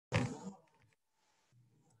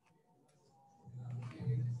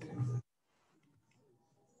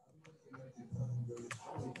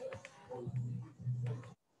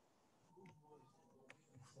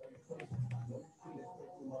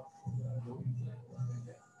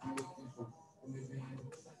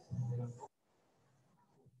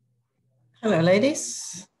Hello,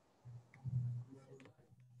 ladies.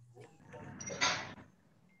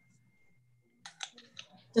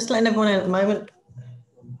 Just letting everyone in at the moment.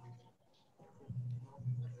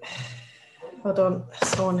 Hold on,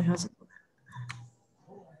 someone who hasn't.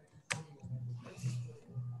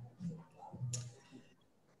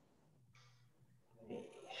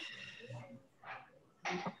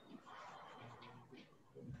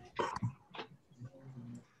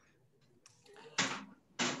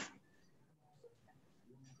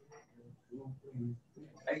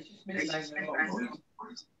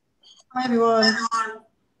 Hi, everyone.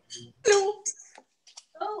 Hello.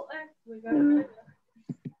 Oh,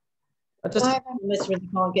 I just literally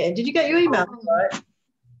can't get in. Did you get your email? Right.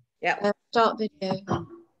 Yeah. Start video.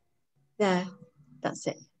 There, that's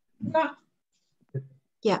it. Yeah.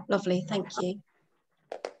 Yeah, lovely. Thank you.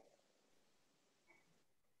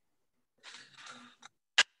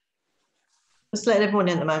 Just letting everyone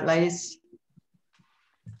in at the moment, ladies.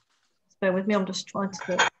 Just bear with me. I'm just trying to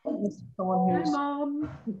get someone who's. Hi, Mum.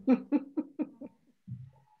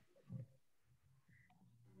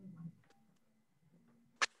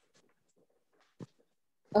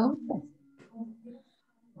 Oh,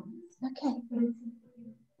 okay.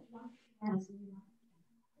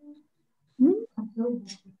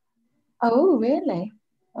 Oh, really?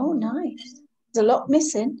 Oh, nice. There's a lot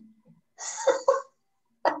missing.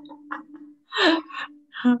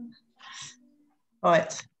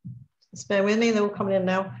 Right. Just bear with me. They're all coming in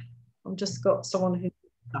now. I've just got someone who.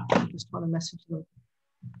 I'm just trying to message them.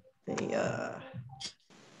 I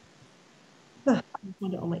can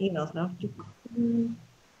find it on my emails now.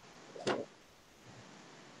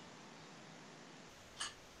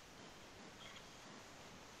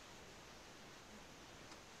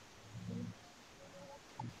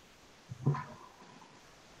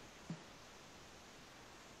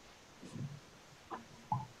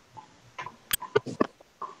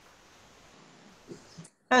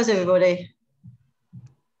 How's everybody?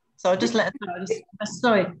 So I just let them know.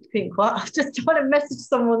 Sorry, couldn't quite. I'm just trying to message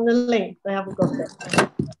someone the link. They haven't got it.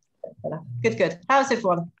 Good, good. How's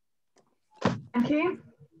everyone? Thank you.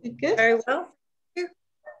 Good, good. Very well. I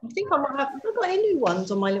think I might have. Have I got any new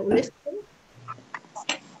ones on my little list?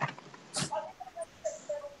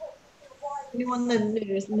 Anyone that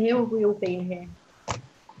new is new? Have we all been here?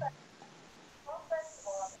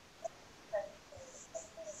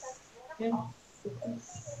 Yeah.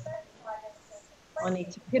 I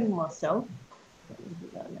need to pin myself. Let me do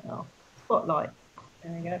that now. Spotlight.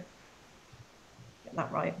 There we go. Get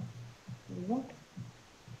that right.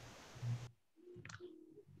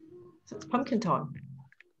 So it's pumpkin time.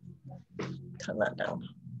 Turn that down.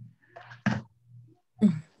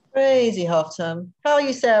 Crazy half term. How are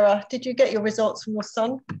you, Sarah? Did you get your results from your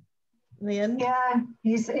son in the end? Yeah,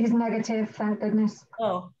 he's negative, thank goodness.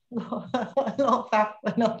 Oh, not bad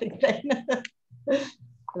for nothing then.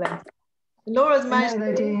 Laura's managed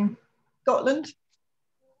they do. Scotland.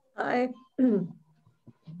 Hi.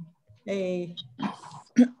 Hey.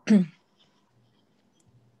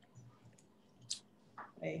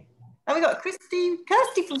 Hey. And we got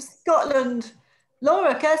Kirsty from Scotland.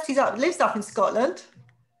 Laura, Kirsty lives up in Scotland.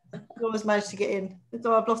 Laura's managed to get in.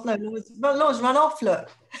 So I've lost Laura's run off, look.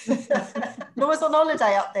 Laura's on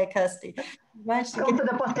holiday up there, Kirsty. Managed to gone for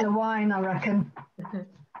the bottle of wine, I reckon.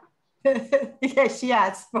 Yes, she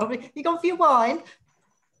has, probably. You gone for your wine,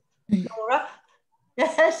 Laura?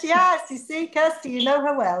 Yes, she has. You see, Kirsty, you know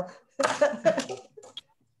her well.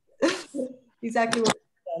 Exactly what she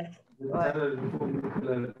said. Right.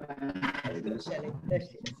 Shelley. There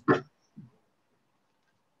she is.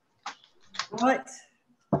 Right.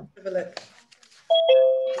 Have a look.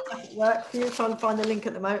 Work for you, trying to find the link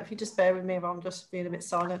at the moment. If you just bear with me, I'm just being a bit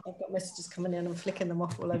silent. I've got messages coming in and flicking them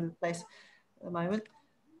off all over the place at the moment.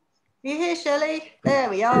 Are you here, Shelley? There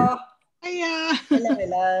we are. Hiya. Hello,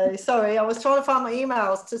 hello. Sorry, I was trying to find my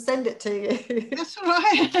emails to send it to you. That's all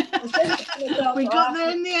right. We got there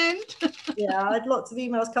in the end. Yeah, I had lots of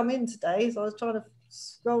emails come in today, so I was trying to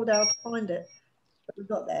scroll down to find it. But we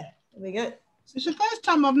got there. There we go. It's the first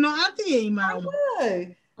time I've not had the email. I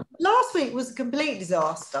know. Last week was a complete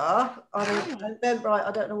disaster. I mean,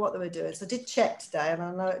 I don't know what they were doing. So I did check today and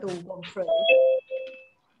I know it all gone through.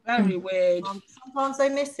 Very weird. Sometimes they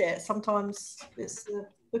miss it. Sometimes it's the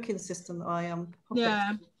booking system that I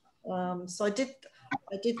yeah. So I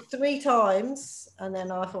did 3 times and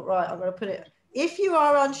then I thought, right, I'm going to put it. If you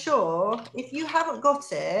are unsure, if you haven't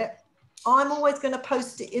got it, I'm always going to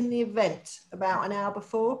post it in the event about an hour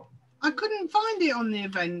before. I couldn't find it on the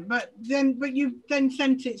event, but you then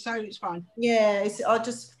sent it, so it's fine. Yeah, I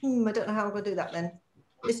just I don't know how I'm going to do that then.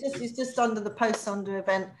 It's just under the posts under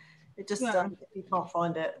event. It just if you can't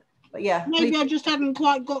find it. But yeah, maybe I just hadn't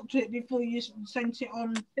quite got to it before you sent it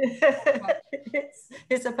on.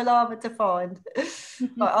 it's a palaver to find.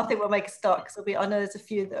 But I think we'll make a start because I know there's a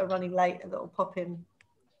few that are running late and that will pop in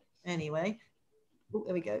anyway. Oh,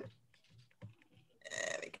 there we go.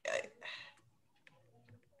 There we go.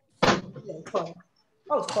 Yeah, fine.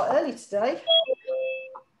 Oh, it's quite early today.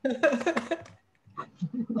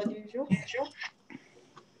 Unusual.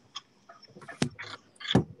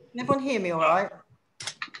 Can everyone hear me all right?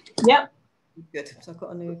 Yep. Good. So I've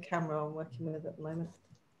got a new camera I'm working with at the moment.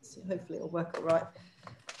 So hopefully it'll work all right.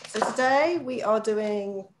 So today we are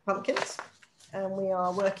doing pumpkins and we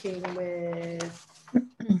are working with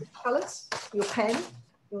colours. Your pen,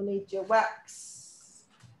 you'll need your wax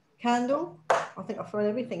candle. I think I've thrown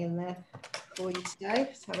everything in there for you today.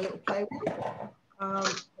 Let's have a little play with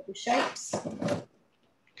the shapes.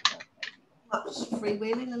 Much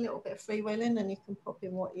freewheeling, a little bit of freewheeling, and you can pop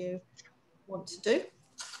in what you want to do.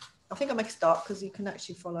 I think I'll make a start because you can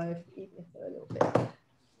actually follow even if they're a little bit.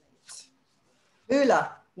 Ruler,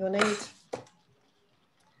 you'll need.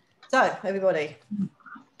 So everybody,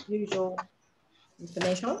 usual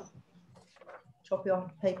information. Chop your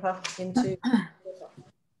paper into.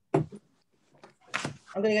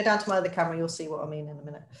 I'm going to go down to my other camera. You'll see what I mean in a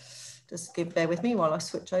minute. Just bear with me while I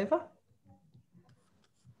switch over.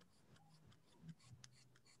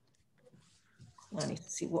 I need to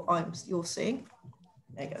see what you're seeing.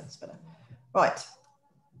 There you go, that's better. Right.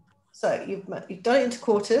 So you've done it into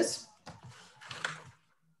quarters.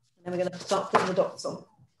 And then we're going to start putting the dots on.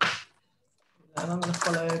 And I'm going to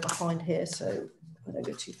follow behind here so I don't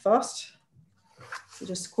go too fast. So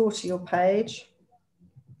just quarter your page,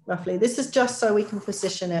 roughly. This is just so we can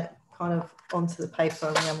position it kind of onto the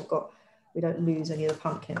paper and we don't lose any of the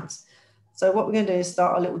pumpkins. So what we're going to do is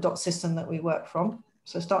start our little dot system that we work from.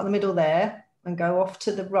 So start in the middle there and go off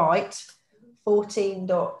to the right, 14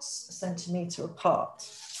 dots a centimetre apart.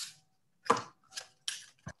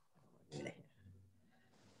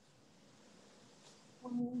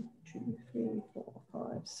 1, 2, 3, 4,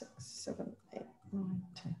 5, 6, 7, 8, 9,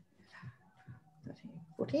 10, 13,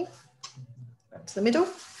 14. Back to the middle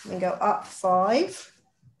and go up 5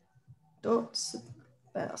 dots,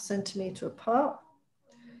 about a centimetre apart.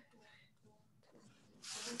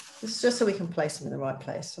 This is just so we can place them in the right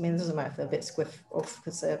place. I mean, it doesn't matter if they're a bit squiff off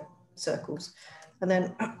because they're circles. And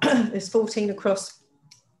then there's 14 across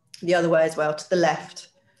the other way as well, to the left,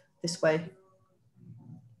 this way,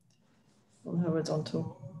 on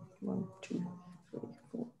horizontal. 1, 2, 3,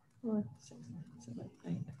 4, 5, 6, 7,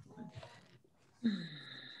 8, 9.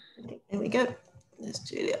 There we go. There's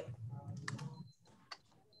Julia.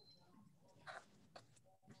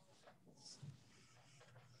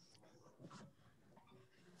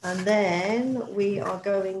 And then we are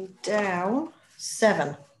going down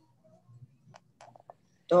 7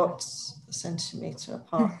 dots a centimetre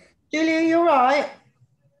apart. Julia, you're right.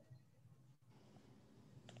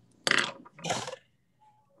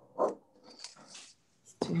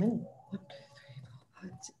 It's too many. 1, 2, 3, 4,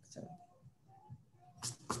 5, 6, 7.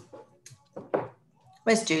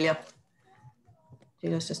 Where's Julia?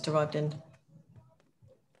 Julia's just arrived in.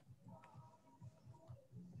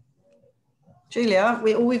 Julia,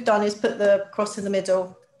 all we've done is put the cross in the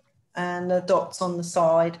middle and the dots on the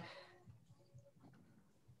side.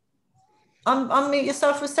 Unmute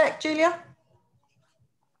yourself for a sec, Julia.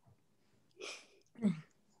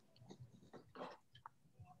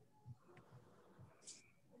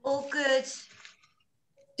 All good.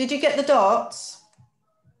 Did you get the dots?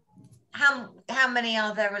 How many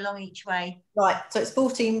are there along each way? Right, so it's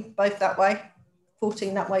 14 both that way,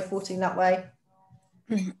 14 that way, 14 that way.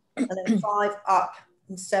 And then 5 up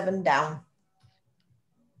and 7 down.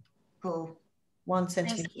 Cool. 1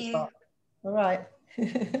 centimetre apart. All right.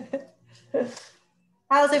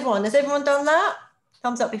 How's everyone? Has everyone done that?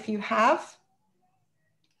 Thumbs up if you have.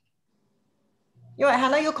 You're right,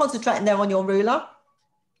 Hannah, you're concentrating there on your ruler.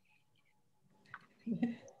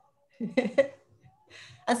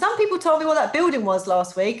 And some people told me what that building was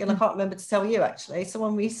last week, and I can't remember to tell you actually.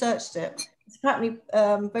 Someone researched it. It's apparently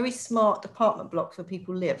very smart apartment block where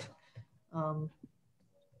people live. So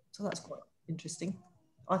that's quite interesting.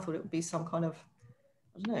 I thought it would be some kind of,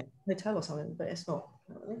 I don't know, hotel or something, but it's not.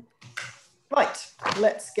 Right,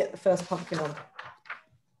 let's get the first pumpkin on.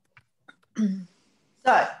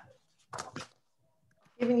 So,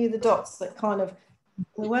 giving you the dots that kind of,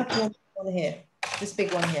 we're working on one here, this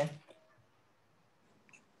big one here.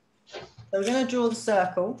 So we're going to draw the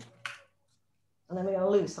circle, and then we're going to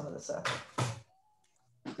lose some of the circle.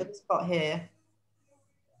 So this part here.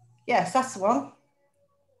 Yes, that's the one.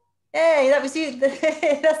 Hey, that was you.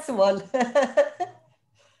 That's the one.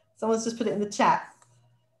 Someone's just put it in the chat.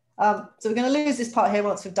 So we're going to lose this part here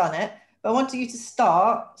once we've done it. But I want you to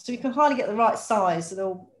start, so you can hardly get the right size, so they're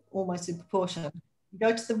all almost in proportion. You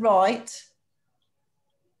go to the right,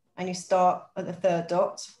 and you start at the third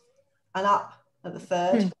dot, and up at the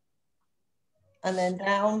third, and then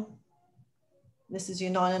down. This is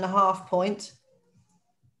your 9.5 point,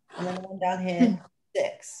 and then the one down here,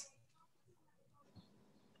 6.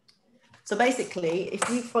 So basically, if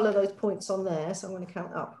you follow those points on there, so I'm going to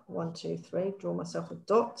count up 1, 2, 3, draw myself a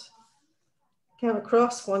dot, count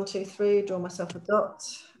across 1, 2, 3, draw myself a dot,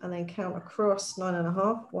 and then count across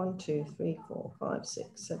 9.5, 1, 2, 3, 4, 5, 6,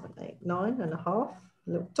 7, 8, 9.5,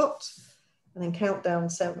 little dot, and then count down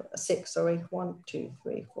 6, sorry, 1, 2,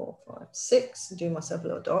 3, 4, 5, 6, and do myself a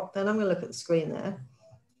little dot. Then I'm going to look at the screen there.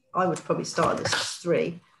 I would probably start this as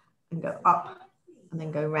 3 and go up and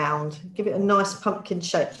then go round. Give it a nice pumpkin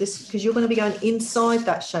shape. This, because you're going to be going inside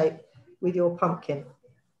that shape with your pumpkin.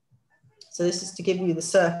 So this is to give you the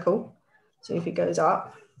circle. So if it goes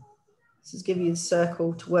up, this is give you the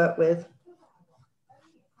circle to work with.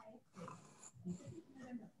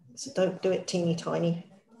 So don't do it teeny tiny,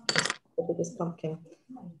 the biggest pumpkin.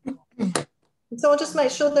 And so I'll just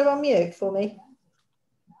make sure they're on mute for me,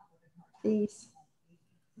 please.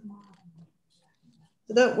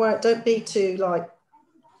 So don't worry, don't be too like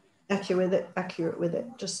accurate with it.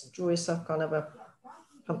 Just draw yourself kind of a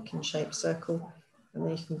pumpkin shaped circle, and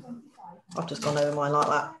then you can, I've just gone over mine like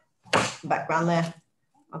that. Background there,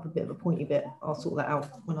 I have a bit of a pointy bit. I'll sort that out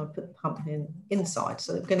when I put the pumpkin inside.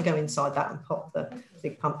 So I'm going to go inside that and pop the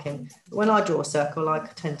big pumpkin. But when I draw a circle, I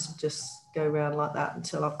tend to just go around like that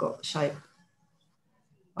until I've got the shape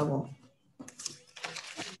I want.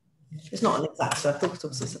 It's not an exact circle because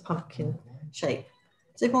obviously it's a pumpkin shape.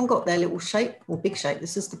 Has everyone got their little shape or big shape?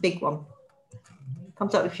 This is the big one.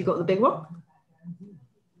 Thumbs up if you've got the big one.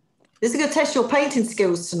 This is going to test your painting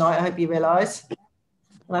skills tonight, I hope you realise.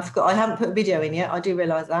 And I forgot, I haven't put a video in yet. I do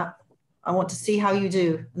realise that. I want to see how you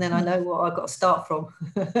do, and then I know what I've got to start from.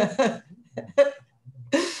 So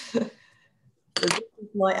this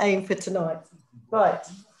is my aim for tonight. Right.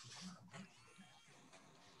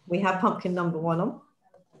 We have pumpkin number 1 on,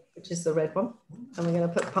 which is the red one. And we're going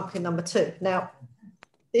to put pumpkin number 2. Now,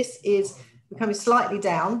 this is becoming slightly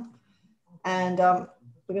down, and we're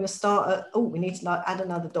going to start at, oh, we need to add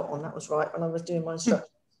another dot on. That was right. When I was doing my instructions,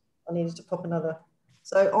 I needed to pop another.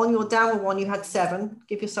 So on your downward one, you had 7.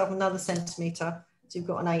 Give yourself another centimetre. So you've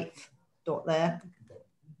got an 8th dot there.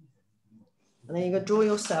 And then you're going to draw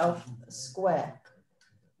yourself a square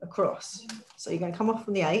across. So you're going to come off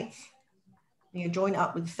from the 8th. And you join it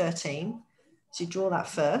up with 13. So you draw that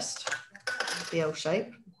first, the L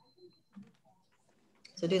shape.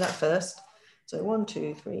 So do that first. So 1,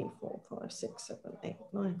 2, 3, 4, 5, 6, 7, 8,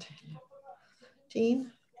 9, 10,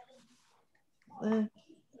 15. There.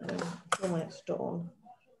 Draw my extra dot on.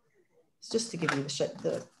 It's just to give you the shape,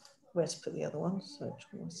 where to put the other one. So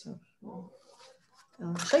draw myself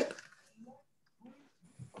shape.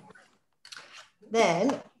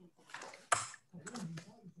 Then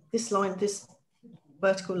this line, this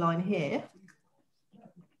vertical line here,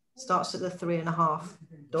 starts at the 3.5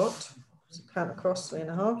 dot. So count across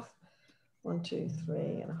 3.5. 1, 2,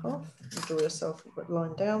 3.5. You draw yourself a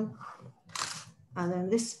line down, and then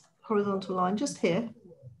this horizontal line just here.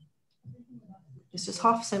 It's just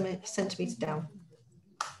half a centimetre down.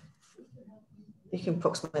 You can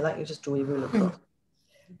approximate that, you just draw your ruler across.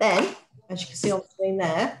 Then, as you can see on the screen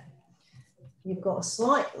there, you've got a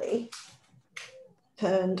slightly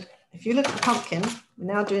turned, if you look at the pumpkin,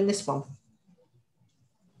 we're now doing this one.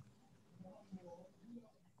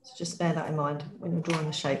 So just bear that in mind when you're drawing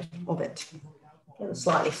the shape of it. Get a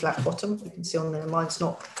slightly flat bottom, you can see on there, mine's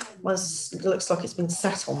not, mine's, it looks like it's been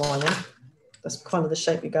sat on mine now. That's kind of the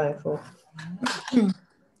shape you're going for. So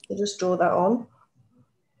just draw that on.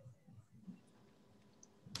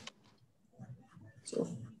 Sort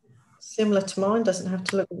of similar to mine, doesn't have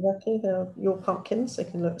to look exactly. They're your pumpkins, they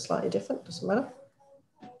can look slightly different, doesn't matter.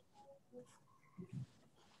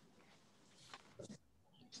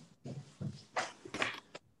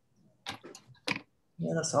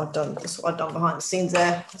 Yeah, that's what I've done. That's what I've done behind the scenes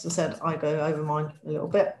there. As I said, I go over mine a little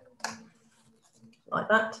bit, like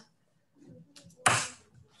that.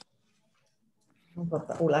 I'll rub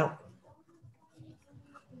that all out.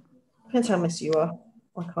 Depends how messy you are.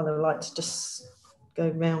 I kind of like to just go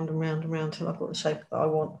round and round and round till I've got the shape that I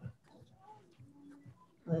want.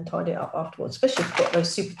 And then tidy it up afterwards, especially if you've got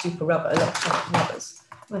those super duper rubber, electronic rubbers.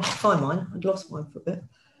 I should find mine. I'd lost mine for a bit.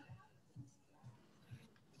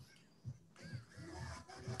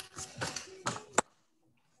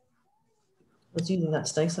 I was using that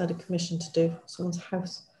today, so I had a commission to do someone's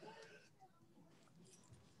house.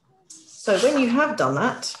 So when you have done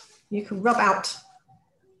that, you can rub out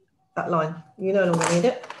that line. You no longer need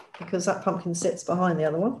it because that pumpkin sits behind the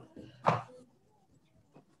other one.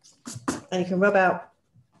 And you can rub out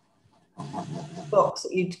the box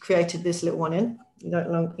that you created this little one in. You no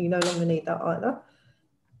longer need that either.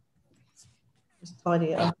 Just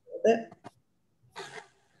tidy it up a bit.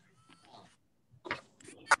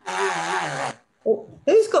 Oh,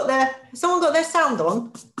 who's got their, someone got their sound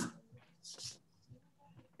on?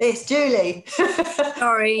 It's Julie.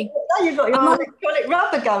 Sorry. Now you've got your electronic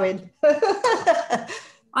rubber going.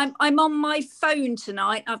 I'm on my phone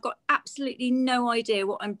tonight. I've got absolutely no idea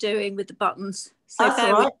what I'm doing with the buttons. So that's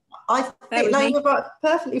all right. I think no, you're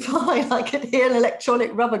perfectly fine. I could hear an electronic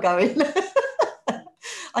rubber going.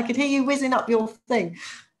 I could hear you whizzing up your thing.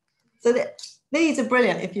 So these are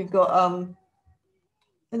brilliant if you've got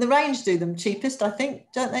and the range do them cheapest, I think,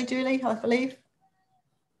 don't they, Julie? I believe.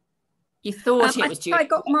 You thought it was Julie. I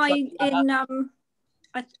got mine in.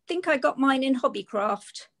 I think I got mine in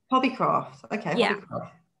Hobbycraft. Hobbycraft, okay. Yeah.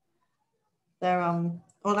 Hobbycraft. They're on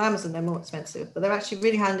Amazon. They're more expensive, but they're actually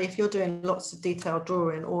really handy if you're doing lots of detailed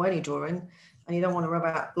drawing or any drawing, and you don't want to rub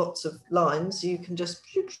out lots of lines. You can just.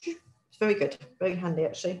 It's very good, very handy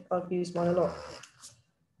actually. I've used mine a lot.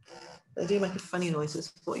 They do make a funny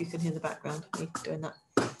noises. What you can hear in the background. Me doing that.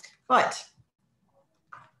 Right.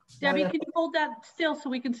 Debbie, can you hold that still so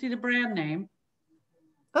we can see the brand name?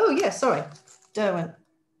 Oh yeah, sorry, Derwent.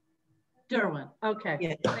 Derwent. Okay.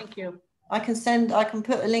 Yeah. Thank you. I can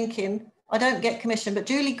put a link in. I don't get commission, but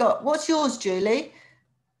Julie got. What's yours, Julie?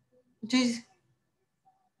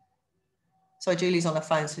 Sorry, Julie's on her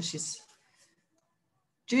phone, so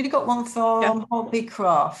Julie got one from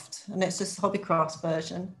Hobbycraft, and it's just the Hobbycraft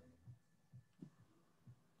version.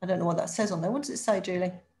 I don't know what that says on there. What does it say,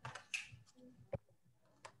 Julie?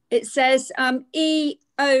 It says EONO,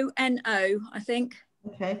 I think.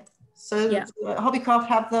 Okay, so Hobbycraft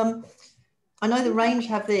have them. I know the range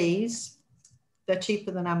have these. They're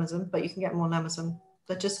cheaper than Amazon, but you can get them on Amazon.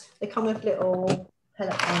 They come with little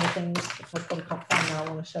pellet kind of things, which I probably can't find now. I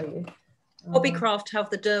want to show you. Hobbycraft have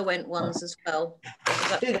the Derwent ones as well.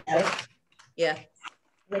 Do they? Yeah.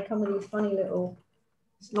 They come with these funny little,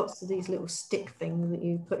 lots of these little stick things that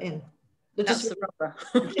you put in. That's the rubber.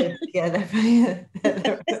 Yeah,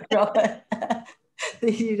 they're rubber.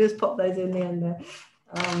 You just pop those in the end there.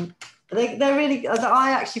 They're really,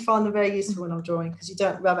 I actually find them very useful when I'm drawing because you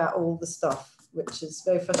don't rub out all the stuff, which is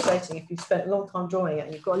very frustrating if you've spent a long time drawing it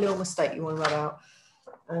and you've got a little mistake you want to rub out,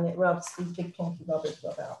 and it rubs, these big clunky rubbers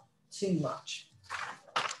rub out too much.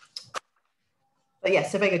 But yeah,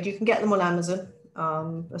 so very good. You can get them on Amazon.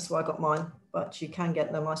 That's why I got mine, but you can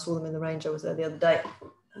get them. I saw them in the range. I was there the other day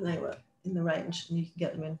and they were in the range, and you can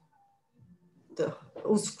get them in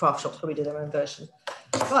all craft shops probably do their own version.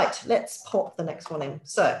 Right, let's pop the next one in.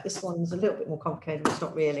 So this one's a little bit more complicated, but it's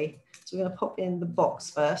not really. So we're going to pop in the box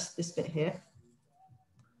first, this bit here.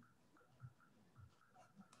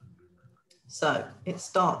 So it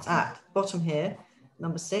starts at bottom here,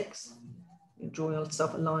 number 6. You draw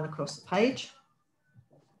yourself a line across the page.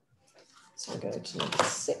 So go to number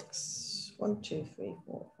 6. 1, 2, 3,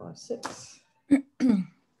 4, 5, 6.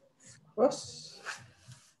 Across.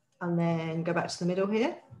 And then go back to the middle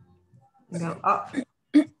here and go up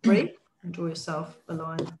 3 and draw yourself a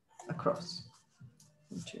line across.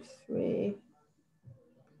 1, 2, 3.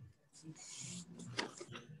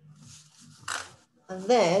 And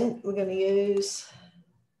then we're going to use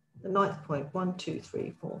the 9th point. 1, 2,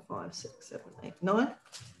 3, 4, 5, 6, 7, 8, 9. And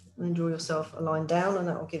then draw yourself a line down, and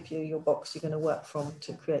that will give you your box you're going to work from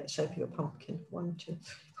to create the shape of your pumpkin. 1, 2, 3,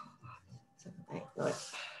 4, 5, 7, 8, 9.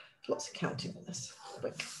 Lots of counting on this.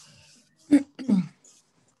 Quick.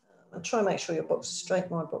 I'll try and make sure your box is straight.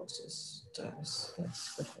 My box is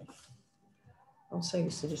squiffy. I'm so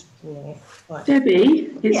used to just drawing it. Right.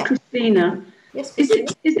 Debbie, it's Christina. Yes,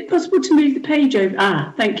 Christina. Is it possible to move the page over?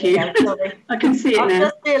 Ah, thank you. Yeah, sorry. I can see it now. I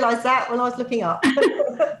just realised that when I was looking up.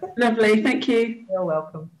 Lovely, thank you. You're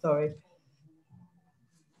welcome. Sorry.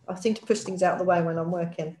 I seem to push things out of the way when I'm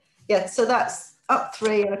working. Yeah, so that's up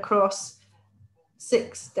 3 and across.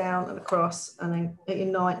 6 down and across, and then at your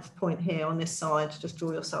 9th point here on this side, just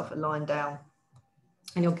draw yourself a line down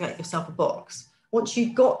and you'll get yourself a box. Once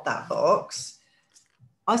you've got that box,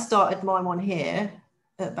 I started my one here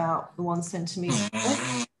at about the 1 centimetre.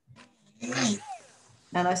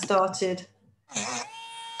 And I started,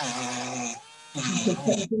 this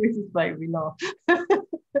is making me laugh.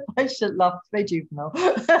 I shouldn't laugh, it's very juvenile.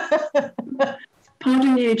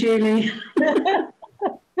 Pardon you, Julie.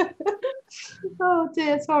 Oh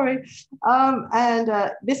dear, sorry.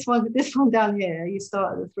 And this one down here, you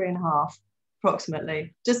start at the 3.5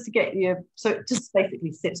 approximately, just to get you, so it just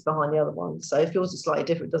basically sits behind the other one. So if yours is slightly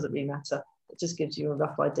different, it doesn't really matter. It just gives you a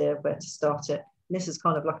rough idea of where to start it. And this is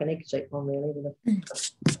kind of like an egg-shaped one, really, with a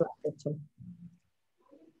flat bottom.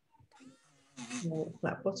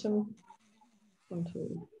 Flat bottom. 1,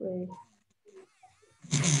 2, 3.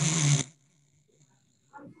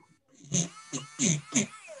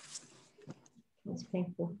 That's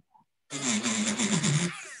painful.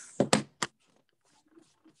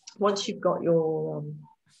 Once you've got your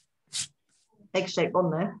egg shape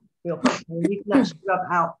on there, your pumpkin, you can actually rub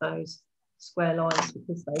out those square lines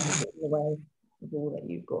because they get in the way of all that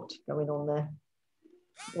you've got going on there.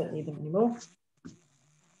 You don't need them anymore.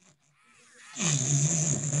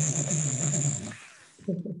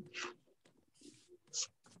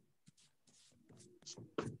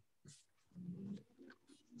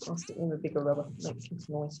 I'll stick in with a bigger rubber, makes less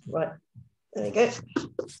noise. Right, there you go.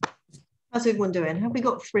 How's everyone doing? Have we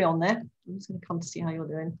got 3 on there? I'm just going to come to see how you're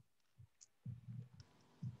doing.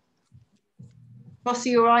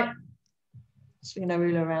 Rossi, you all right? Swinging a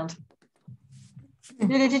ruler around.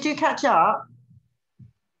 Lily, did you catch up?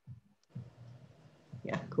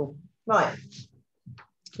 Yeah, cool. Right,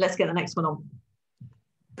 let's get the next one on.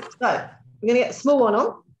 So we're going to get the small one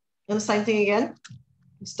on, and the same thing again.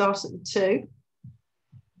 You start at the 2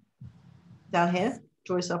 down here,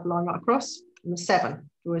 draw yourself a line right across, and the 7,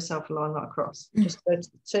 draw yourself a line right across. Just go to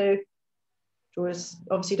the 2, draw yourself,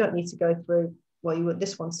 obviously you don't need to go through, well, you would,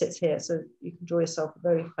 this one sits here, so you can draw yourself a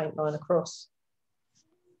very faint line across.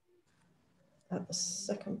 At the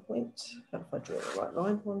second point, how if I draw the right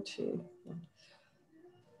line? 1, 2,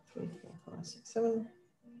 3, 4, 5, 6, 7.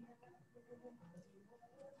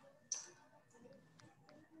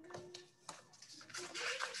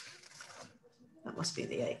 That must be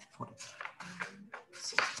the 8th point.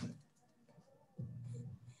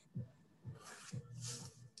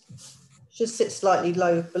 Should sit slightly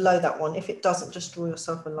low below that one. If it doesn't, just draw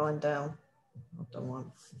yourself a line down. I've done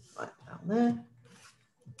one right down there.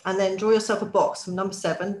 And then draw yourself a box from number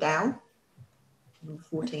 7 down, number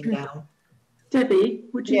 14 down. Debbie,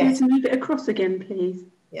 would you be able to move it across again, please?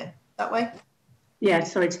 Yeah, that way? Yeah,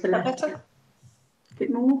 sorry, to the left. Better? A bit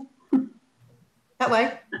more. That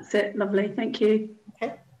way? That's it, lovely, thank you.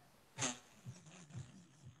 Okay.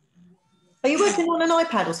 Are you working on an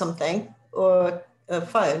iPad or something, or a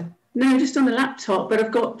phone? No, just on the laptop, but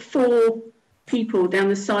I've got 4 people down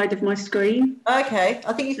the side of my screen. Okay,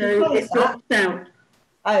 I think you can close that. Blocks out.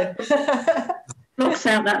 Oh. Blocks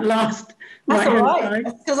out that last That's right-hand all right.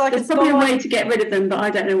 side. There's probably a way to get rid of them, but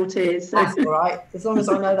I don't know what it is. So. That's all right. As long as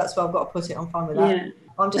I know that's where I've got to put it, I'm fine with that. Yeah.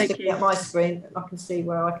 I'm just looking at my screen and I can see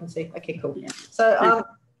where I can see. Okay, cool. Yeah.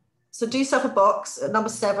 So do yourself a box at number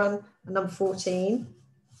 7 and number 14.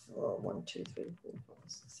 Oh, 1, 2, 3, 4, 5,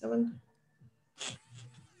 6, 7.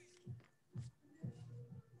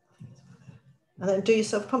 And then do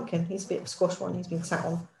yourself a pumpkin. He's a bit of a squash one. He's been sat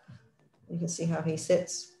on. You can see how he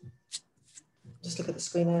sits. Just look at the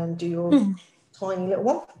screen and do your tiny little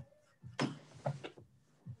one.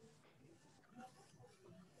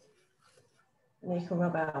 And you can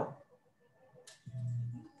rub out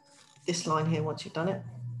this line here once you've done it,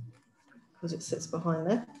 because it sits behind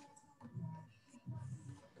there.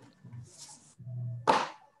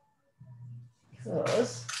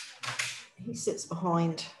 Because he sits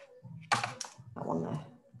behind that one there.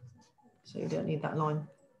 So you don't need that line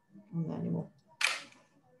on there anymore.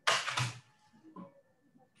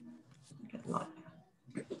 Get the light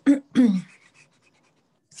there.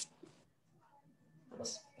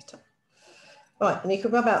 Right, and you can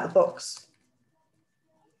rub out the box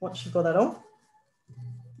once you've got that on.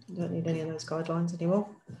 You don't need any of those guidelines anymore.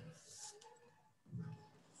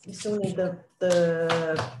 You still need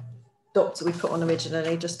the dots that we put on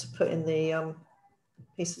originally just to put in the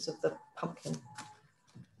pieces of the pumpkin.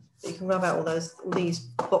 So you can rub out all these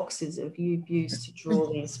boxes that you've used to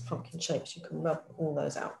draw these pumpkin shapes. You can rub all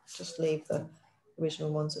those out. Just leave the original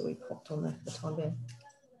ones that we popped on there for the time being.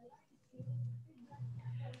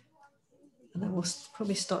 And then we'll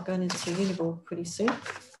probably start going into Uniball pretty soon.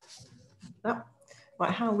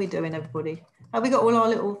 Right, how are we doing, everybody? Have we got all our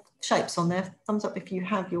little shapes on there? Thumbs up if you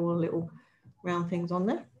have your little round things on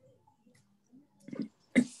there.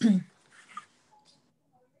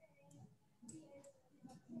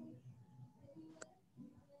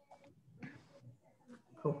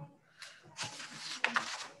 Cool.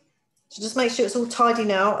 So just make sure it's all tidy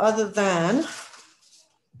now, other than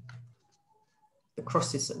the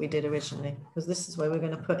crosses that we did originally, because this is where we're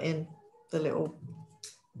going to put in the little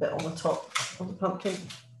bit on the top of the pumpkin.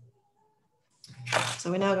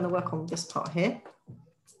 So we're now going to work on this part here.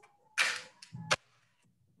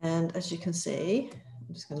 And as you can see,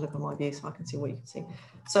 I'm just going to look at my view so I can see what you can see.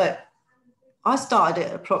 So I started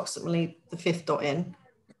at approximately the 5th dot in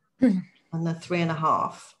and then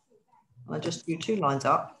 3.5. And I just drew 2 lines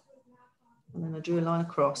up and then I drew a line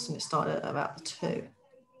across and it started at about the 2.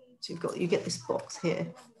 So you get this box here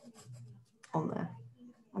on there.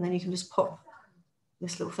 And then you can just pop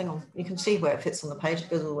this little thing on. You can see where it fits on the page. It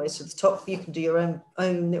goes all the way to the top. You can do your own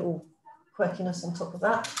little quirkiness on top of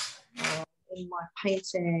that. In my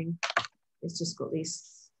painting, it's just got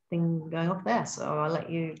these things going off there. So I'll let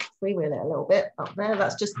you freewheel it a little bit up there.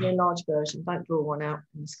 That's just the enlarged version. Don't draw one out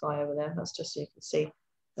in the sky over there. That's just so you can see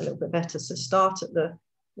a little bit better. So start at the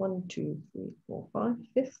 1, 2, 3, 4, 5,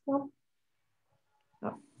 5th one.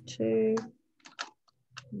 Up 2.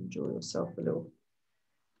 And draw yourself a little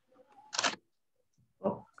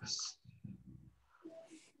box.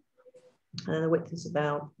 And then the width is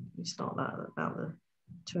about, you start that at about the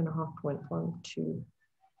 2.5.12.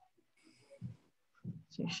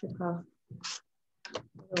 So you should have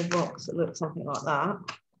a little box that looks something like that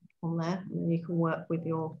on there, and then you can work with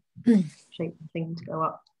your shape thing to go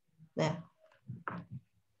up there.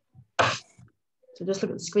 So just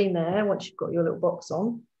look at the screen there once you've got your little box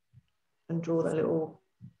on, and draw that little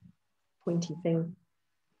pointy thing on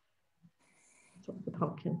top of the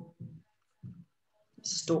pumpkin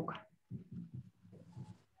stalk.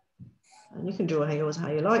 And you can draw yours how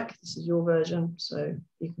you like. This is your version, so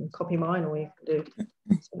you can copy mine or you can do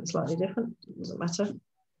something slightly different. It doesn't matter.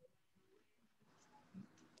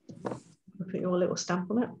 Put your little stamp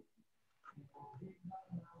on it.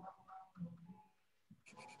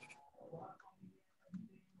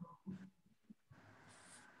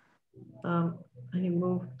 And you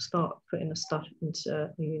will start putting the stuff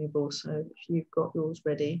into the uni ball. So if you've got yours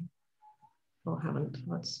ready, or haven't,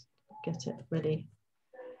 let's get it ready.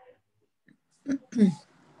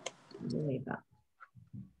 You'll need that.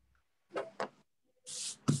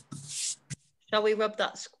 Shall we rub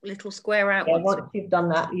that little square out? Yeah, once you've done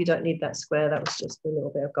that, you don't need that square. That was just a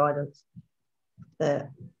little bit of guidance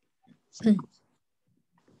there. And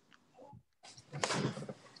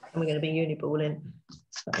we're going to be uniballing.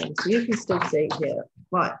 So you can still see here.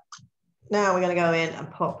 Right, now we're going to go in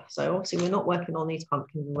and pop. So obviously we're not working on these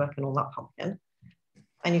pumpkins, we're working on that pumpkin.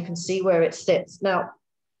 And you can see where it sits. Now,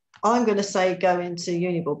 I'm going to say go into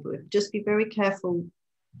uniball, but just be very careful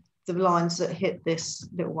the lines that hit this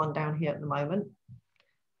little one down here at the moment,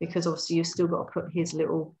 because obviously you've still got to put his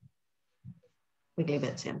little wiggly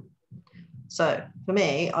bits in. So for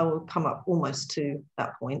me, I will come up almost to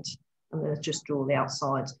that point and then just draw the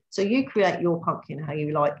outside. So you create your pumpkin how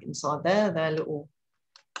you like inside there. They're little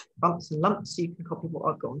bumps and lumps. So you can copy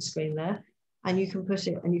what I've got on screen there, and you can put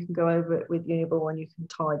it and you can go over it with uniball and you can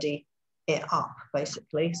tidy it up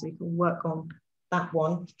basically. So you can work on that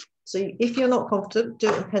one. So if you're not confident, do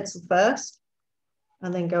it in pencil first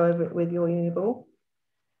and then go over it with your uniball.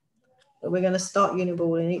 But we're going to start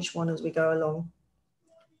uniballing each one as we go along.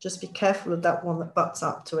 Just be careful of that one that butts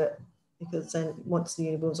up to it, because then once the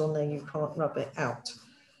uniball's on there, you can't rub it out.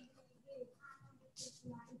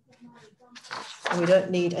 And we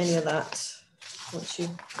don't need any of that. Once you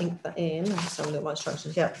ink that in, and just have a look at my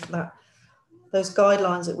instructions. Yeah, those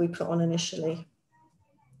guidelines that we put on initially,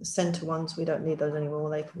 the center ones, we don't need those anymore.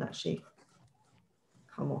 They can actually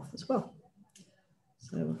come off as well.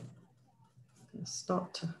 So we're going to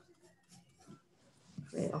start to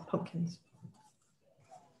create our pumpkins.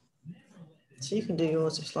 So you can do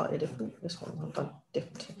yours slightly different. This one I've done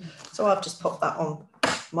different. So I've just popped that on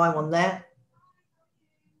my one there.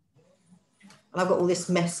 And I've got all this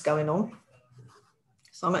mess going on.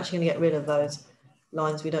 So I'm actually going to get rid of those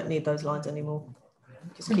lines. We don't need those lines anymore.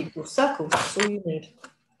 Just keep your circles, that's all you need.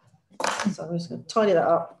 So I'm just going to tidy that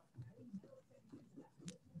up.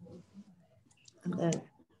 And then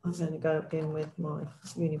I'm going to go in with my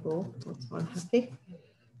uniball once I'm happy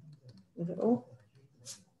with it all.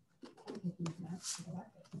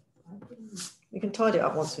 We can tidy it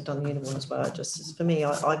up once we've done the uniball as well. Just for me,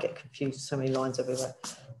 I get confused, so many lines everywhere.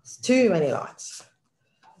 It's too many lines.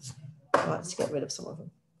 I like to get rid of some of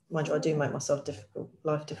them. Mind you, I do make myself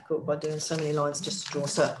life difficult by doing so many lines just to draw a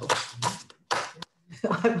circle.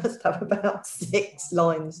 I must have about 6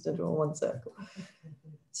 lines to draw one circle.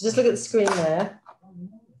 So just look at the screen there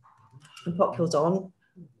and pop yours on,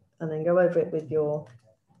 and then go over it with your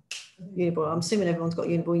uniball. I'm assuming everyone's got a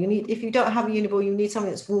uniball. If you don't have a uniball, you need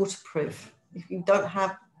something that's waterproof. If you don't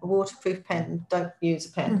have a waterproof pen, don't use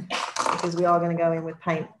a pen, because we are going to go in with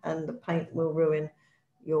paint, and the paint will ruin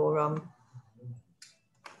your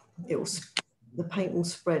the paint will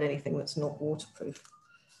spread anything that's not waterproof.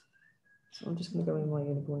 So I'm just going to go in my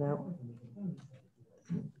uniball now.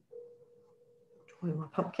 Drawing my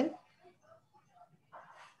pumpkin.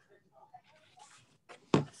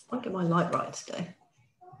 I'll get my light right today.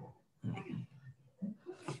 There we go.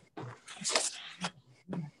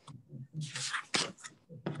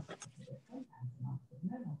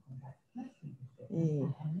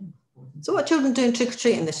 So what are children doing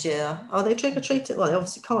trick-or-treating this year? Are they trick-or-treating? Well, they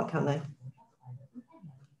obviously can't, can they?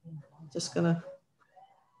 Just gonna...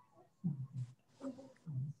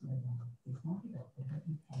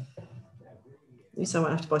 At least I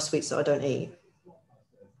won't have to buy sweets that I don't eat.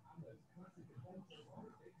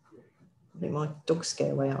 I think my dogs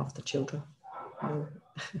scare away half the children.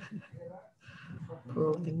 Poor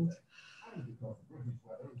old things.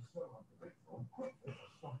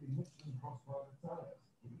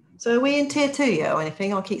 So are we in tier 2 yet or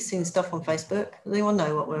anything? I keep seeing stuff on Facebook. Does anyone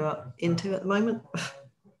know what we're into at the moment?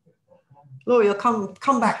 Laurie, you'll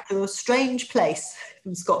come back to a strange place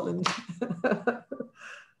in Scotland.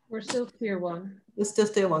 We're still tier 1. You're still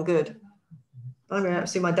tier 1, good. I'm going to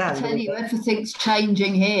see my dad. I tell you, everything's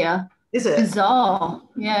changing here. Is it? Bizarre,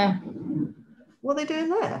 yeah. What are they doing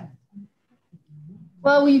there?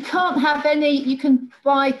 Well, you can't have any, you can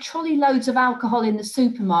buy trolley loads of alcohol in the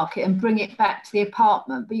supermarket and bring it back to the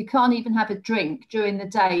apartment, but you can't even have a drink during the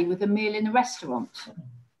day with a meal in a restaurant.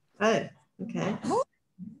 Oh, okay.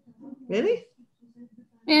 Really?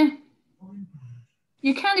 Yeah.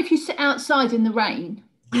 You can if you sit outside in the rain.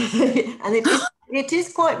 And it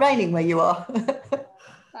is quite raining where you are.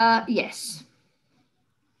 Yes.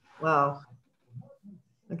 Wow.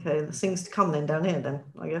 Okay, there's things to come then down here then,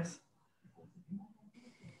 I guess.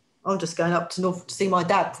 I'm just going up to North to see my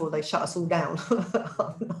dad before they shut us all down.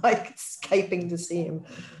 I'm like escaping to see him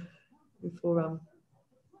before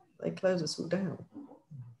they close us all down.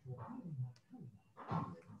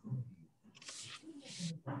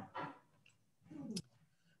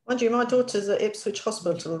 Mind you, my daughter's at Ipswich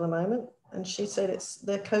Hospital at the moment, and she said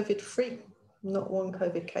they're COVID-free, not one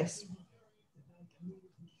COVID case,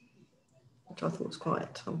 which I thought was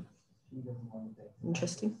quite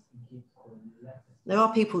interesting. There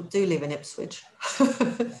are people who do live in Ipswich,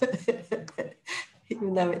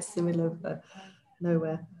 even though it's the middle of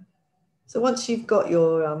nowhere. So once you've got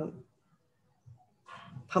your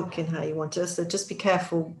pumpkin how you want it, so just be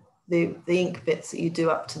careful the ink bits that you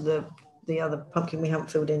do up to the other pumpkin we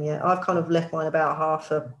haven't filled in yet. I've kind of left mine about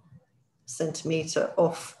 0.5 centimetre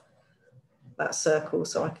off that circle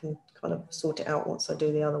so I can kind of sort it out once I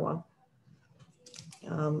do the other one.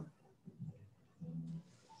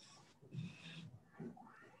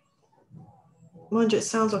 Mind you, it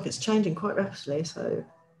sounds like it's changing quite rapidly, so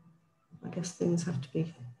I guess things have to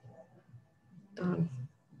be done.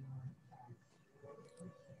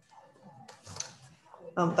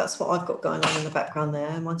 That's what I've got going on in the background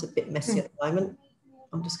there. Mine's a bit messy at the moment.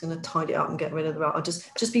 I'm just going to tidy it up and get rid of the rub. I'll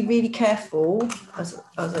just be really careful, as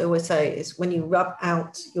I always say, is when you rub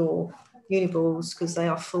out your uniballs, because they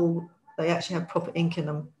are full, they actually have proper ink in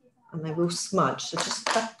them and they will smudge. So just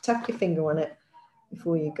tap your finger on it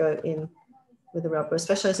before you go in with the rubber,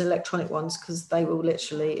 especially those electronic ones, because they will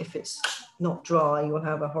literally, if it's not dry, you'll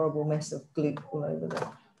have a horrible mess of glue all over the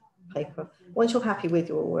paper. Once you're happy with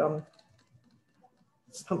your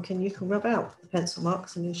pumpkin, you can rub out the pencil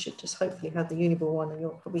marks, and you should just hopefully have the uniball one, and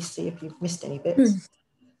you'll probably see if you've missed any bits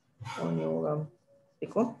on your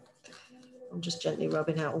big one. I'm just gently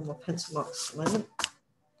rubbing out all my pencil marks at the moment.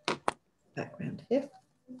 Background here.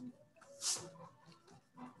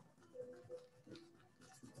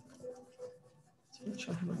 Make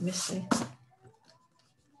sure I haven't missed any.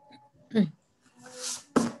 And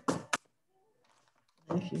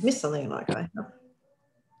if you've missed something like I have,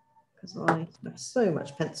 because I have so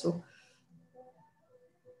much pencil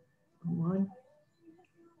on mine,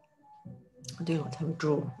 I do like to have a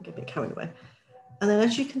drawer, get a bit carried away. And then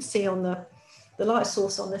as you can see on the light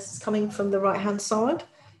source on this is coming from the right hand side,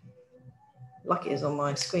 like it is on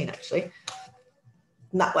my screen actually,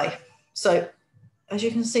 and that way. So as you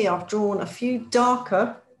can see, I've drawn a few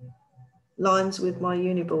darker lines with my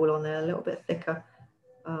uniball on there, a little bit thicker,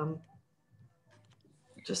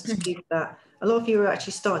 just to keep that. A lot of you are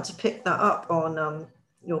actually starting to pick that up on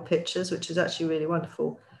your pictures, which is actually really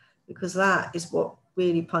wonderful, because that is what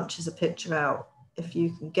really punches a picture out. If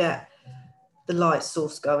you can get the light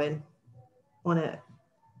source going on it.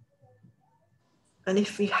 And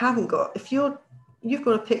if you haven't got, if you've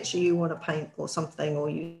got a picture you want to paint or something,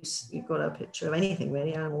 or you've got a picture of anything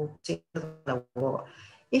really, animal, doesn't know what.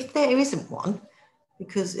 If there isn't one,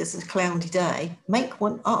 because it's a cloudy day, make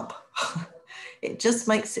one up. It just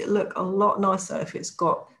makes it look a lot nicer if it's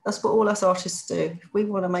got, that's what all us artists do. If we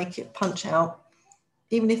want to make it punch out,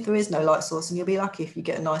 even if there is no light source, and you'll be lucky if you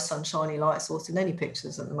get a nice sunshiny light source in any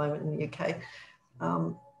pictures at the moment in the UK.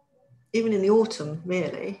 Even in the autumn,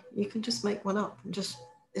 really, you can just make one up and just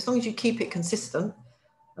as long as you keep it consistent.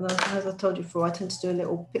 And as I told you before, I tend to do a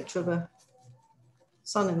little picture of a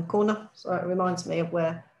sun in the corner, so it reminds me of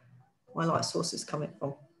where my light source is coming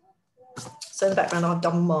from. So in the background, I've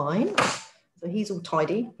done mine. So he's all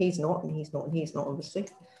tidy. He's not, and he's not, and he's not, obviously.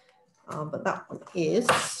 But that one is.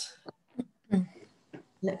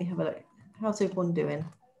 Let me have a look. How's everyone doing?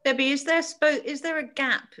 Debbie, is there a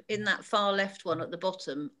gap in that far left one at the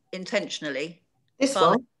bottom intentionally? This far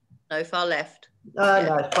one? Left? No, far left. Yeah.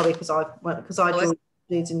 No, probably because I drew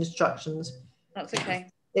these instructions. That's okay.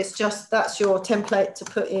 It's just, that's your template to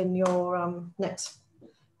put in your next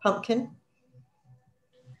pumpkin.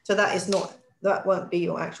 So that is not, that won't be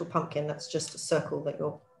your actual pumpkin. That's just a circle that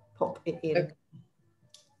you'll pop it in. Okay.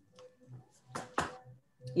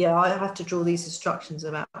 Yeah, I have to draw these instructions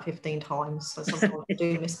about 15 times. So sometimes I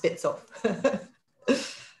do miss bits off. And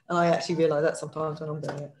I actually realise that sometimes when I'm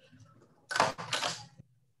doing it.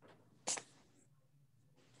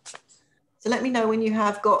 So let me know when you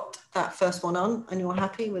have got that first one on and you're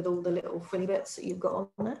happy with all the little frilly bits that you've got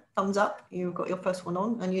on there. Thumbs up, you've got your first one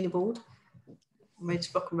on and uniboard. Ready to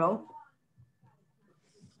rock and roll.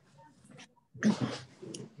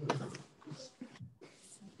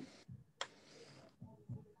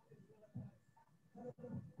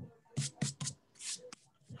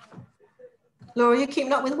 Laura, you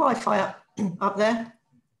keeping up with Wi-Fi up there?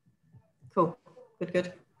 Cool, good,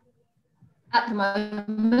 good. At the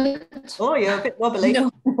moment. Oh, you're a bit wobbly. No.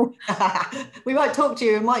 We might talk to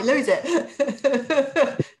you and might lose it.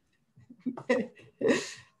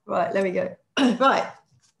 Right, let me go. Right,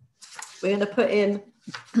 we're going to put in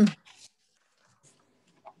the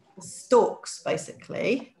stalks,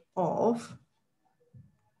 basically, of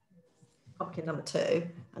pumpkin number 2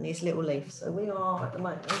 and these little leaves. So we are at the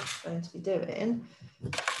moment going to be doing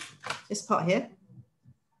this part here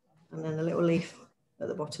and then the little leaf at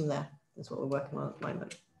the bottom there is what we're working on at the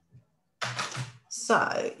moment.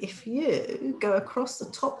 So if you go across the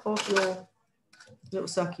top of your little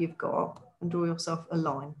circle you've got and draw yourself a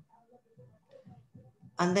line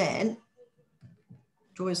and then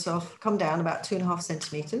draw yourself, come down about 2.5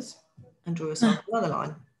 centimetres and draw yourself another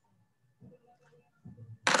line.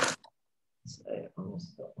 So I'll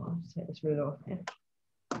take this ruler off here.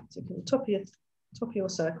 So from the top of your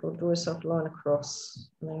circle, draw yourself a line across,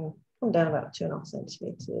 and then come down about 2.5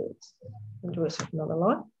 centimetres and draw yourself another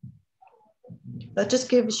line. That just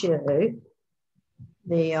gives you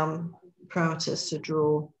the parameters to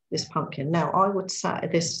draw this pumpkin. Now I would say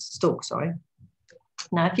this stalk, sorry.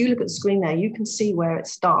 Now if you look at the screen there, you can see where it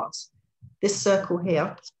starts. This circle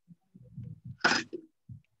here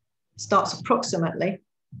starts approximately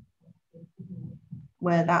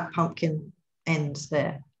where that pumpkin ends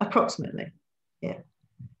there, approximately, yeah.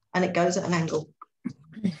 And it goes at an angle,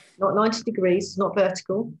 not 90 degrees, it's not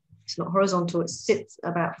vertical, it's not horizontal, it sits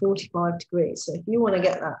about 45 degrees. So if you want to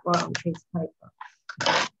get that right on a piece of paper,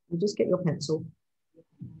 you just get your pencil,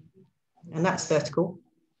 and that's vertical,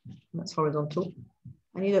 and that's horizontal,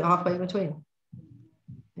 and you do it halfway in between.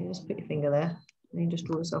 And you just put your finger there, and you just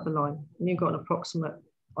draw yourself a line, and you've got an approximate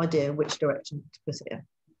idea which direction to put it in.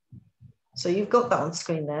 So you've got that on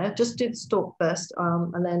screen there. Just do the stalk first,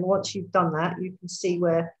 and then once you've done that, you can see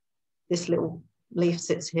where this little leaf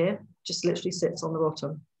sits here. Just literally sits on the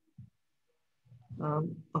bottom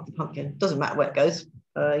of the pumpkin. Doesn't matter where it goes.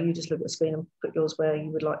 You just look at the screen and put yours where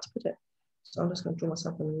you would like to put it. So I'm just going to draw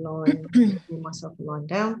myself a line, draw myself a line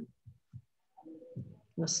down. I'm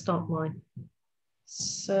going to start my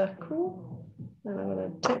circle, and I'm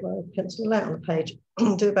going to take my pencil out on the page,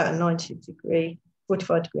 do about a 90 degree,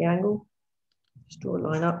 45 degree angle. Just draw a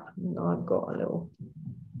line up, and I've got a little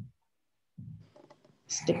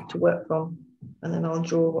stick to work from, and then I'll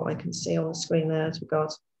draw what I can see on the screen there as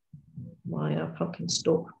regards my pumpkin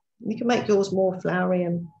stalk. You can make yours more flowery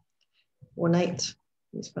and ornate,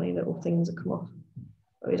 these funny little things that come off,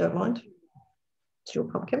 but you don't mind. It's your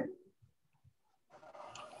pumpkin.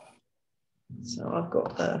 So I've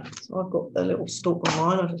got the little stalk on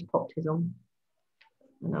mine. I just popped his on,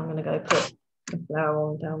 and I'm going to go put the flower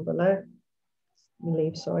on down below.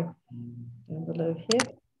 Leaves, sorry, down below here.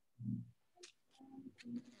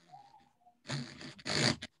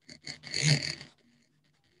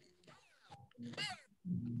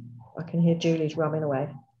 I can hear Julie's rubbing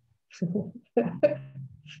away.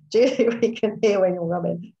 Julie, we can hear when you're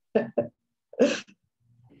rubbing.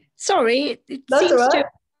 Sorry, it That's seems all right. to have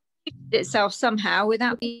itself somehow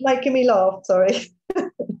without me. Making me laugh, sorry.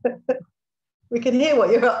 We can hear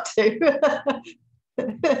what you're up to.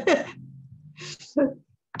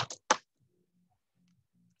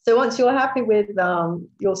 So once you're happy with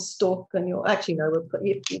your stalk and your, actually no, we'll put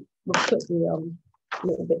the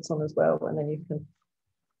little bits on as well, and then you can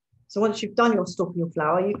So once you've done your stalk and your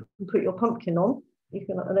flower, you can put your pumpkin on. You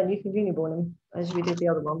can, and then you can uniborn them as we did the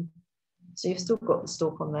other one. So you've still got the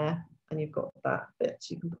stalk on there, and you've got that bit.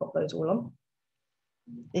 So you can pop those all on.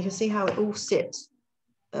 You can see how it all sits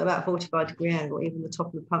at about a 45-degree angle, even the top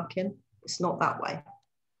of the pumpkin. It's not that way.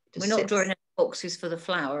 We're not drawing any boxes for the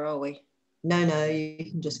flower, are we? No, you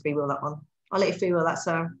can just freewheel that one. I'll let you freewheel that,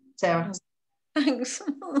 Sarah. Oh, thanks.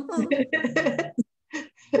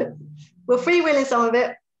 We're freewheeling some of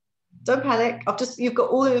it. Don't panic. You've got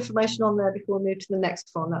all the information on there before we move to the next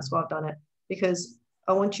one. That's why I've done it, because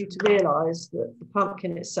I want you to realise that the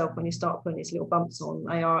pumpkin itself, when you start putting these little bumps on,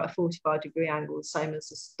 they are at a 45-degree angle, the same as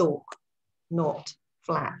the stalk, not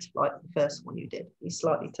flat like the first one you did. He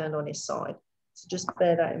slightly turned on his side. So just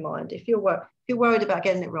bear that in mind. If you're worried about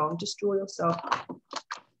getting it wrong, just draw yourself.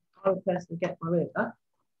 I would personally get my ruler.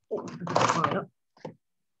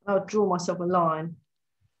 I would draw myself a line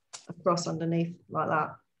across underneath like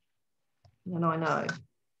that. And then I know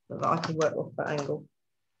that I can work off that angle.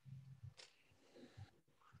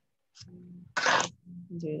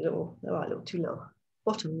 Do two little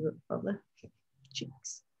bottoms up there.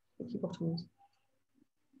 Cheeks. Cheeky bottoms.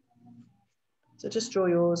 So just draw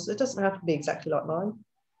yours. It doesn't have to be exactly like mine.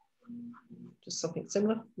 Just something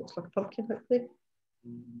similar. Looks like a pumpkin, hopefully.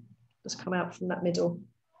 Just come out from that middle.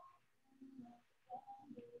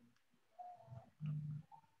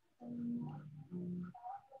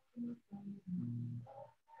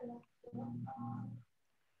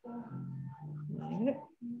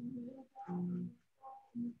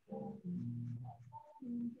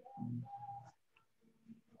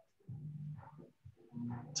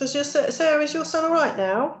 So Sarah, is your son all right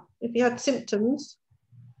now? If you had symptoms?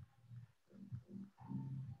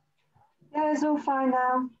 Yeah, it's all fine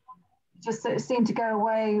now. Just it seemed to go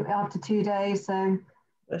away after 2 days. So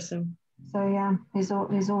bless him. So yeah, he's all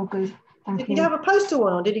good. Thank you. Did he have a postal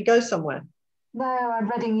one, or did he go somewhere? No, I'm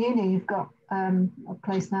Reading Uni. You've got a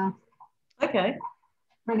place now. Okay.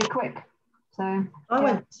 Really quick. So I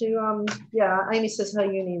went to yeah. Amy says her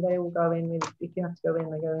uni. They all go in. If you have to go in,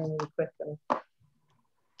 they go in really quick. And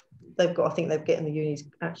they've got. I think they're getting the unis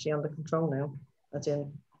actually under control now. As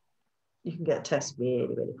in, you can get a test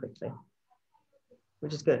really, really quickly,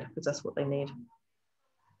 which is good because that's what they need.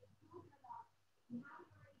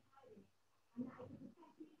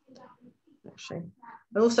 Actually,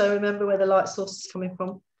 and also remember where the light source is coming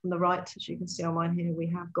from the right. As you can see on mine here, we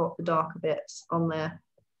have got the darker bits on there.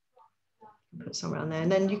 Put some around there,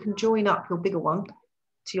 and then you can join up your bigger one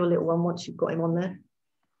to your little one once you've got him on there,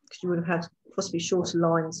 because you would have had possibly shorter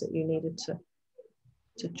lines that you needed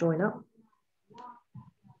to join up.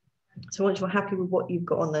 So once you're happy with what you've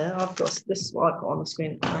got on there, this is what I've got on the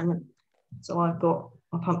screen at the moment. So I've got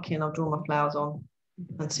my pumpkin, I've drawn my flowers on,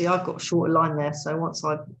 and see I've got a shorter line there. So once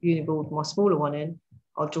I've uniballed my smaller one in,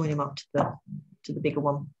 I'll join him up to the bigger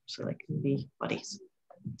one so they can be buddies.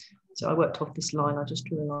 So I worked off this line. I just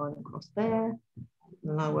drew a line across there,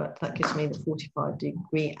 and that gives me the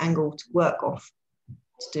 45-degree angle to work off.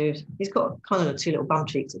 To do, he's got kind of two little bum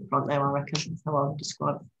cheeks at the front there, I reckon. That's how I would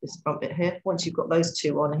describe this front bit here. Once you've got those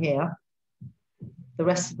two on here, the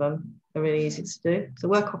rest of them are really easy to do. So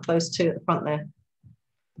work off those two at the front there.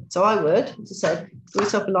 So I would, as I said, draw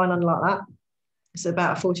yourself a line under like that. It's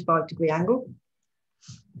about a 45-degree angle.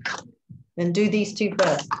 Then do these two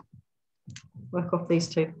first. Work off these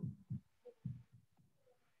two.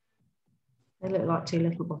 They look like two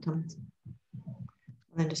little bottoms.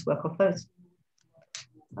 And then just work off those.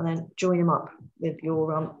 And then join them up with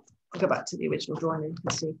your, I'll go back to the original drawing and you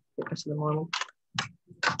can see a bit better than mine.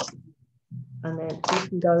 And then you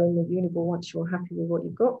can go in with uniball once you're happy with what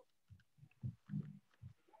you've got.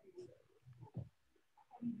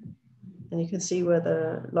 And you can see where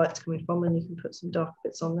the light's coming from, and you can put some dark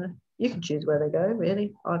bits on there. You can choose where they go,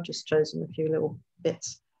 really. I've just chosen a few little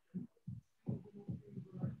bits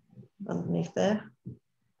underneath there.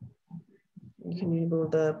 You can uniball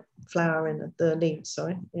the flower in, the leaves,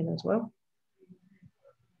 sorry, in as well.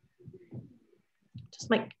 Just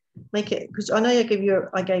make it, because I know I gave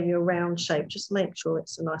you a round shape. Just make sure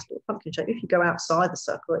it's a nice little pumpkin shape. If you go outside the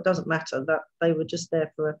circle, it doesn't matter. That they were just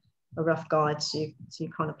there for a rough guide, so you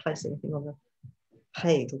kind of place anything on the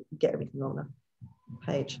page, or get everything on the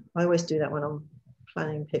page. I always do that when I'm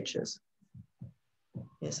planning pictures.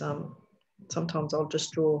 Yes, sometimes I'll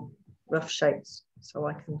just draw rough shapes so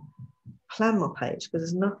I can plan my page, because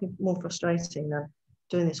there's nothing more frustrating than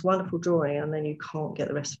doing this wonderful drawing and then you can't get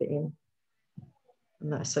the rest of it in,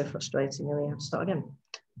 and that is so frustrating, and then you have to start again.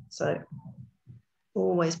 So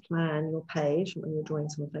always plan your page when you're drawing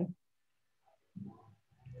something.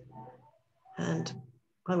 And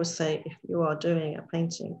I would say if you are doing a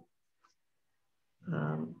painting,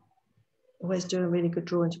 always do a really good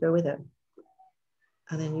drawing to go with it,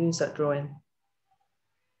 and then use that drawing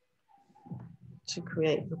to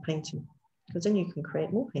create the painting, because then you can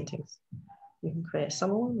create more paintings. You can create a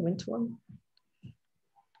summer one, a winter one.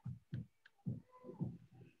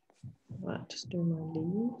 Right, just doing my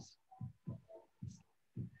leaves.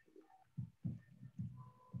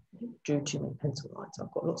 I drew too many pencil lines.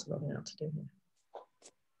 I've got lots of rubbing out to do here.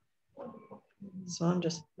 So I'm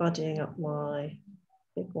just buddying up my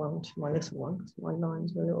big one to my little one because my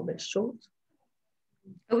lines are a little bit short.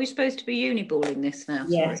 Are we supposed to be uniballing this now?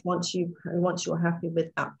 Yes, Sorry. once you're happy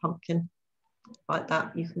with that pumpkin like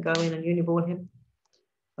that, you can go in and uniball him.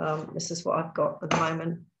 This is what I've got at the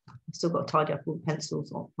moment. I've still got to tidy up all the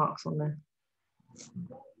pencils or marks on there.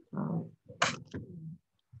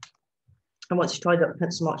 And once you tidy up the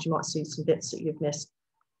pencil marks, you might see some bits that you've missed.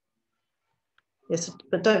 Yes,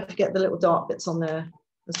 but don't forget the little dark bits on there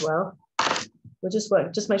as well. We'll just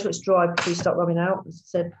make sure it's dry before you start rubbing out. As I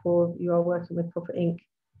said before, you are working with proper ink,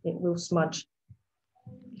 it will smudge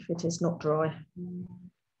if it is not dry.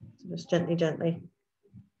 So just gently, gently.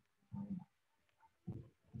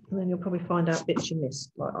 And then you'll probably find out bits you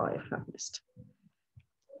missed, like I have missed.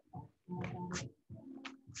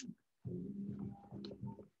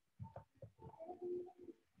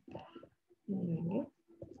 There we go.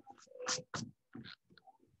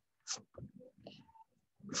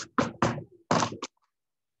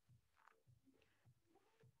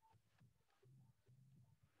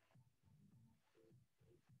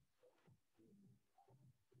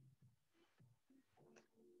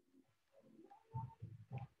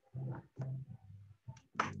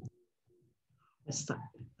 What's that?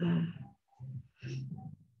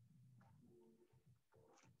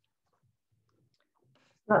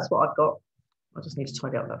 That's what I've got. I just need to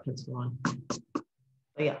tidy up that pencil line.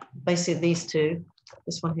 But yeah, basically these two,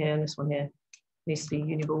 this one here and this one here, needs to be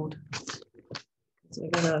uniballed. So we're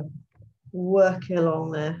going to work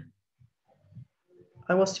along there.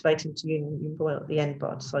 I was debating to uniball at the end,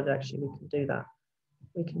 but I decided actually we can do that.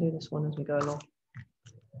 We can do this one as we go along.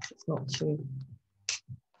 It's not too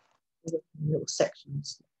little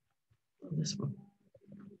sections on this one.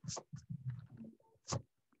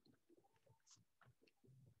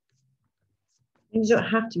 You don't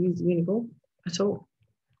have to use the uniball at all.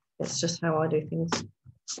 It's just how I do things.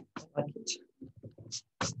 I like it.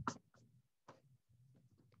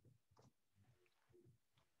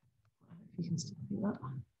 You can still do that.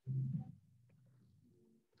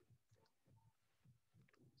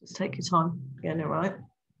 Just take your time getting it right.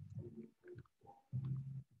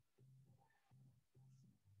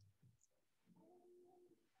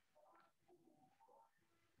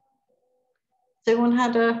 Has everyone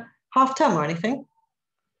had a half term or anything?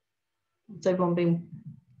 Has everyone been?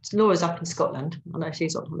 Laura's up in Scotland. I know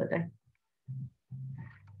she's on holiday.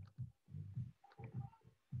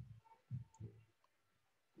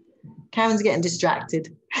 Karen's getting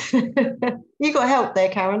distracted. You got help there,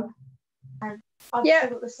 Karen? Yeah,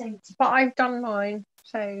 but I've done mine,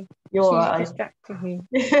 so you're she's right. distracting me.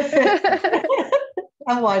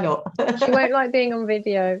 And why not? She won't like being on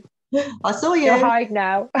video. I saw you. You'll hide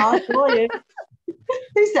now. I saw you.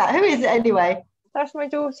 Who's that? Who is it anyway? That's my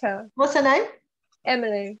daughter. What's her name?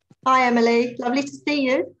 Emily. Hi, Emily. Lovely to see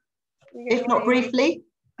you. If not briefly.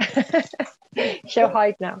 She'll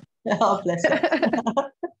hide now. Oh, bless her.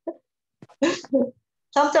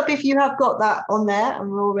 Thumbs up if you have got that on there and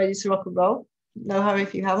we're all ready to rock and roll. No hurry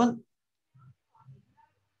if you haven't.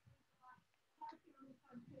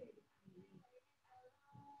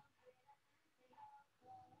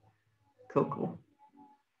 Cool, cool.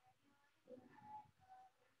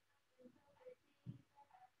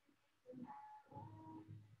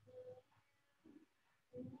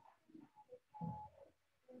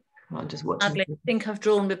 I'm just watching. I think I've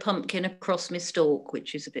drawn my pumpkin across my stalk,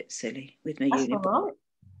 which is a bit silly with my That's uniball. all right.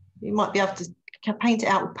 You might be able to paint it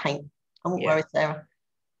out with paint. I won't worry, Sarah.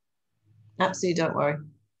 Absolutely don't worry.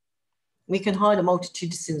 We can hide a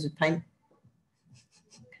multitude of sins with paint.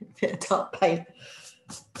 Bit of dark paint.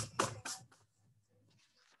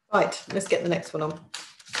 Right, let's get the next one on.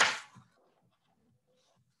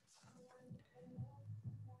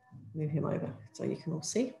 Move him over so you can all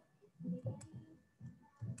see.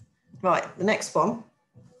 Right, the next one.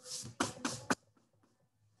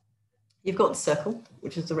 You've got the circle,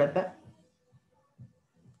 which is the red bit.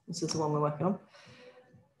 This is the one we're working on.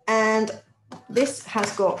 And this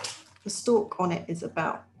has got, the stalk on it is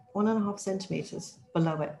about 1.5 centimetres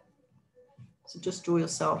below it. So just draw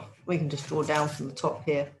yourself, we can just draw down from the top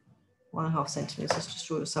here, 1.5 centimetres, just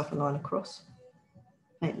draw yourself a line across,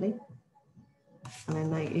 faintly.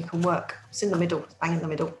 And then you can work, it's in the middle, bang in the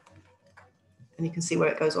middle. and you can see where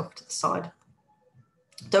it goes off to the side.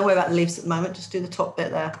 Don't worry about the leaves at the moment, just do the top bit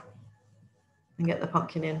there and get the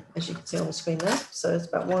pumpkin in, as you can see on the screen there. So it's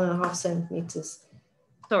about 1.5 centimetres.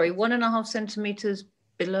 Sorry, 1.5 centimetres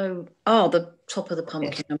below, oh, the top of the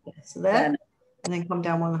pumpkin. Yeah. So there, and then come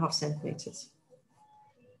down 1.5 centimetres.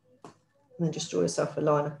 And then just draw yourself a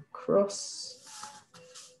line across,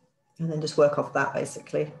 and then just work off that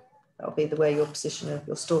basically. That'll be the way your position of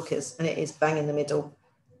your stalk is, and it is bang in the middle.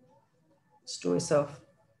 Just draw yourself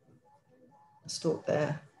a stalk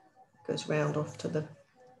there, goes round off to the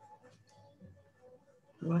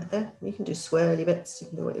right there. You can do swirly bits, you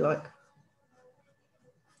can do what you like.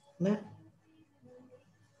 There.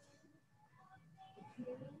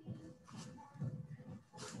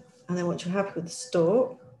 And then once you're happy with the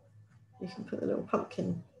stalk, you can put the little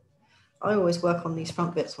pumpkin. I always work on these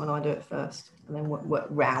front bits when I do it first, and then work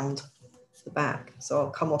round the back. So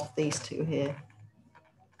I'll come off these two here,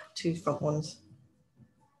 2 front ones,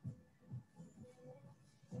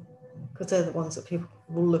 because they're the ones that people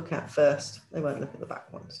will look at first. They won't look at the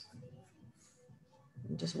back ones.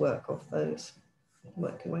 And just work off those,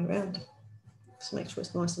 work your way around. Just make sure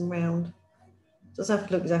it's nice and round. It doesn't have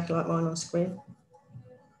to look exactly like mine on screen.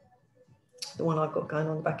 The one I've got going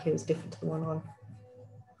on the back here is different to the one I've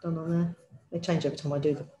done on there. They change every time I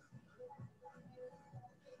do them.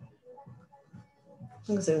 As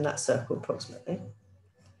long as they're in that circle approximately.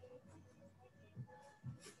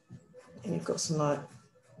 And you've got some like,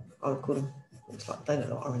 I would call them, it's like, they look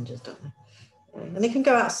like oranges, don't they? Yeah. And you can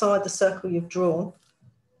go outside the circle you've drawn.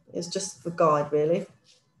 It's just for guide really.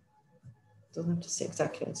 Doesn't have to sit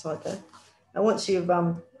exactly inside there. And once you've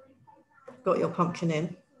got your pumpkin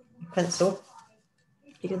in, pencil,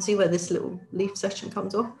 you can see where this little leaf section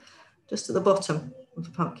comes off, just at the bottom of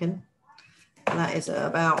the pumpkin. And that is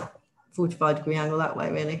about 45-degree angle that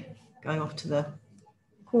way really, going off to the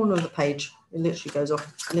corner of the page. It literally goes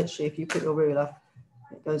off, literally if you put your ruler,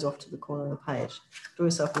 it goes off to the corner of the page. Draw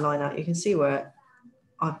yourself a line out. You can see where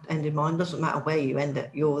I've ended mine, doesn't matter where you end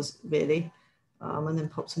it, yours really. And then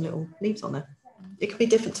pop some little leaves on there. It could be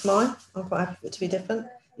different to mine. I'm quite happy for it to be different.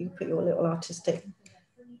 You can put your little artistic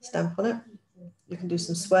stamp on it. You can do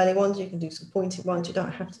some swirly ones, you can do some pointed ones. You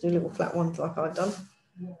don't have to do little flat ones like I've done.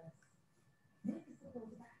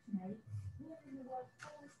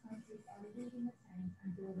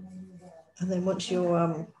 And then once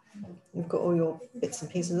you're, you've got all your bits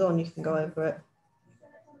and pieces on, you can go over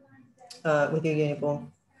it with your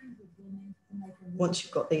uniform. Once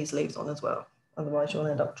you've got these leaves on as well, otherwise you'll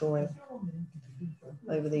end up drawing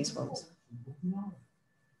over these ones.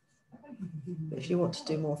 But if you want to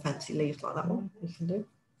do more fancy leaves like that one, you can do.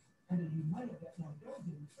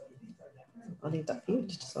 I'll leave that for you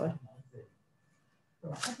to decide.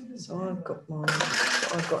 So I've got my,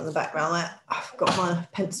 what I've got in the background there, I've got my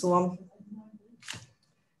pencil on.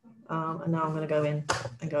 And now I'm going to go in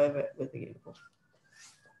and go over it with the uniform.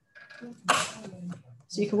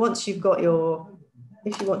 So you can, once you've got your,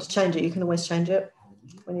 if you want to change it, you can always change it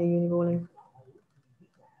when you're uniforming.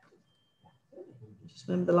 Just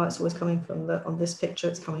remember the light's always coming from the, on this picture,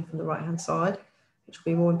 it's coming from the right hand side, which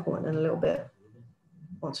will be more important in a little bit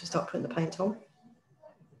once we start putting the paint on.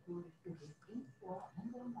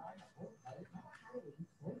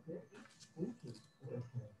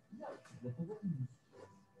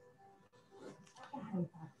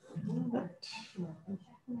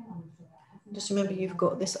 Just remember you've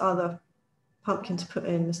got this other pumpkin to put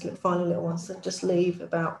in, this little, final little one, so just leave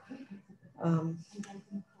about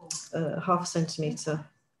half a centimetre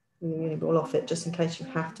with your uni ball off it, just in case you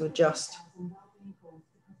have to adjust,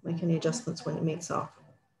 make any adjustments when it meets up.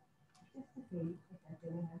 And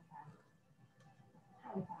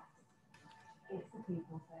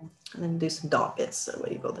then do some dark bits, so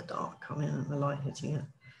where you've got the dark coming and the light hitting it,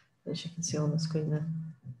 as you can see on the screen there,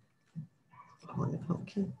 behind the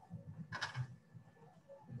pumpkin.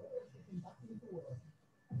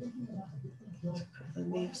 Put the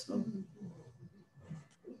leaves on.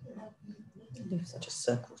 Leaves are just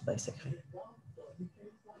circles basically.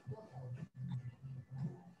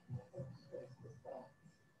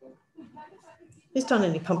 Who's done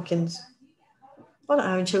any pumpkins? I don't know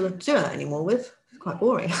how many children do that anymore with. It's quite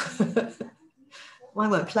boring. Mine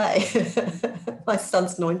won't play. My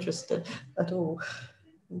son's not interested at all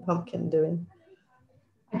in pumpkin doing.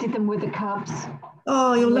 I did them with the cubs.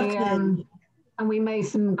 Oh, you're lucky. And we made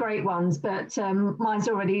some great ones, but mine's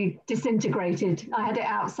already disintegrated. I had it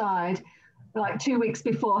outside like 2 weeks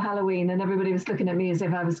before Halloween, and everybody was looking at me as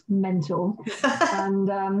if I was mental. and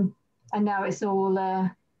now it's all.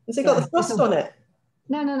 Has it got the frost on it?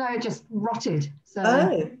 No, it just rotted. So,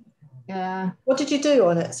 oh, yeah. What did you do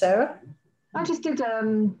on it, Sarah? I just did,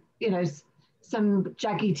 you know, some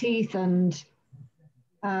jaggy teeth and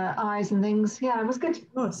eyes and things. Yeah, it was good.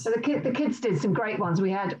 Nice. So the kids did some great ones.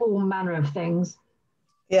 We had all manner of things.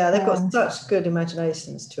 Yeah, they've got such good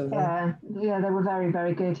imaginations, children. Yeah, they were very,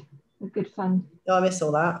 very good. Good fun. Oh, I miss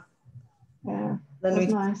all that. Yeah, then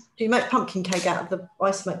that's nice. Do you make pumpkin cake out of the? I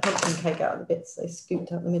used to make pumpkin cake out of the bits they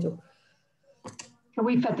scooped out the middle. And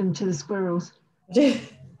we fed them to the squirrels. So.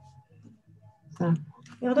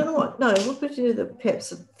 Yeah, I don't know what. No, what did we do with the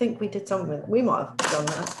pips? I think we did something. We might have done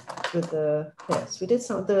that with the pips. We did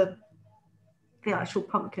some of the actual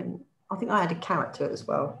pumpkin. I think I added carrot to it as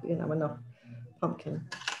well. You know, enough pumpkin,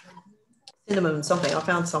 cinnamon, and something. I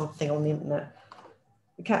found something on the internet.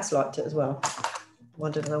 The cats liked it as well. I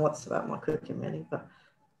don't know what's about my cooking really, but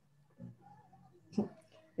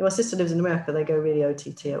my sister lives in America. They go really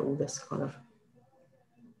OTT at all this kind of.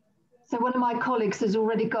 So one of my colleagues has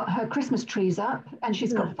already got her Christmas trees up, and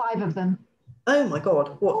she's got 5 of them. Oh my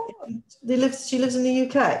God! What? She lives in the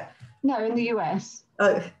UK? No, in the US.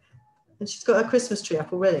 Oh, and she's got her Christmas tree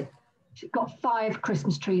up already. She's got 5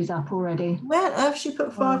 Christmas trees up already. Where on earth she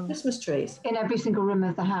put 5 Christmas trees? In every single room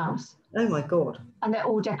of the house. Oh my God! And they're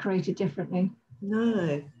all decorated differently.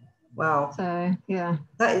 No, wow. So yeah,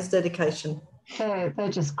 that is dedication. They're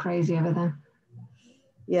just crazy over there.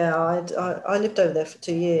 Yeah, I lived over there for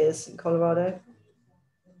 2 years in Colorado,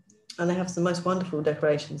 and they have the most wonderful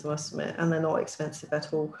decorations, I must admit, and they're not expensive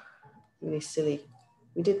at all. Really silly.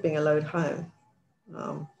 We did bring a load home.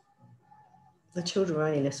 The children were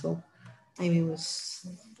only little. Amy was,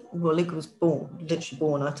 well, Luke was literally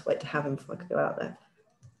born. I had to wait to have him before I could go out there.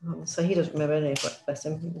 So he doesn't remember any of it, bless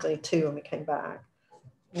him. He was only 2 when we came back.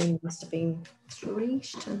 Amy must have been 3,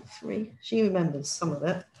 she turned 3. She remembers some of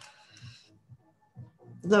it.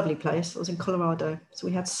 Lovely place. I was in Colorado, so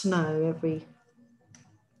we had snow every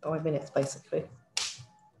 5 minutes basically,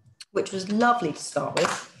 which was lovely to start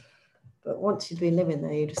with. But once you'd been living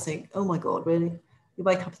there, you just think, oh my God, really? You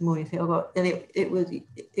wake up in the morning and think, oh God, and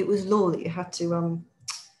it was law that you had to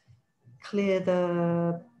clear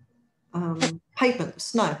the pavement with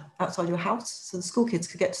snow outside your house so the school kids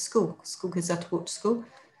could get to school. School kids had to walk to school.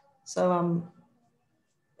 So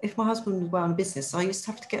if my husband was away on business, I used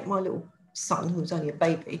to have to get my little son, who was only a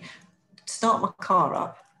baby, start my car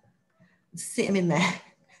up and sit him in there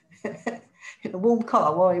in a warm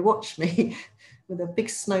car while he watched me with a big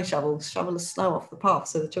snow shovel the snow off the path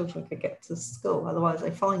so the children could get to school. Otherwise they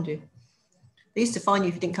find you. They used to fine you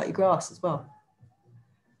if you didn't cut your grass as well.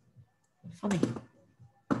 Funny.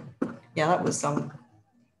 Yeah, that was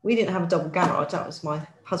we didn't have a double garage. That was my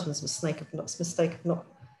husband's mistake of not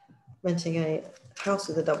renting a house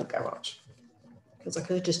with a double garage, because I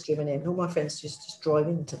could have just driven in. All my friends just drive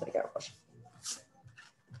into the garage.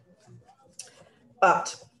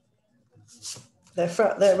 But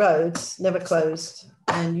their roads never closed,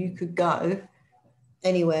 and you could go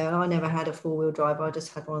anywhere. And I never had a 4-wheel drive. I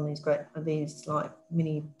just had one of these like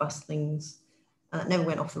mini bus things. And it never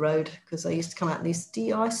went off the road because I used to come out and used to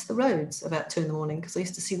de-ice the roads about 2 in the morning because I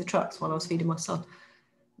used to see the trucks while I was feeding my son.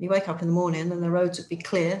 You wake up in the morning and the roads would be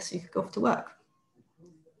clear so you could go off to work.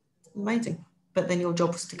 Amazing. But then your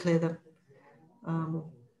job was to clear the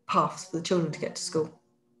paths for the children to get to school.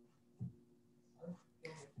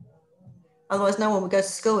 Otherwise, no one would go to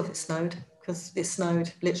school if it snowed, because it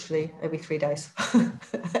snowed literally every 3 days.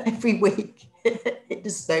 Every week it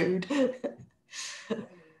just snowed.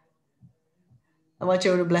 And my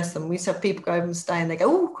children, bless them, we used to have people go over and stay and they go,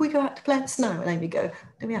 oh, can we go out to play in the snow? And Amy go,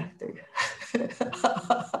 do we have to?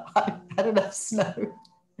 I had enough snow.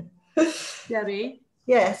 Debbie?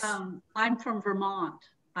 Yes. I'm from Vermont.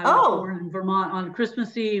 I was born in Vermont. On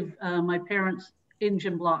Christmas Eve, my parents'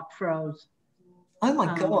 engine block froze. Oh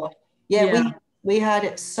my God. Yeah. We had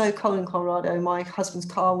it so cold in Colorado. My husband's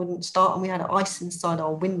car wouldn't start and we had ice inside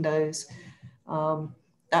our windows.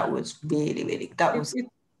 That was really, really,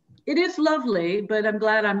 It is lovely, but I'm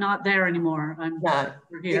glad I'm not there anymore.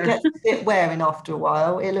 It gets a bit wearing after a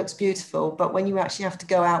while. It looks beautiful, but when you actually have to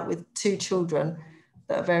go out with 2 children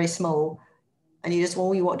that are very small, and you just,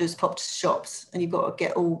 all you want to do is pop to shops, and you've got to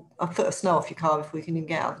get a foot of snow off your car before you can even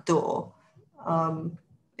get out the door,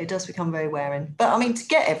 it does become very wearing. But I mean, to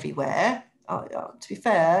get everywhere, to be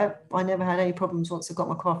fair, I never had any problems once I got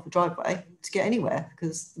my car off the driveway to get anywhere,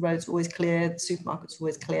 because the roads were always clear, the supermarkets were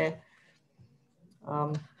always clear.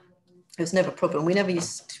 It was never a problem. We never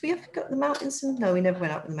used, did we ever go to the mountains? No, we never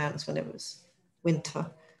went up in the mountains when it was winter.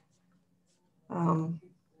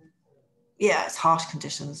 Yeah, it's harsh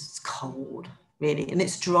conditions. It's cold, really, and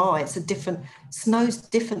it's dry. It's a different, snow's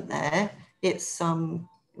different there. It's,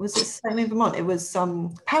 was it the same in Vermont? It was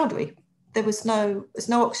powdery. There's no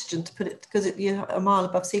oxygen to put it, because you're a mile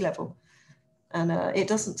above sea level. and it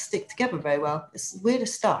doesn't stick together very well. It's the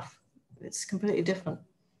weirdest stuff. It's completely different.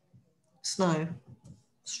 Snow,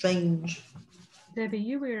 strange. Debbie,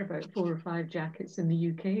 you wear about 4 or 5 jackets in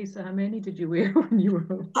the UK, so how many did you wear when you were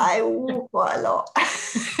home? I wore quite a lot.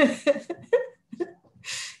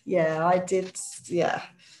 Yeah, I did. Yeah,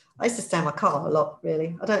 I used to stay in my car a lot,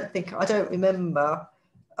 really. I don't remember,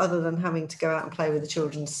 other than having to go out and play with the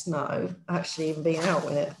children in snow, actually even being out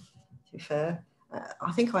with it, to be fair.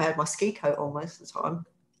 I think I had my ski coat on most of the time.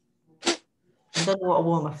 I don't know what I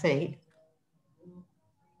wore on my feet.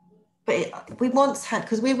 But we once had,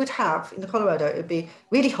 because we would have, in Colorado, it would be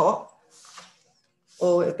really hot,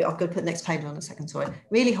 or it would be, I'm going to put the next page on a second, sorry,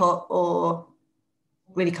 really hot or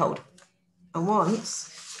really cold. And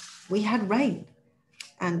once we had rain,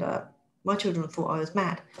 and my children thought I was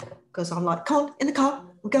mad, because I'm like, come on, in the car,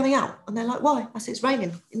 we're going out. And they're like, why? I said, it's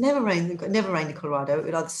raining. It never rained. It never rained in Colorado. It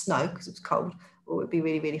would either snow because it was cold, or it would be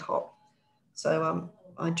really, really hot. So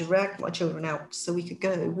I dragged my children out so we could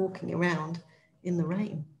go walking around in the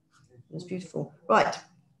rain. It was beautiful. Right,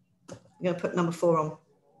 I'm going to put number 4 on.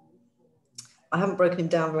 I haven't broken him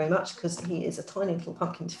down very much because he is a tiny little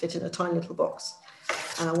pumpkin to fit in a tiny little box.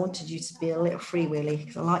 And I wanted you to be a little freewheelie,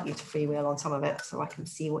 because I like you to freewheel on some of it so I can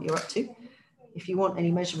see what you're up to. If you want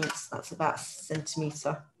any measurements, that's about 1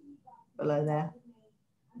 centimetre below there.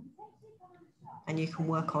 And you can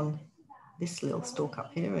work on this little stalk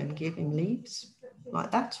up here and give him leaves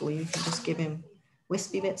like that, or you can just give him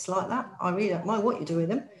wispy bits like that. I really don't mind what you do with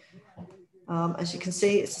him. As you can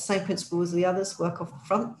see, it's the same principle as the others, work off the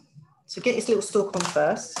front. So get his little stalk on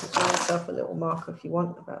first. Draw yourself a little marker if you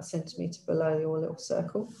want, about 1 centimetre below your little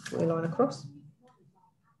circle. Draw your line across.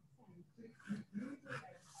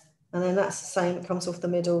 And then that's the same, it comes off the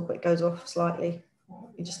middle, but it goes off slightly.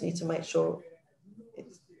 You just need to make sure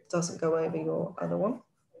it doesn't go over your other one.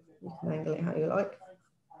 You can angle it how you like.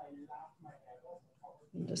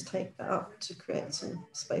 And just take that up to create some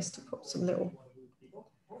space to put some little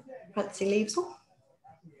fancy leaves on.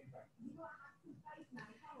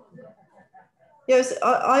 Yes,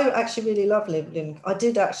 I actually really love living. I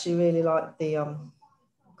did actually really like the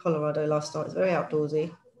Colorado lifestyle. It's very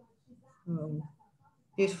outdoorsy.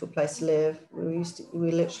 Beautiful place to live.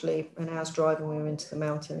 We literally an hour's drive and we were into the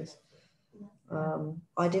mountains.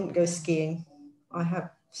 I didn't go skiing. I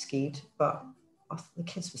have skied, but the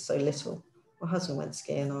kids were so little. My husband went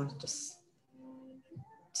skiing. I just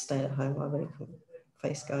stayed at home. I really couldn't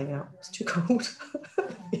face going out. It's too cold.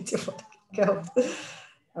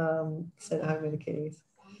 Stayed at home with the kiddies.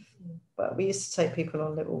 But we used to take people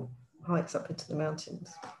on little hikes up into the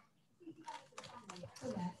mountains.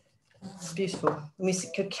 It's beautiful. And we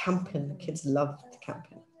used to go camping. The kids loved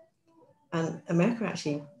camping. And America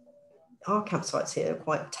actually, our campsites here are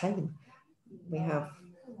quite tame. We have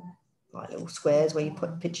like little squares where you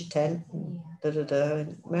pitch a tent and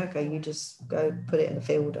In America, you just go put it in the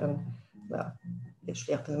field and, well,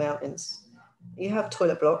 literally up in the mountains. You have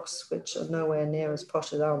toilet blocks, which are nowhere near as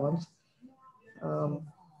posh as our ones. And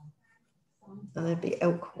there'd be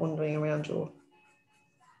elk wandering around your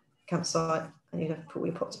campsite, and you'd have to put all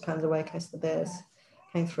your pots and pans away in case the bears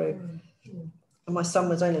came through. And my son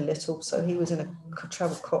was only little, so he was in a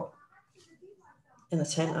travel cot in the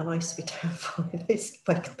tent, and I used to be terrified. I used to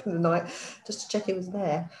wake up in the night just to check he was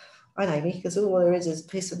there. I know me, because all there is a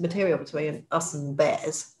piece of material between us and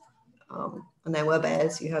bears. And there were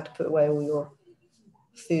bears. You had to put away all your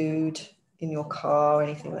food in your car,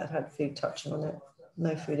 anything that had food touching on it.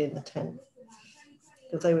 No food in the tent,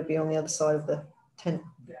 because they would be on the other side of the tent.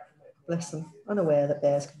 Bless them, unaware that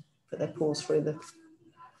bears can put their paws through the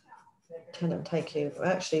tent and take you. But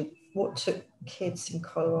actually, what took kids in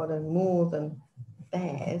Colorado more than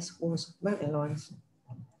bears was mountain lions.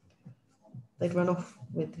 They'd run off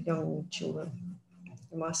with young children.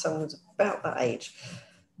 And my son was about that age,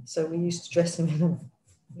 so we used to dress him in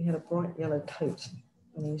we had a bright yellow coat,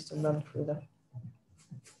 and he used to run through the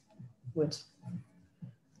woods.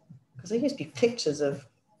 Because there used to be pictures of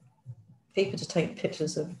people to take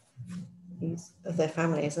pictures of their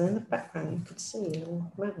families, and in the background you could see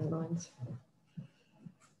little mountain lions.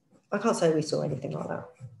 I can't say we saw anything like that.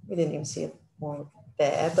 We didn't even see a wild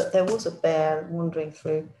bear, but there was a bear wandering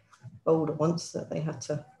through Boulder once that they had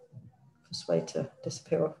to persuade to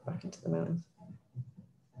disappear off back into the mountains.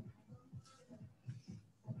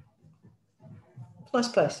 Nice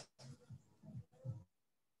place.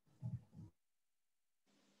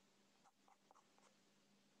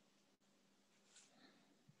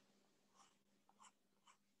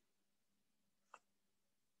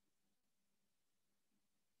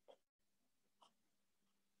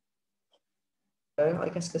 I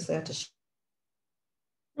guess because they had to.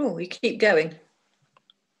 Oh, we keep going.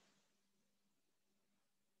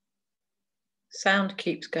 Sound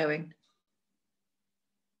keeps going.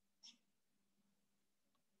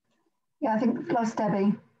 Yeah, I think we've lost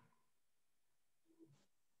Debbie.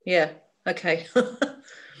 Yeah, okay. The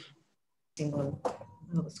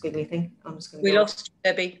squiggly thing. I'm just going to We lost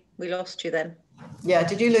you, Debbie. We lost you then. Yeah,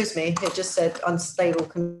 did you lose me? It just said unstable.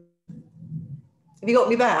 Have you got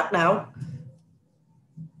me back now?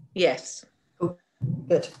 Yes. Cool.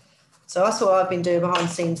 Good. So that's what I've been doing behind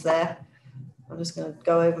the scenes there. I'm just going to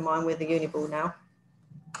go over mine with the Uniball now.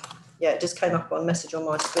 Yeah, it just came up on a message on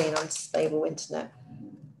my screen, unstable internet.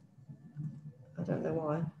 I don't know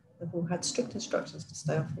why. They've all had strict instructions to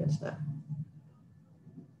stay off the internet.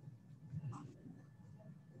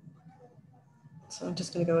 So I'm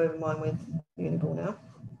just going to go over mine with Uniball now.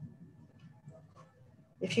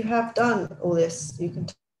 If you have done all this, you can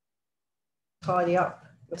tidy up.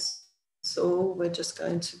 So we're just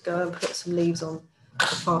going to go and put some leaves on the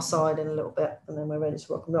far side in a little bit, and then we're ready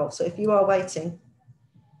to rock and roll. So if you are waiting,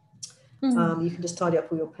 you can just tidy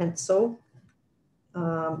up all your pencil.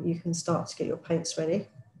 You can start to get your paints ready.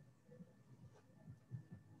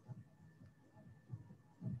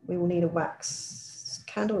 We will need a wax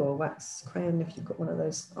candle or a wax crayon if you've got one of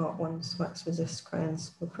those art ones, wax resist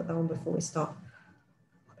crayons. We'll put that on before we start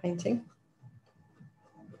painting.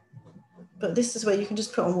 But this is where you can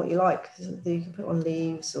just put on what you like. You can put on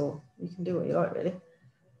leaves, or you can do what you like, really.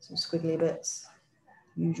 Some squiggly bits.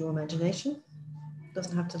 Use your imagination.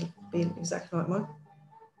 Doesn't have to be exactly like mine.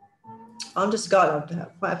 I'm just a guide. I'm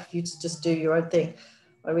quite happy for you to just do your own thing.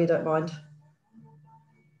 I really don't mind.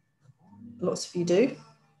 Lots of you do.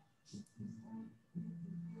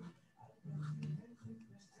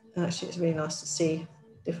 And actually, it's really nice to see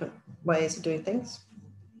different ways of doing things.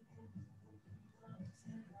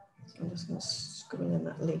 So I'm just going to scribble in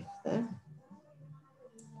that leaf there.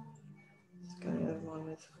 Just going over mine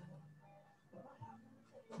with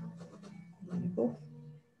Uniball.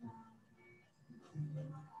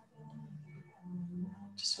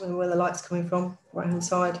 Just remember where the light's coming from, right hand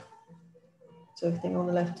side. So everything on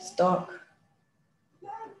the left is dark.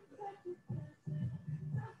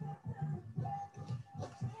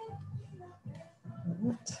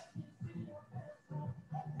 Right.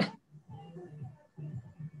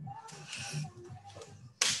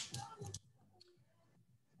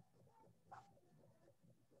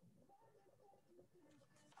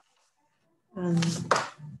 And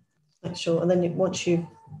make sure, and then once you've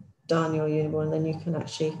done your Uniball, and then you can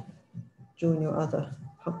actually join your other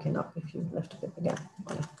pumpkin up if you've left a bit of a gap.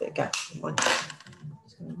 I left a bit of gap in mine.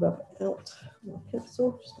 Just going to rub it out with my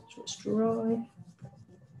pencil, just make sure it's dry.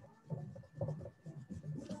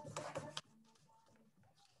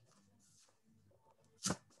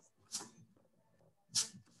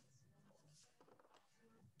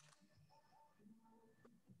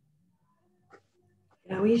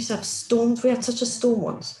 Yeah, we used to have storms. We had such a storm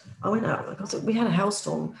once. I went out, we had a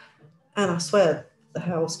hailstorm, and I swear the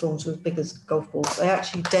hailstorms were as big as golf balls. They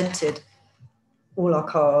actually dented all our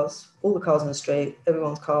cars, all the cars in the street.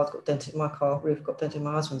 Everyone's cars got dented. My car roof got dented.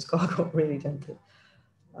 My husband's car got really dented.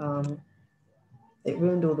 It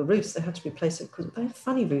ruined all the roofs. They had to replace it because they have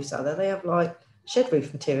funny roofs out there. They have like shed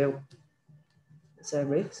roof material. It's their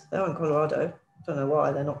roofs. They're in Colorado. Don't know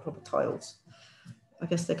why. They're not proper tiles. I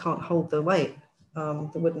guess they can't hold the weight,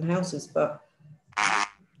 the wooden houses, but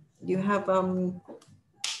you have the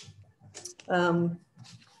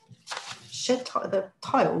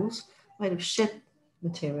tiles made of shed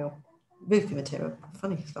material, roofing material,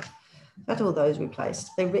 funny stuff. I had all those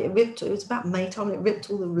replaced. They ripped, it was about May time, and it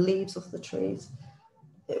ripped all the leaves off the trees.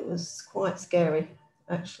 It was quite scary,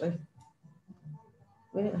 actually.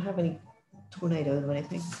 We didn't have any tornadoes or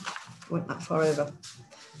anything. We went that far over.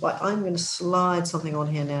 Right, I'm going to slide something on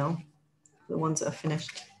here now, the ones that are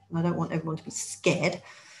finished. And I don't want everyone to be scared.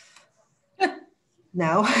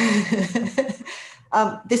 Now,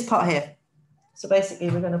 this part here. So basically,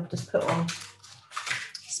 we're going to just put on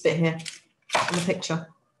this bit here in the picture,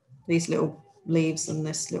 these little leaves and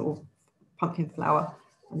this little pumpkin flower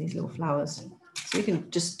and these little flowers. So you can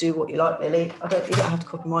just do what you like, really. You don't have to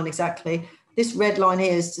copy mine exactly. This red line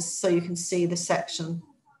here is just so you can see the section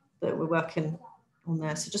that we're working on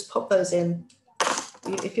there. So just pop those in.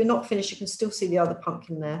 If you're not finished, you can still see the other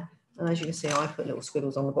pumpkin there. And as you can see, I put little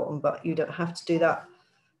squiggles on the bottom, but you don't have to do that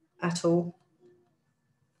at all.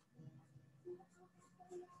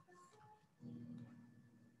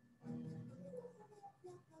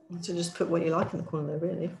 So just put what you like in the corner there,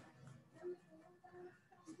 really.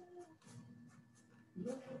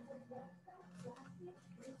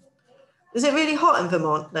 Is it really hot in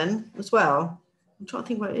Vermont then as well? I'm trying to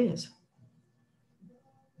think where it is.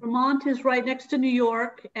 Vermont is right next to New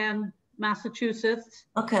York, and Massachusetts.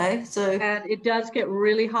 Okay, so and it does get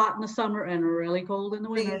really hot in the summer and really cold in the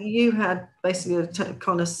winter. You had basically a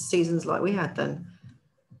kind of seasons like we had then.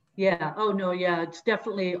 Yeah. Oh no. Yeah. It's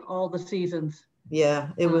definitely all the seasons. Yeah,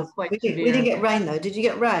 it was quite we severe. We didn't get rain though. Did you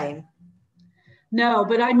get rain? No,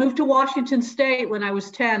 but I moved to Washington State when I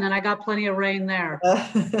was 10, and I got plenty of rain there.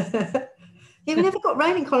 Yeah, we never got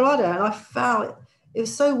rain in Colorado, and I found it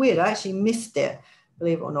was so weird. I actually missed it,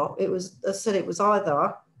 believe it or not. It was, I said, it was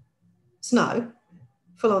either snow,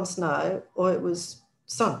 full on snow, or it was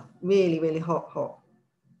sun, really, really hot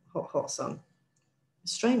sun.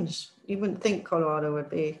 Strange. You wouldn't think Colorado would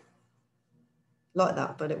be like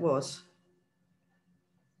that, but it was.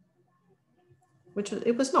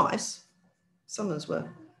 It was nice. Summers were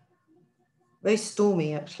very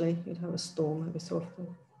stormy, actually. You'd have a storm every so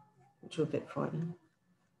often, which was a bit frightening.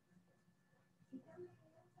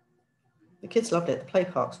 The kids loved it. The play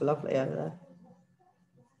parks were lovely over there.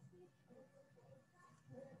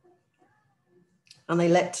 And they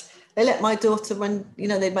let my daughter, when, you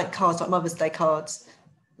know, they'd make cards, like Mother's Day cards,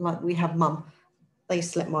 like we have mum. They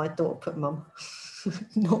used to let my daughter put mum,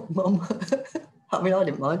 not mum. I mean, I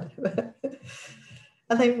didn't mind.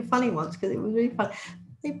 And they were funny ones because it was really fun.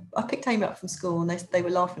 I picked Amy up from school and they were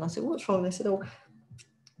laughing. I said, what's wrong? They said, oh,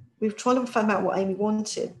 we were trying to find out what Amy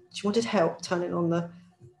wanted. She wanted help turning on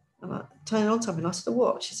something. I said, oh,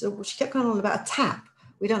 what? She said, well, she kept going on about a tap.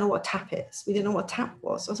 We don't know what a tap is. We didn't know what a tap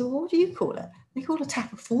was. I said, well, what do you call it? They call a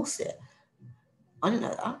tap a faucet. I didn't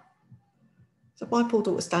know that. So my poor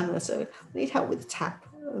daughter was standing there, so I need help with the tap.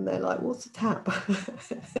 And they're like, what's a tap?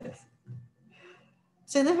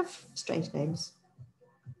 So they have strange names.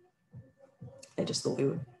 They just thought we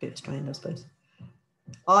were a bit strange, I suppose.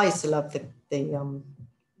 I used to love the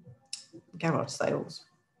garage sales.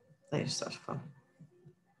 They were such fun.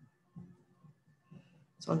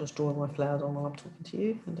 So I'm just drawing my flowers on while I'm talking to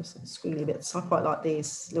you, and just squiggly bits. I quite like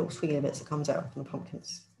these little squiggly bits that comes out from the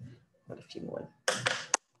pumpkins. Got a few more in.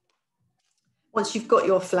 Once you've got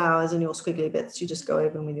your flowers and your squiggly bits, you just go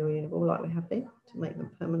over them with your Uniball like we have been to make them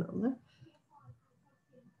permanent on there.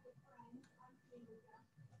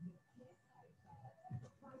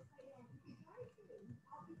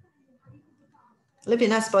 I lived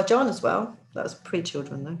in Azerbaijan as well. That was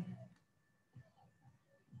pre-children though.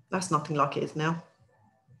 That's nothing like it is now.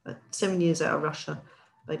 7 years out of Russia,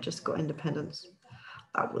 they just got independence.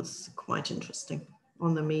 That was quite interesting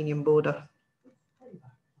on the Armenian border.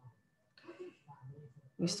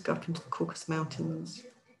 We used to go up into the Caucasus Mountains.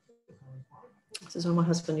 This is when my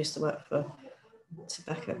husband used to work for a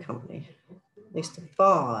tobacco company. They used to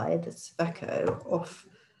buy the tobacco off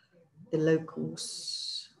the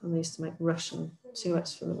locals, and they used to make Russian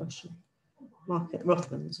cigarettes for the Russian market,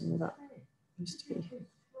 Rothmans and all that. Used to be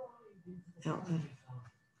out there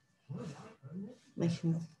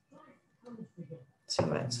making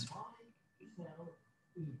cigarettes.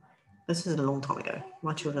 This is a long time ago.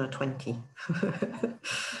 My children are 20.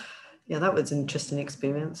 Yeah, that was an interesting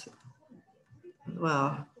experience.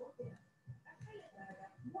 Wow.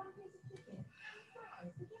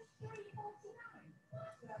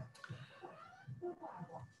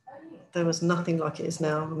 There was nothing like it is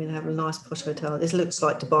now. I mean, they have a nice posh hotel. This looks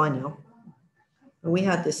like Dubai now. And we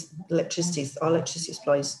had this our electricity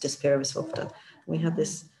supply used to disappear every so often. We had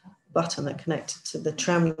this button that connected to the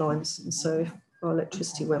tram lines. And so if our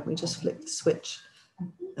electricity went, we just flicked the switch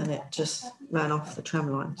and it just ran off the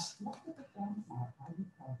tram lines.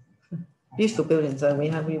 Beautiful buildings though. We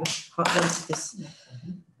rented this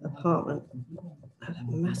apartment,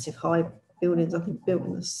 massive high buildings, I think built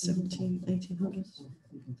in the 1800s.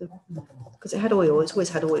 Because it had oil, it's always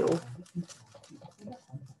had oil.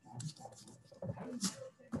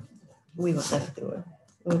 We weren't there for the oil.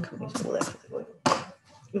 Oil companies were there for the oil.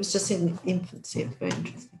 It was just in infancy. It was very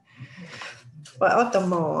interesting. Right, I've done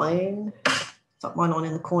mine. Stuck mine on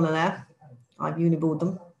in the corner there. I've uniballed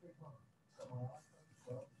them.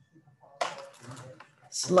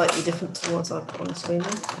 Slightly different to what I've put on the screen.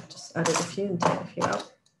 I've just added a few and taken a few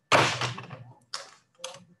out.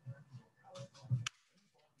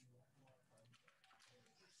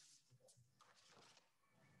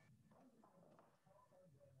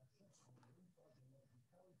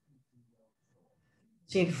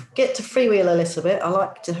 So you get to freewheel a little bit. I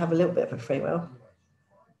like to have a little bit of a freewheel.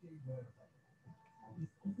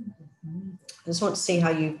 I just want to see how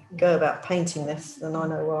you go about painting this, and I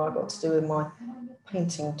know what I've got to do with my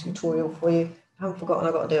painting tutorial for you. I haven't forgotten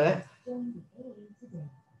I've got to do it.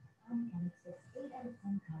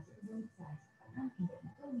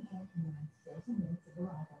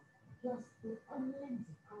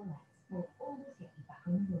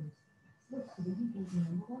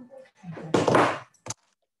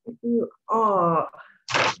 If you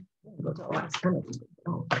got a wax canopy.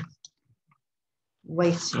 Oh.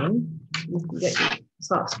 Waiting. You can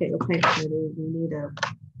start to get your paint ready. You need a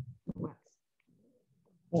wax.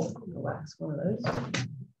 Or a wax, one of those.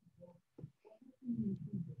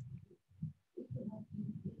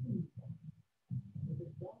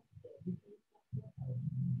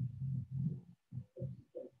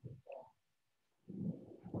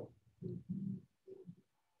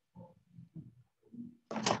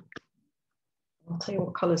 I'll tell you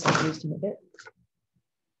what colours I've used in a bit.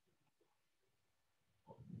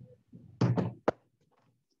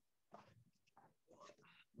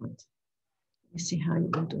 Right. Let me see how you're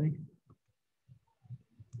all doing.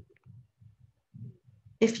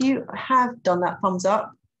 If you have done that, thumbs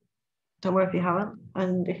up. Don't worry if you haven't.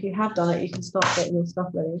 And if you have done it, you can start getting your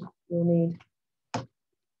stuff ready. You'll need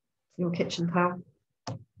your kitchen towel.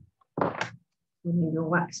 You'll need your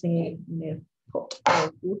waxing. You need a pot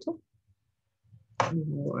of water. Move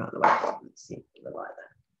more out of the way. Let's see the light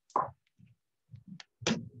there.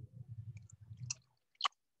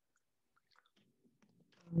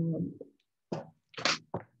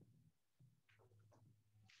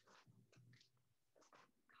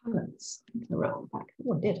 Colours around back.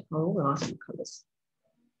 Oh, I did. I organised some colours.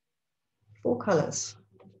 4 colours.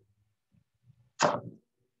 I'll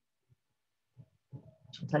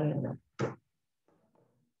tell you in a minute.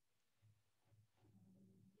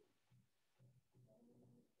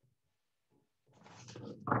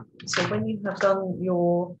 So when you have done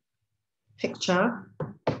your picture,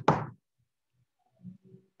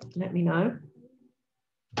 let me know.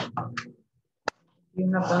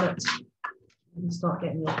 You have done it. You can start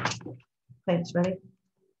getting your paints ready.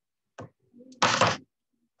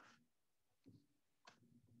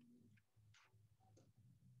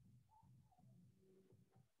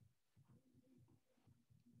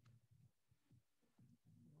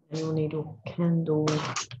 And you'll need your candle,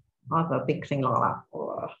 either a big thing like that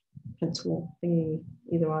or a pencil thingy.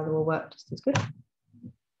 Either will work just as good.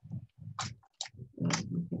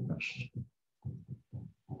 Paintbrush.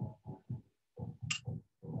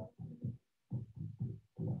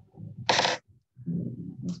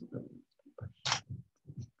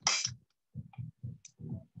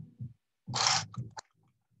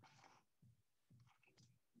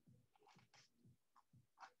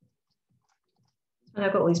 And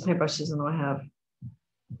I've got all these paintbrushes, and I have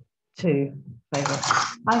 2 favourites.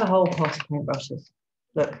 I have a whole pot of paintbrushes.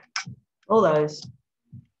 Look, all those.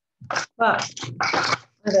 But I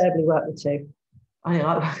invariably work with 2. I don't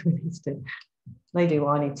like working with these 2. They do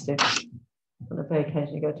what I need to do. And I very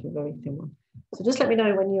occasionally go to a very thin one. So just let me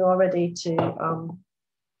know when you are ready to. I'm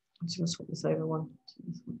just going to swap this over one to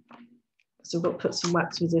this one. So we've got to put some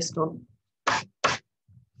wax resist on. Now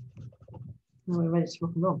we're ready to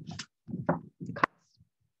rock and roll.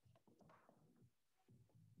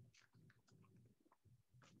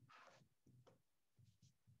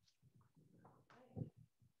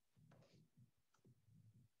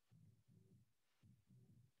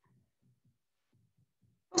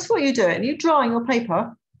 That's what you're doing. You're drawing your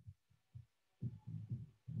paper.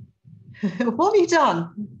 What have you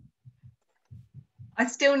done? I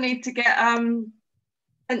still need to get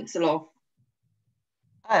pencil off.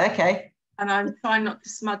 Oh, okay. And I'm trying not to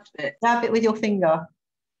smudge it. Dab it with your finger.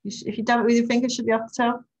 If you dab it with your finger, should be able to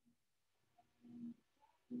tell.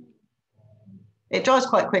 It dries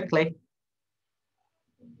quite quickly.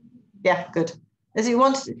 Yeah, good. If you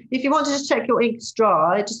want to just check your ink's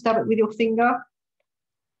dry, just dab it with your finger.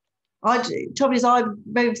 Trouble is, I'm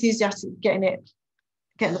very enthusiastic getting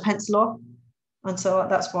the pencil off, and so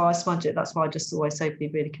that's why I smudge it. That's why I just always say be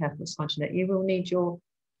really careful smudging it. You will need your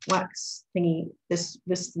wax thingy. This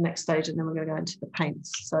is the next stage, and then we're going to go into the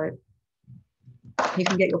paints. So you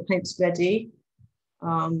can get your paints ready.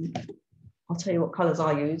 I'll tell you what colours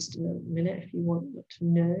I used in a minute if you want to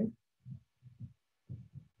know.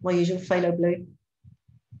 My usual phthalo blue,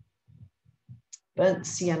 burnt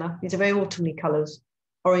sienna. These are very autumny colours.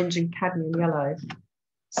 Orange and cadmium yellow.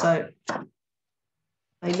 So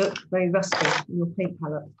they look very rusty in your paint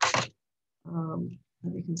palette. And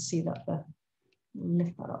you can see that there.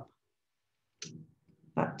 Lift that up.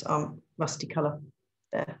 That rusty colour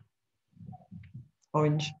there.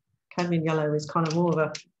 Orange. Cadmium yellow is kind of more of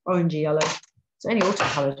a orangey yellow. So any autumn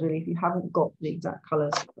colours really, if you haven't got the exact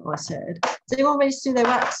colours that I said. So anyone ready to do their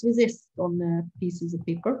wax resist on their pieces of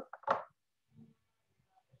paper?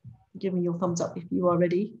 Give me your thumbs up if you are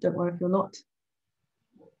ready. Don't worry if you're not.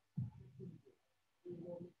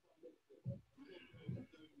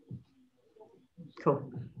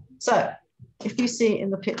 Cool. So if you see in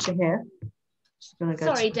the picture here,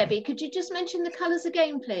 sorry, Debbie, could you just mention the colours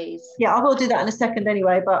again, please? Yeah, I will do that in a second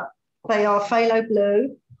anyway, but they are phthalo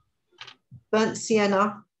blue, burnt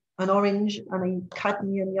sienna, an orange, and a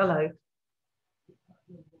cadmium yellow.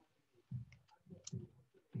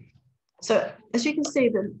 So as you can see,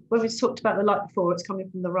 that when we talked about the light before, it's coming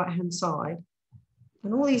from the right-hand side.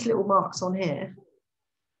 And all these little marks on here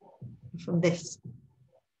from this.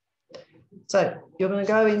 So you're going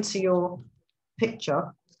to go into your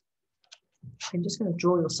picture. I'm just going to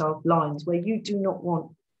draw yourself lines where you do not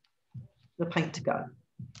want the paint to go.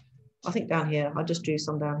 I think down here, I just drew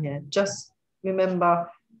some down here. Just remember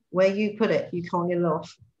where you put it, you can't get it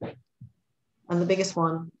off. And the biggest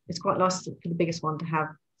one, it's quite nice for the biggest one to have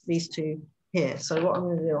these two here. So what I'm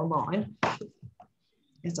going to do on mine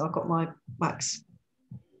is I've got my wax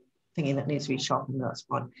thingy that needs to be sharpened, that's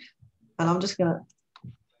fine. And I'm just going to,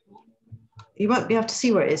 you won't be able to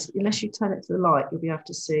see where it is unless you turn it to the light, you'll be able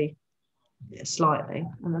to see it slightly.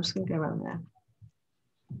 And I'm just going to go around there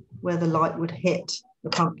where the light would hit the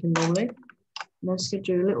pumpkin normally. And I'm just going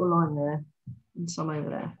to do a little line there and some over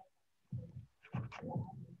there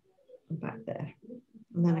and back there.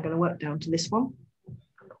 And then I'm going to work down to this one.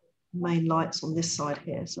 Main lights on this side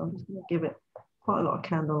here. So I'm just going to give it quite a lot of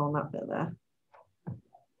candle on that bit there.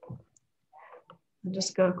 And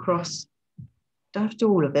just go across. Don't have to do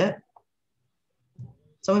all of it.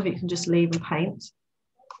 Some of it you can just leave and paint.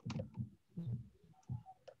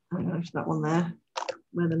 I'm going to that one there,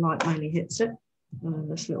 where the light mainly hits it. And then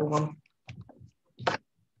this little one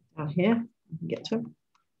down here, you can get to it.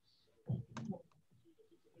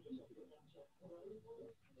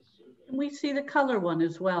 Can we see the color one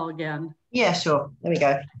as well again? Yeah, sure. There we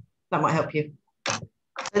go. That might help you.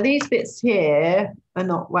 So these bits here are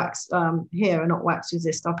not wax. Here are not wax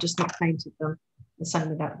resist. I've just not painted them. The same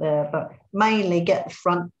with that there, but mainly get the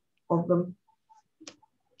front of them.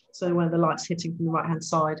 So when the light's hitting from the right hand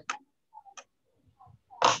side.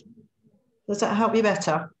 Does that help you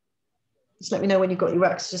better? Just let me know when you've got your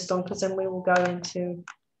wax just on, because then we will go into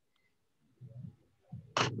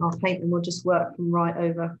our paint and we'll just work from right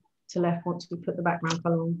over to left once we put the background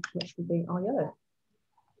colour on, which will be our yellow.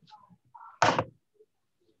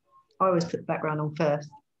 I always put the background on first,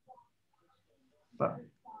 but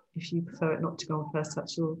if you prefer it not to go on first,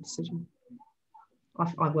 that's your decision.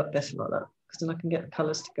 I work better like that, because then I can get the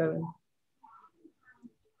colours to go in.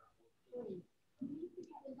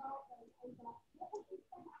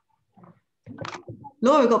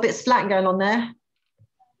 Laura, we've got a bit of splatting going on there.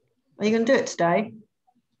 Are you going to do it today?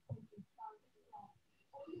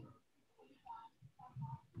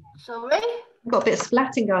 Sorry? We've got a bit of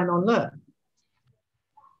splatting going on, look.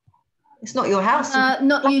 It's not your house.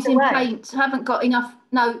 Not using paint. I haven't got enough,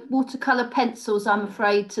 no, watercolour pencils, I'm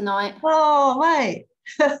afraid, tonight. Oh, wait.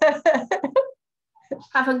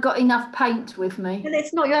 Haven't got enough paint with me. And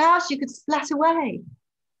it's not your house, you could splat away.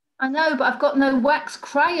 I know, but I've got no wax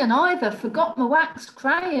crayon either. Forgot my wax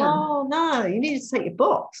crayon. Oh, no, you need to take your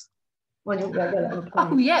box. Well, you'll go on the plane.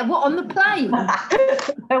 Oh, yeah, what, on the plane?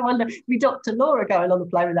 I wonder, be Dr. Laura going on the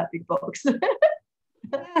plane with that big box.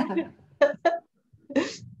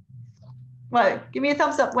 Right, give me a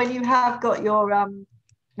thumbs up when you have got your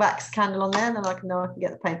wax candle on there, then I can know I can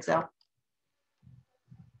get the paints out.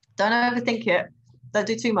 Don't overthink it. Don't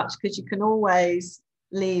do too much, because you can always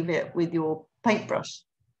leave it with your paintbrush.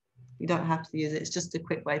 You don't have to use it. It's just a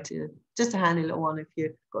quick way to, just a handy little one if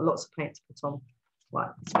you've got lots of paint to put on. Right,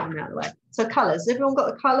 let's get them out of the way. So colours, everyone got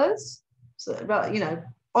the colours? So about, you know,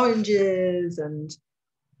 oranges, and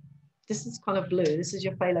this is kind of blue. This is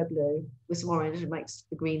your phthalo blue with some orange. It makes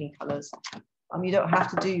the greeny colours. You don't have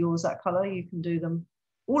to do yours that colour. You can do them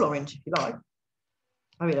all orange if you like.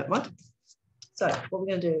 I really don't mind. So what we're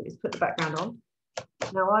going to do is put the background on.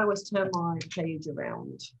 Now I always turn my page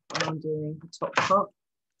around when I'm doing the top part.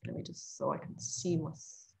 Let me just, so I can see my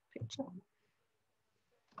picture.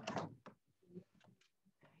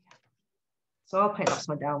 So I'll paint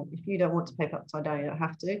upside down. If you don't want to paint upside down, you don't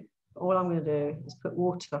have to. But all I'm going to do is put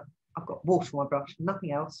water. I've got water on my brush,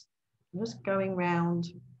 nothing else. I'm just going round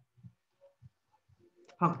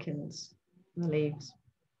the pumpkins and the leaves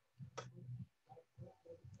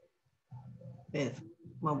with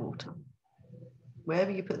my water. Wherever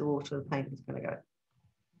you put the water, the paint is going to go.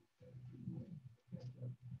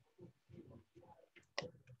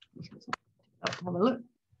 Have a look.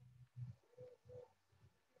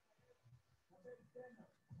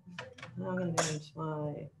 Now I'm going to go into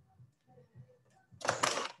my,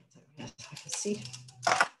 yes, I can see,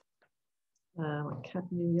 my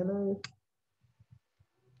cadmium yellow.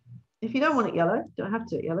 If you don't want it yellow, you don't have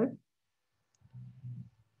to do it yellow.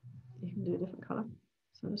 You can do a different colour.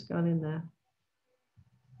 So I'm just going in there.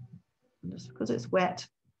 And just because it's wet,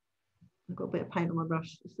 I've got a bit of paint on my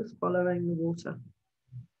brush. It's just following the water.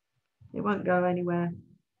 It won't go anywhere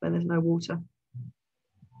where there's no water.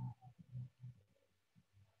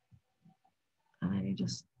 And then you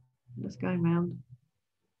just going around.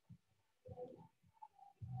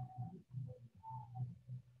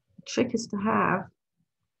 The trick is to have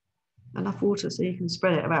enough water so you can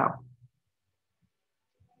spread it about.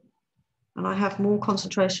 And I have more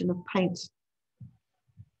concentration of paint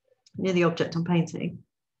near the object I'm painting.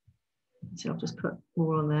 So I'll just put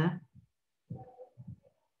more on there,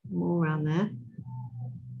 more around there.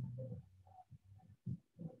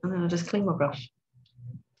 And then I'll just clean my brush.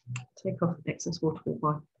 Take off the excess water with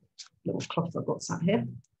my little cloth I've got sat here.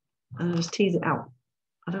 And I'll just tease it out.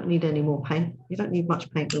 I don't need any more paint. You don't need much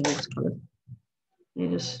paint with watercolour. You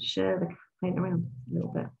just share the paint around a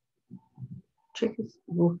little bit. Trick is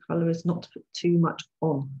watercolour is not to put too much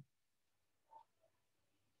on.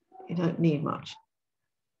 You don't need much.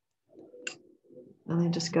 And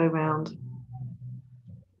then just go around.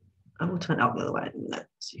 I will turn it up the other way in a minute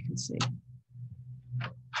so you can see.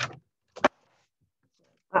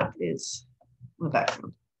 That is my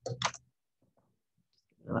background.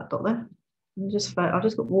 That dot there. And I've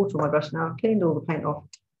just got water on my brush now. I've cleaned all the paint off.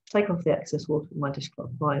 Take off the excess water with my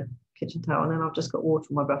dishcloth, my kitchen towel, and then I've just got water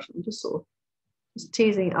on my brush. I'm just sort of just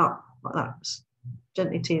teasing it up like that, just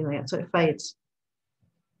gently teasing it so it fades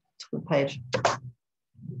to the page. Then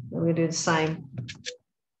we're going to do the same.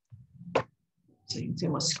 So you can see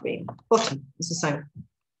on my screen. Bottom is the same.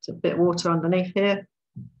 It's a bit of water underneath here.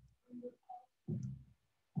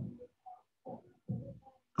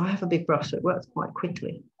 I have a big brush, so it works quite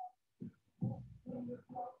quickly.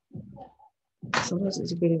 Sometimes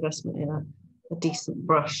it's a good investment in a decent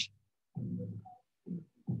brush. And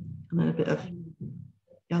then a bit of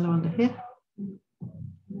yellow under here.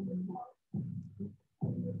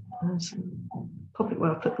 And pop it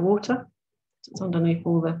where I put the water. So it's underneath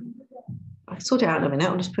all the... I sort it out in a minute.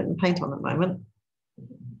 I'm just putting the paint on at the moment.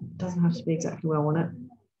 It doesn't have to be exactly where I want it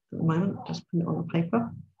at the moment. Just put it on the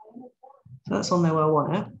paper. So that's on there where I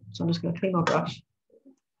want it. So I'm just going to clean my brush,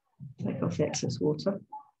 take off the excess water.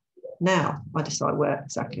 Now I decide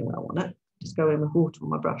exactly where I want it. Just go in with water on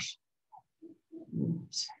my brush.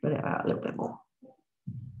 Spread it out a little bit more.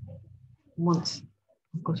 Once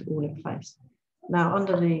I've got it all in place. Now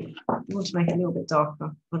underneath, you want to make it a little bit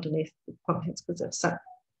darker underneath the pumpkins because they're sat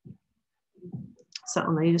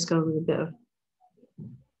on there. You just go with a bit of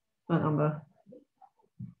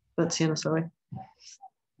burnt sienna, sorry.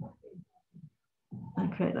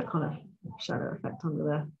 And create that kind of shadow effect under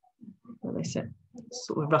there where they sit.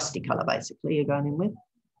 Sort of rusty colour basically you're going in with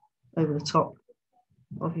over the top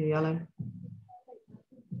of your yellow.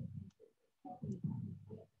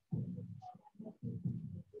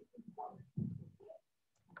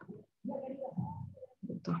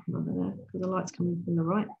 Darken under there because the light's coming from the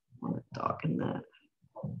right. I want it dark in there.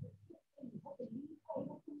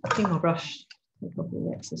 Clean my brush, take off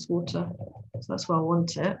the excess water. So that's where I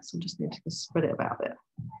want it. So I just need to spread it about a bit.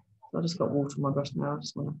 So I just got water on my brush now. I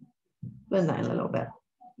just want to blend that in a little bit.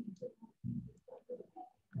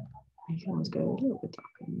 You can always go a little bit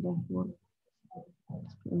darker in there if you want.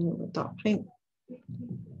 Just put a little bit dark paint.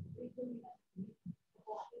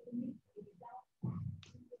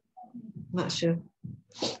 And that's your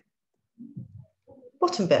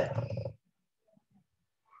bottom bit.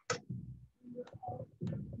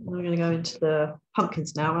 We're going to go into the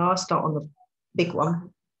pumpkins now. I'll start on the big one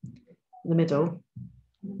in the middle.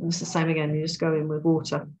 And it's the same again, you just go in with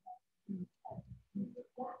water.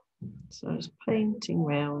 So just painting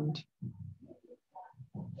round.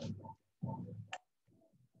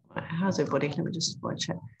 Right, how's everybody? Let me just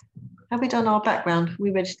check. Have we done our background? Are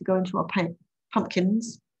we ready to go into our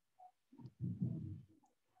pumpkins?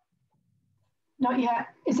 Not yet.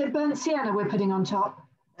 Is it burnt sienna we're putting on top?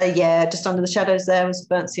 Yeah, just under the shadows there was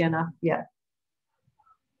burnt sienna. Yeah.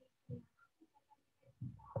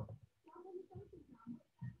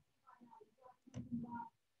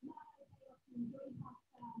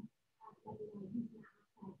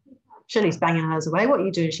 Shelley's banging hers away. What are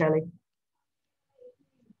you doing, Shelley?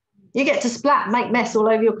 You get to make mess all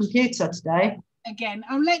over your computer today. Again,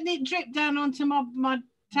 I'm letting it drip down onto my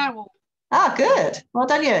towel. Ah, good. Well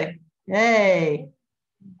done, you. Yay.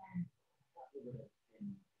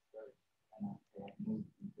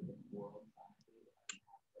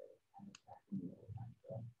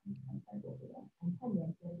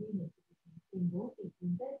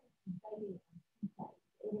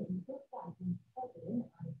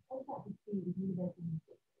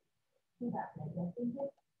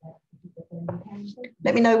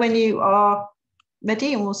 Let me know when you are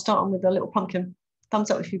ready and we'll start on with a little pumpkin. Thumbs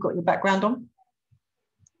up if you've got your background on.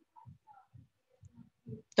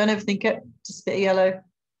 Don't overthink it, just a bit of yellow.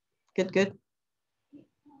 Good, good.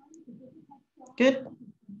 Good.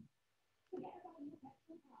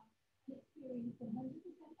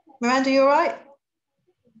 Miranda, you all right?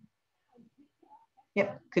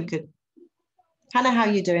 Yep, good, good. Hannah, how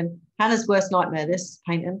are you doing? Hannah's worst nightmare, this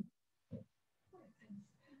painting.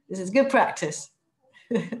 This is good practice.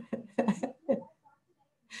 This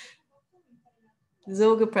is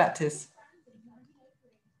all good practice.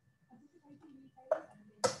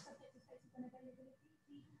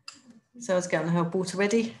 So let's get her water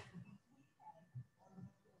ready.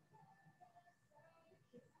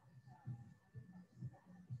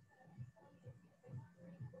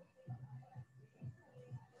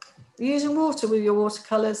 Are you using water with your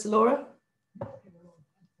watercolours, Laura?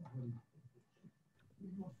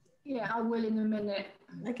 Yeah, I will in a minute.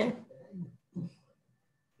 Okay.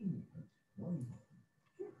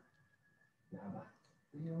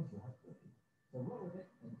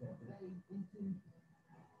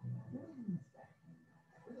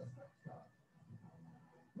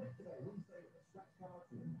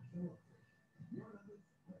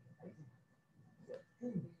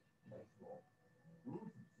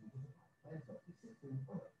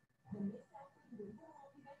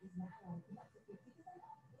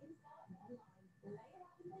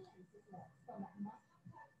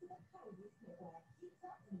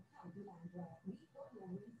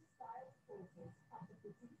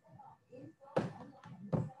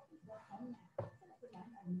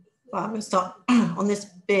 Right, I'm going to start on this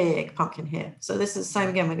big pumpkin here. So this is the same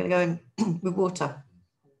again. We're going to go in with water.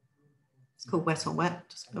 It's called wet on wet.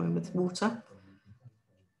 Just going with water.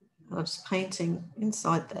 And I'm just painting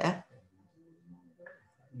inside there.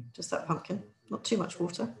 Just that pumpkin. Not too much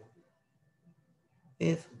water.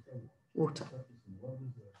 With water.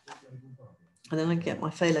 And then I get my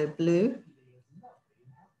phthalo blue.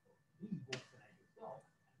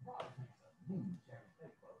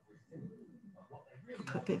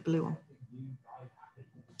 Put a bit of blue on.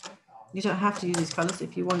 You don't have to use these colours.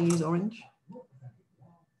 If you want to use orange,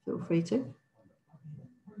 feel free to.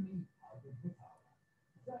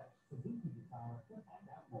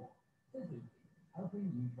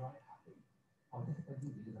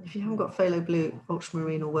 If you haven't got phthalo blue,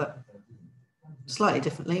 ultramarine will work slightly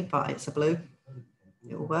differently, but it's a blue.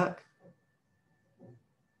 It will work.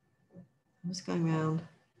 I'm just going around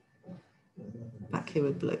back here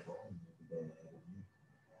with blue.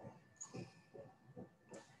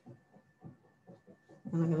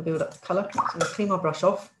 And I'm going to build up the colour. So I'm going to clean my brush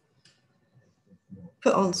off.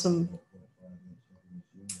 Put on some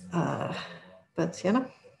burnt sienna.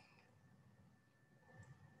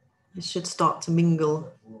 It should start to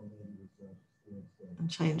mingle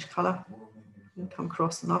and change colour. And come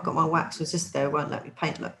across, and I've got my wax resist there, it won't let me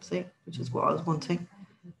paint, look, see, which is what I was wanting.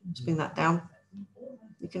 Just bring that down.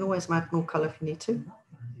 You can always add more colour if you need to. And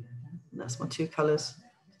that's my two colours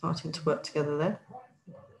starting to work together there.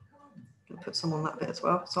 I'm gonna put some on that bit as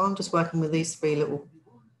well. So I'm just working with these three little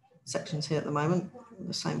sections here at the moment,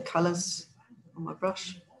 the same colours on my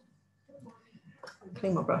brush.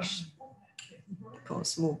 Clean my brush, put on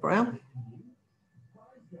some more brown.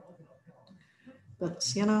 But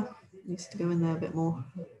sienna needs to go in there a bit more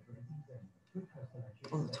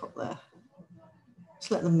on the top there.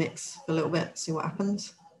 Just let them mix a little bit, see what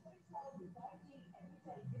happens.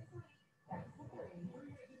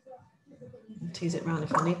 And tease it around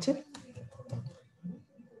if I need to.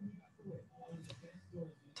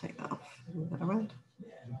 Take that off, move that around.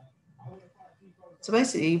 So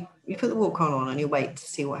basically, you put the watercolour on and you wait to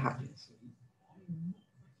see what happens.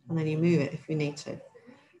 And then you move it if you need to.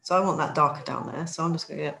 So I want that darker down there, so I'm just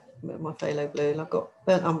going to get a bit of my phthalo blue, and I've got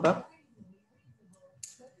burnt umber.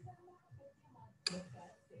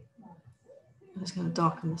 I'm just going to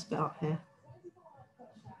darken this bit up here.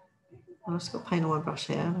 I've just got paint on my brush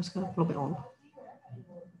here, and I'm just going to blob it on.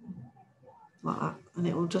 Like that. And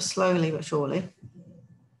it will just slowly but surely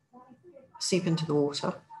seep into the water.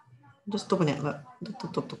 I'm just daubing it, look.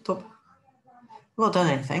 Dub. I've not done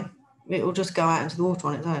anything. It will just go out into the water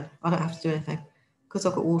on its own. I don't have to do anything. Because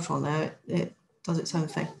I've got water on there, it does its own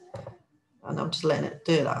thing. And I'm just letting it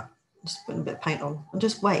do that. Just putting a bit of paint on and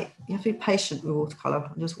just wait. You have to be patient with watercolour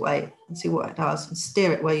and just wait and see what it does and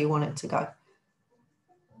steer it where you want it to go.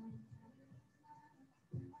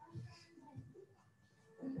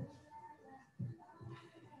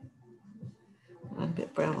 And a bit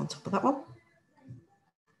of brown on top of that one.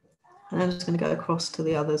 And I'm just going to go across to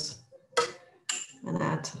the others and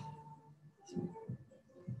add some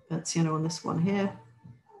burnt sienna on this one here.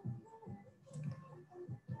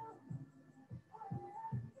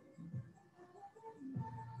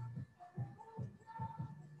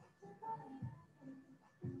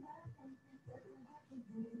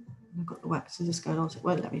 I've got the wax is just going on, so it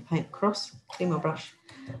won't let me paint across. Clean my brush,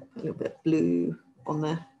 put a little bit of blue on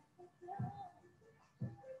there.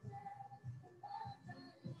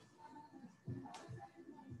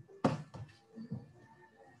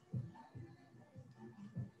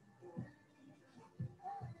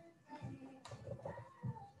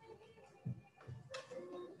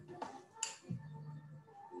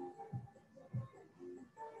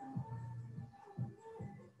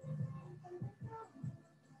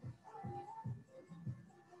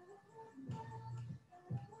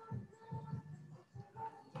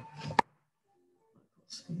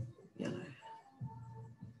 Yellow.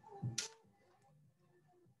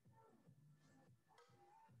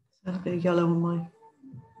 Add a bit of yellow on my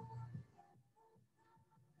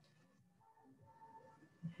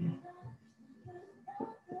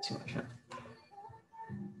too much. A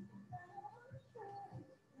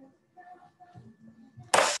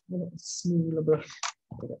little smaller brush.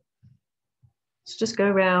 So just go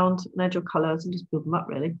around and add your colours and just build them up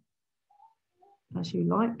really, as you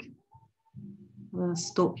like. And then a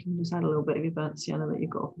stalk, you can just add a little bit of your burnt sienna that you've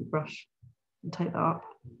got off the brush and take that up.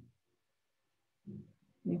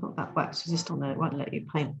 You've got that wax resist on there, it won't let you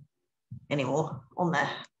paint anymore on there.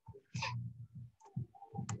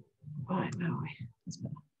 Right, where are we? That's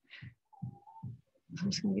better.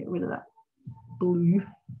 I'm just going to get rid of that blue.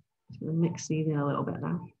 Just going to mix these in a little bit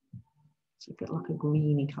now. So get like a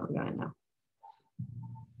greeny colour going now.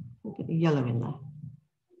 We'll get the yellow in there.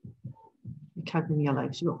 The cadmium yellow,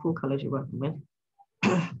 because you've got 4 colours you're working with.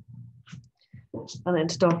 And then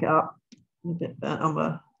to dark it up, a bit burnt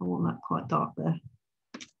umber. I want that quite dark there.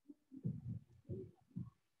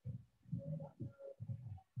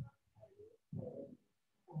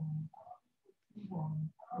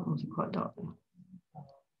 Also quite dark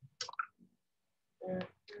there.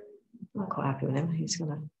 I'm quite happy with him. He's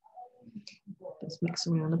gonna just mix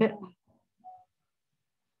around a bit.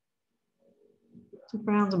 Some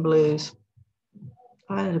browns and blues.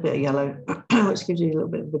 I added a bit of yellow, which gives you a little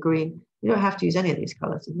bit of the green. You don't have to use any of these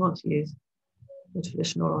colours if you want to use the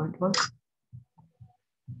traditional orange ones.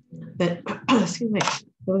 But excuse me. Then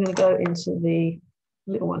we're going to go into the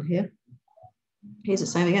little one here. Here's the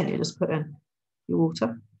same again. You just put in your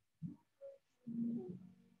water.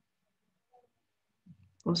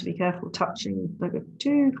 Also be careful touching, don't go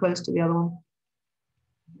too close to the other one.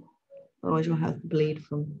 Otherwise you'll have bleed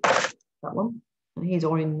from that one. And here's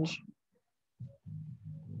orange.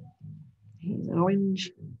 Here's an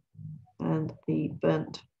orange and the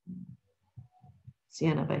burnt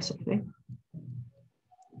sienna basically.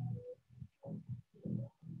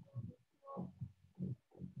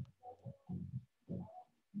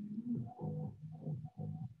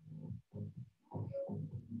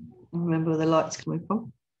 Remember where the light's coming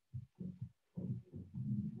from.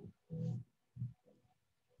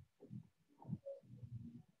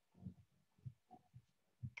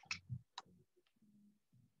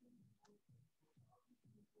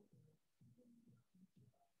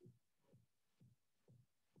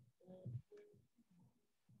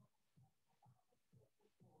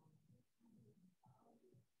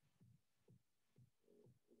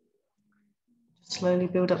 Just slowly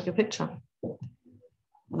build up your picture.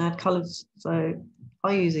 And add colours. So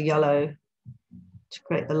I use a yellow to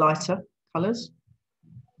create the lighter colours.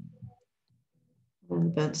 And the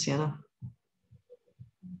burnt sienna.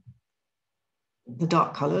 The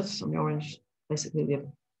dark colours, and the orange, basically the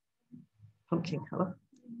pumpkin colour.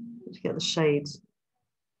 To get the shades,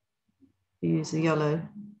 you use the yellow.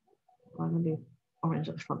 I'm going to do orange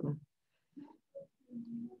at the front there.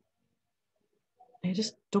 You're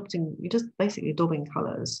just basically daubing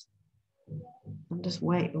colours. And just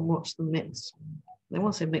wait and watch them mix. Then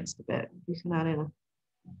once they've mixed a bit, you can add in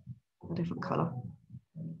a different colour.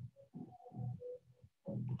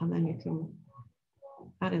 And then you can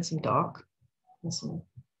add in some dark and some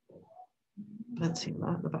fancy that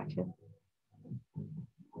at the back here.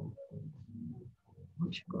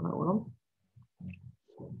 Once you've got that one on,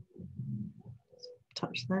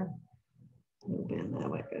 touch there, a little bit in there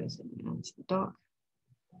where it goes into the dark.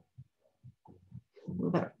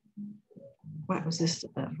 With that wax resist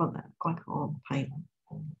at the front there, I can't paint.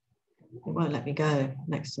 It won't let me go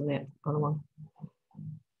next to the other one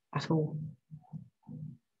at all.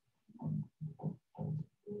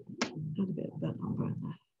 Add a bit of burnt umber in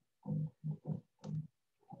there.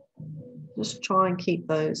 Just try and keep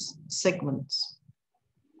those segments.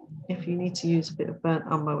 If you need to use a bit of burnt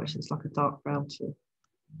umber, which is like a dark brown, to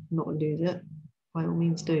not lose it, by all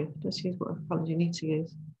means do. Just use whatever colours you need to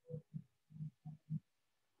use.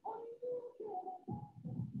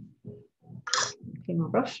 Clean my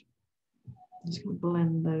brush. I'm just going to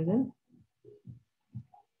blend those in.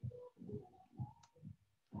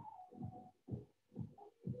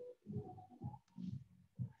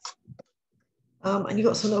 And you've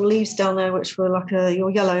got some little leaves down there, which were like your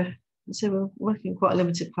yellow. So we're working quite a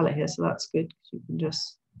limited palette here, so that's good because you can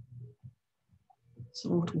just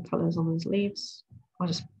some autumn colours on those leaves. I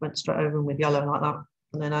just went straight over them with yellow like that,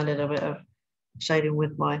 and then added a bit of shading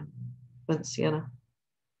with my burnt sienna.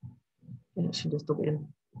 And it should just dub it in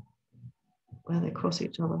where they cross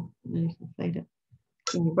each other, and then you can fade it.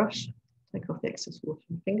 Clean your brush, take off the excess water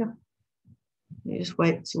from your finger. You just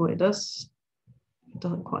wait and see what it does. If it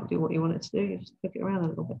doesn't quite do what you want it to do, you just flick it around a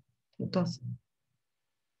little bit. It does.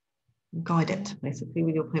 Guide it basically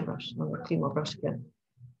with your paintbrush. I'm going to clean my brush again.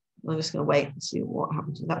 I'm just going to wait and see what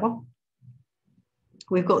happens with that one.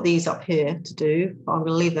 We've got these up here to do, but I'm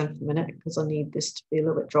going to leave them for a minute because I need this to be a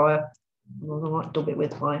little bit drier. And I might dub it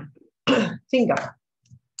with my finger.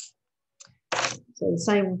 So the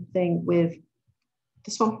same thing with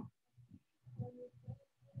this one.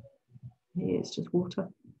 Here's just water.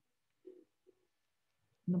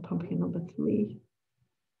 And I'm pumping number 3.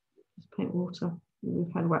 Just paint water.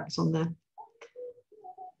 We've had wax on there.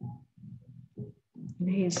 And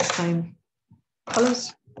here's the same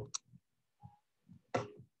colours.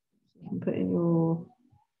 You can put in your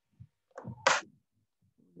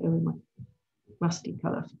rusty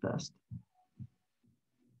colour first.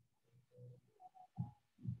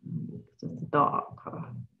 It's a dark colour.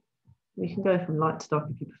 You can go from light to dark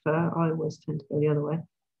if you prefer. I always tend to go the other way.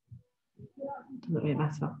 Doesn't really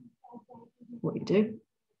matter what you do.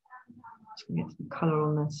 Just gonna get some colour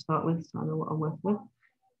on there to start with, so I know what I'm working with.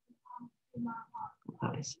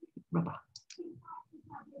 That is rubber.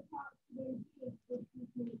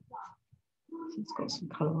 So it's got some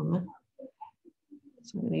colour on there.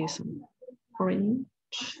 So I'm going to use some orange.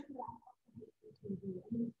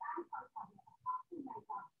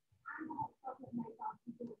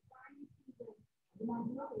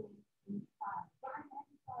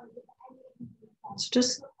 So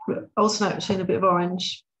just alternate between a bit of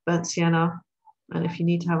orange, burnt sienna, and if you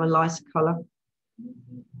need to have a lighter colour,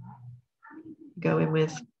 go in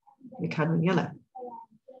with your cadmium yellow.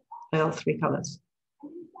 They are 3 colours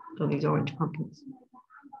of these orange pumpkins.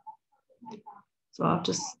 So I've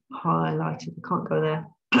just highlighted, I can't go there.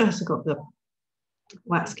 So I've got the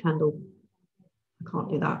wax candle. I can't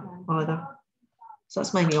do that either. So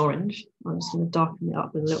that's mainly orange. I'm just going to darken it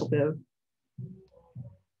up with a little bit of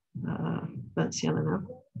burnt sienna now.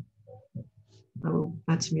 I will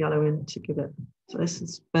add some yellow in to give it. So this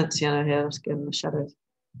is burnt sienna here. I'm just giving the shadows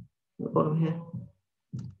at the bottom here.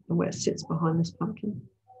 And where it sits behind this pumpkin,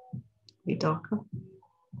 be darker.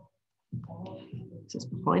 So it's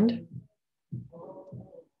behind.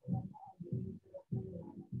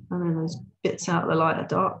 And then those bits out of the light are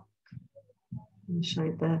dark. And the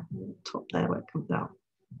shade there, top there where it comes out.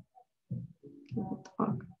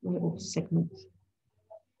 Dark, little segments.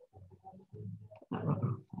 That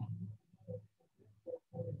rubber.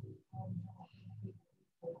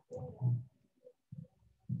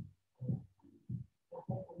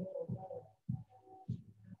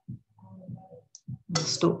 And the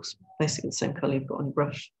stalk's basically the same colour you've got on your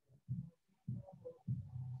brush.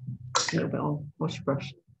 A little bit on, wash your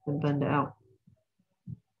brush, and blend it out.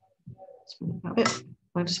 Just blend it out a bit.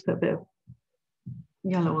 I just put a bit of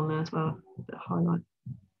yellow on there as well, a bit of highlight.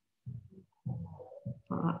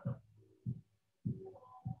 Like that.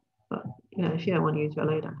 But you know, if you don't want to use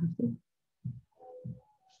yellow, you don't have to.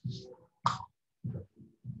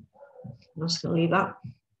 I'm just going to leave that.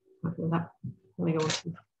 Happy with that. Let me go on to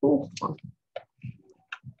the 4th one.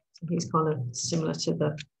 So he's kind of similar to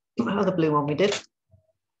the other blue one we did.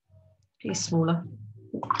 He's smaller.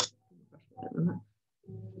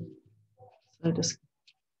 So just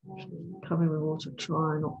cover with water,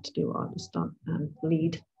 try not to do what I've just done and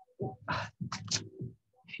bleed.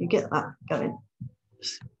 If you get that going,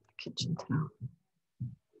 just kitchen towel.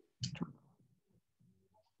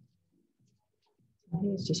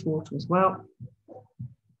 Here's just water as well.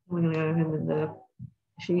 We're going to go in with the,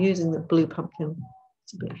 if you're using the blue pumpkin,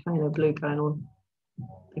 it's a bit of phthalo blue going on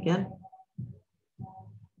again.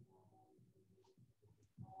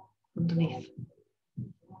 Underneath.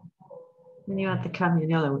 Then you add the cadmium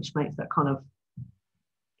yellow, which makes that kind of,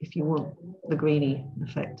 if you want the greeny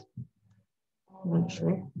effect,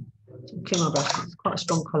 eventually. So clean my brush, it's quite a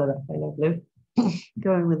strong colour, that phthalo blue.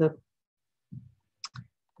 Going with the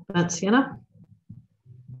burnt sienna.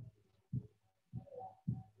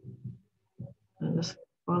 And just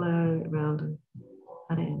follow it around and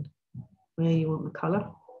add it in where you want the colour.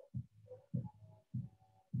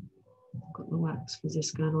 Got the wax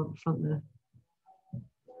fizz going on at the front there.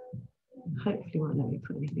 Hopefully won't let me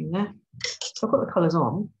put anything there. So I've got the colours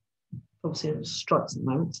on. Obviously it strikes at the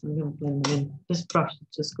moment, so I'm going to blend them in. This brush has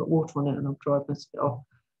just got water on it and I've dried most of it off.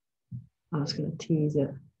 I'm just going to tease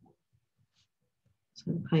it.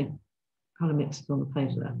 So the paint kind of mixes on the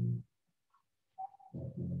page there.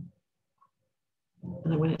 And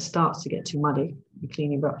then when it starts to get too muddy, you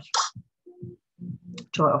clean your brush.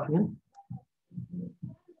 Dry it off again.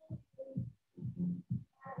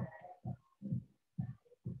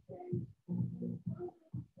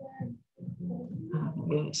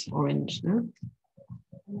 It's orange now.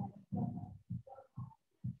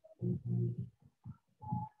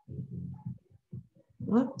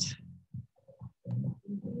 What?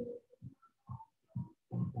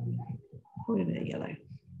 Probably a bit of yellow.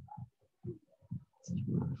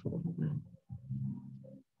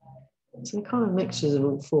 So the kind of mixtures of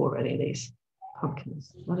all four already, these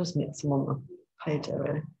pumpkins. I'll just mix them on the page there,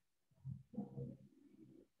 really.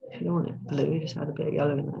 If you don't want it blue, just add a bit of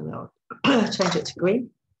yellow in there. Change it to green.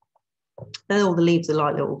 Then all the leaves are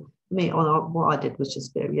like little, what I did was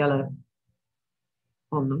just a bit of yellow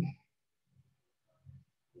on them.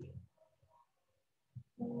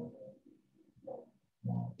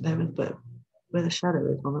 There, but where the shadow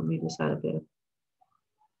is on them, we just add a bit of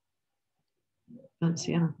burnt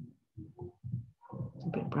sienna. A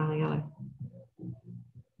bit brown and yellow.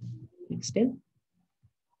 Mixed in.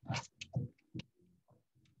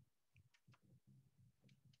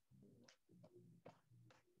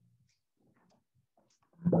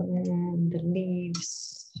 And then the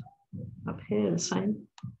leaves up here, the same.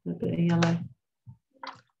 A bit of yellow.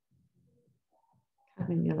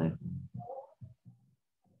 Cadmium yellow.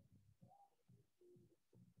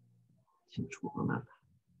 Too much water on that.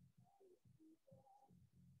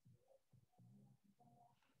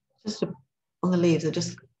 Just on the leaves,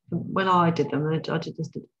 when I did them, I did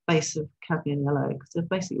just a base of cadmium yellow because they're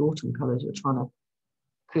basically autumn colours you're trying to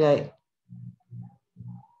create.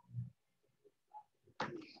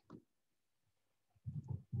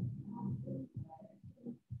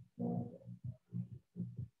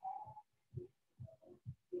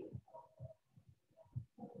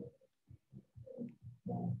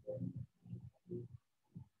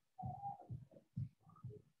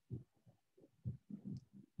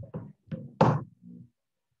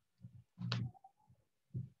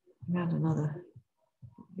 Add another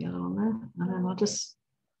yellow on there, and then I'll just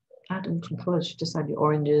add them from colours. You just add your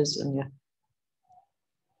oranges and your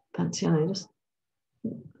fancy yellow. Just a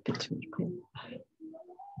bit too much paint.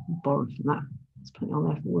 Borrow from that. Let's put it on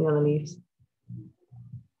there for all the other leaves.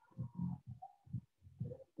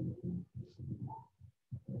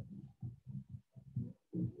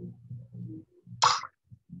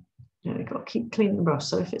 Yeah, we've got to keep cleaning the brush.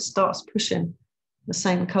 So if it starts pushing the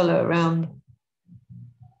same colour around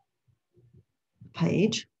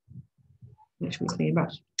page, make sure we clean the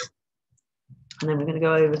brush. And then we're going to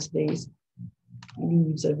go over to these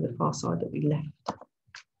leaves over the far side that we left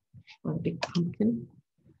by the big pumpkin.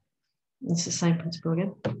 It's the same principle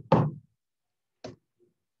again.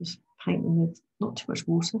 Just paint them with not too much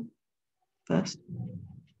water first.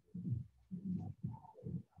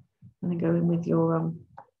 And then go in with your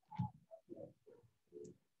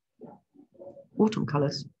autumn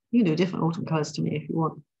colours. You can do different autumn colours to me if you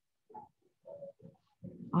want.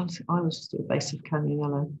 I was just do a base of cadmium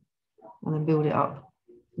yellow and then build it up.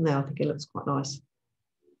 From there, I think it looks quite nice.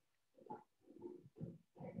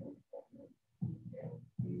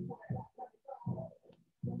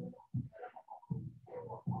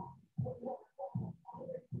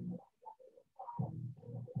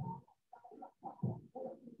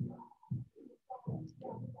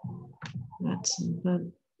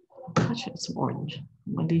 Actually, some orange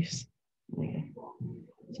on my leaves. There you go.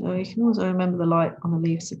 So you can also remember the light on the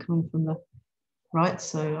leaves are coming from the right.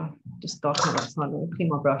 So I just darken that side. I'll clean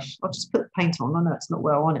my brush. I'll just put the paint on. I know it's not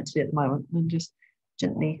where I want it to be at the moment, and just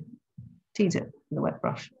gently tease it with a wet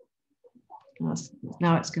brush.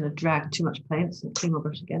 Now it's going to drag too much paint, so clean my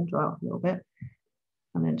brush again, dry off a little bit,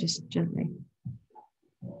 and then just gently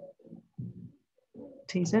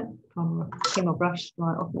tease it. Clean my brush,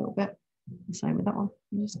 dry it off a little bit. The same with that one.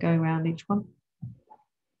 And just go around each one.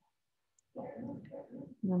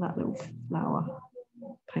 And then that little flower,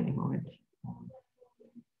 painting orange.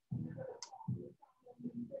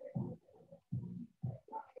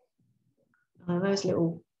 And those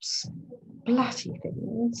little splatty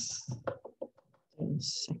things. In a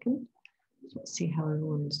second. Let's see how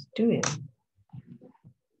everyone's doing.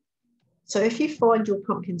 So if you find your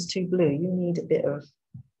pumpkin's too blue, you need a bit of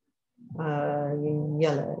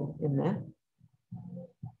yellow in there.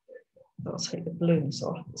 That'll take the blueness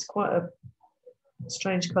off. It's quite a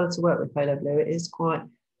strange colour to work with, phthalo blue. It is quite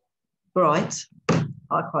bright.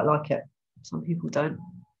 I quite like it. Some people don't.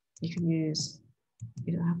 You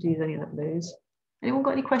don't have to use any of the blues. Anyone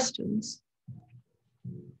got any questions?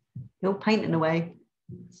 You're painting away.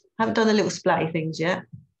 Haven't done the little splatty things yet.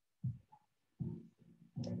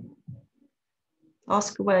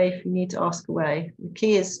 Ask away if you need to ask away. The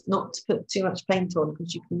key is not to put too much paint on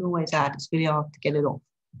because you can always add. It's really hard to get it off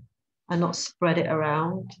and not spread it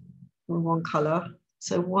around with one colour.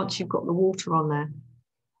 So once you've got the water on there,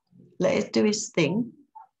 let it do its thing.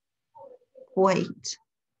 Wait,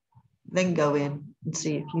 then go in and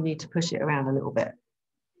see if you need to push it around a little bit.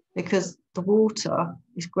 Because the water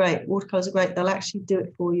is great. Watercolours are great. They'll actually do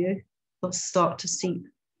it for you. They'll start to seep.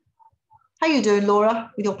 How you doing,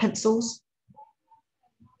 Laura, with your pencils?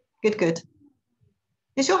 Good, good.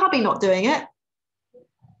 Is your hubby not doing it?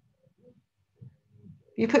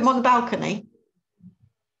 You put him on the balcony?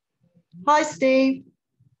 Hi, Steve.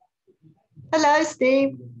 Hello,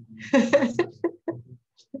 Steve.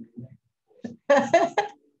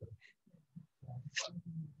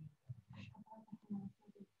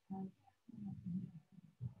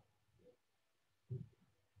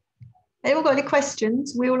 Anyone got any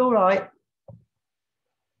questions? We all right?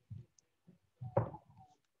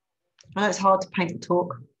 I know it's hard to paint and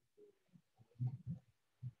talk.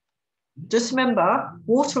 Just remember,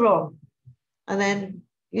 water on, and then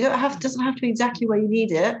you don't have, doesn't have to be exactly where you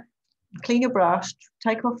need it. Clean your brush,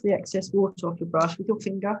 take off the excess water off your brush with your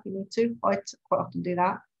finger if you need to. I quite often do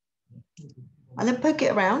that. And then poke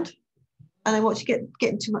it around. And then once you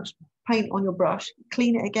getting too much paint on your brush,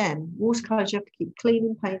 clean it again. Watercolours, you have to keep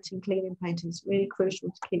cleaning, painting, cleaning, painting. It's really crucial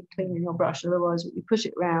to keep cleaning your brush. Otherwise, when you push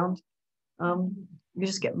it around, you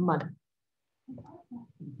just get mud.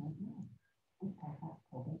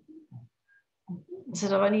 So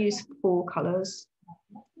I've only used 4 colours,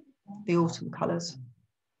 the autumn colours.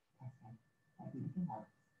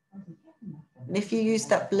 And if you use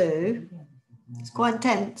that blue, it's quite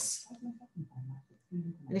intense.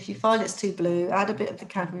 And if you find it's too blue, add a bit of the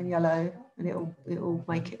cadmium yellow, and it'll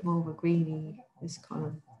make it more of a greeny, this kind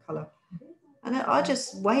of colour. And I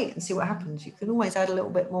just wait and see what happens. You can always add a little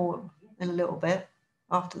bit more in a little bit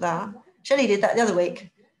after that. Shelley did that the other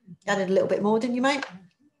week. Added a little bit more, didn't you, mate?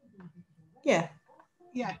 Yeah.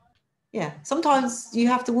 Yeah. Yeah. Sometimes you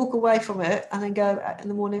have to walk away from it and then go in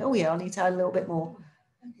the morning, oh yeah, I need to add a little bit more.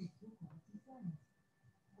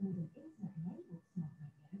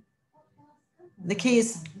 The key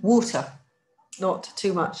is water, not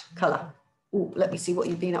too much colour. Oh, let me see what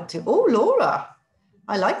you've been up to. Oh, Laura,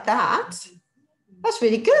 I like that. That's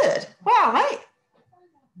really good. Wow, mate.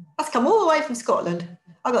 That's come all the way from Scotland.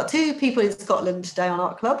 I've got 2 people in Scotland today on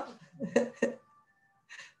Art Club.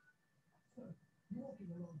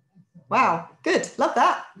 Wow, good. Love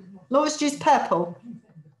that. Laura's used purple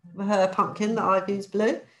for her pumpkin that I've used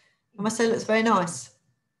blue. I must say it looks very nice.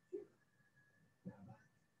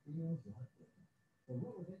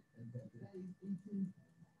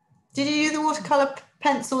 Did you use the watercolour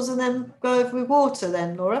pencils and then go over with water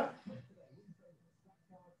then, Laura?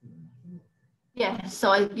 Yeah,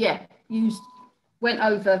 so I went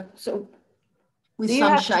over sort of with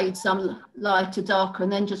some shades, some lighter, darker,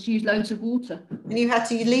 and then just used loads of water. And you had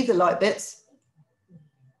to leave the light bits?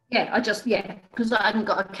 Yeah, because I hadn't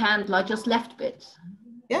got a candle, I just left bits.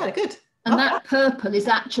 Yeah, good. And that purple is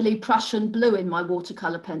actually Prussian blue in my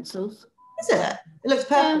watercolour pencils. Is it? It looks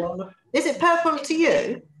purple. Yeah. Is it purple to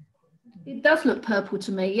you? It does look purple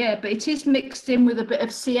to me, yeah, but it is mixed in with a bit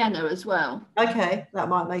of sienna as well. Okay, that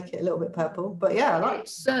might make it a little bit purple, but yeah, I like it.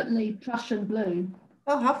 It's certainly Prussian blue.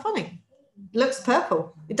 Oh, how funny. It looks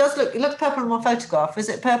purple. It looks purple on my photograph. Is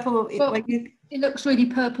it purple? Well, it looks really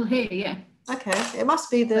purple here, yeah. Okay, it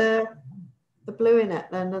must be the blue in it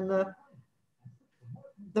then, and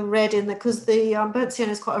the red in there, because the burnt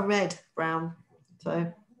sienna is quite a red brown.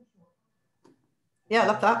 So yeah, I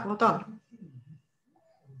love that. Well done.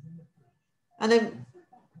 And then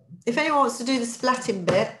if anyone wants to do the splatting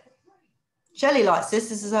bit, Shelley likes this.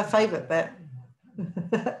 This is her favourite bit.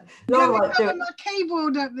 Laura might do it. My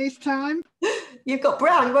keyboard up this time. You've got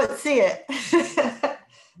brown, you won't see it.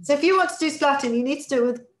 So if you want to do splatting, you need to do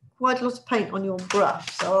it with quite a lot of paint on your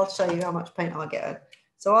brush. So I'll show you how much paint I get.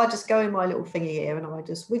 So I just go in my little thingy here and I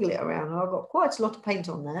just wiggle it around, and I've got quite a lot of paint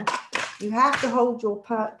on there. You have to hold your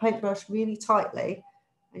paintbrush really tightly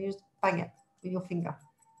and you just bang it with your finger.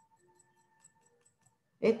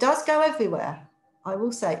 It does go everywhere, I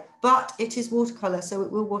will say, but it is watercolour, so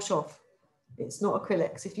it will wash off. It's not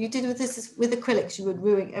acrylics. If you did this with acrylics, you would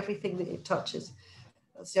ruin everything that it touches.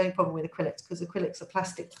 That's the only problem with acrylics, because acrylics are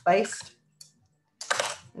plastic based.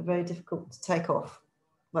 They're very difficult to take off.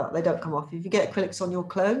 Well, they don't come off. If you get acrylics on your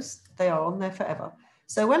clothes, they are on there forever.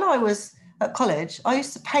 So when I was at college, I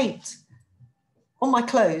used to paint on my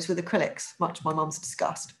clothes with acrylics, much to my mum's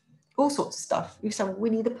disgust. All sorts of stuff. I used to have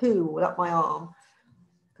Winnie the Pooh all up my arm,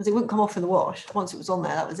 because it wouldn't come off in the wash. Once it was on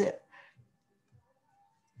there, that was it.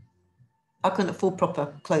 I couldn't afford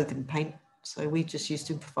proper clothing paint, so we just used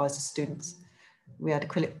to improvise as students. We had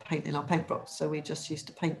acrylic paint in our paint box, so we just used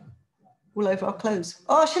to paint all over our clothes.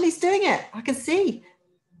 Oh, Shelley's doing it. I can see.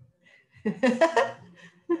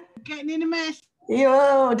 Getting in a mess.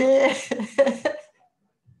 Oh dear.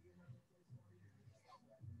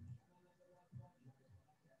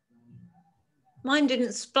 Mine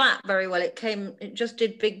didn't splat very well. It just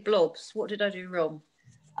did big blobs. What did I do wrong?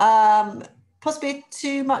 Possibly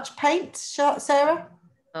too much paint, Sarah.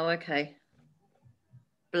 Oh, okay.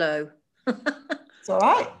 Blow. It's all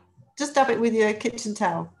right. Just dab it with your kitchen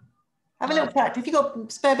towel. Have a little practice. If you've got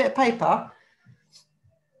a spare bit of paper,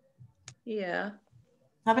 yeah.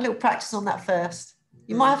 Have a little practice on that first.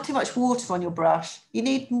 You might have too much water on your brush. You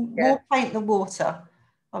need more paint than water,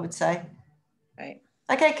 I would say. Right.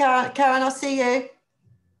 Okay, Karen, I'll see you.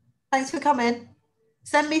 Thanks for coming.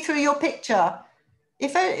 Send me through your picture.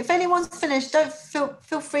 If anyone's finished, don't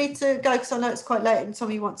feel free to go, because I know it's quite late and some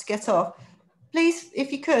of you want to get off. Please,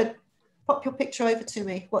 if you could, pop your picture over to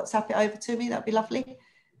me. WhatsApp it over to me. That'd be lovely.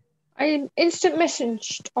 I instant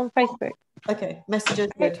messaged on Facebook. Okay, messenger,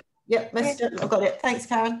 good. Yep, messenger. I've got it. Thanks,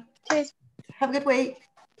 Karen. Cheers. Have a good week.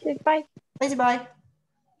 Cheers. Bye. Bye.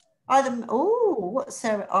 Oh, what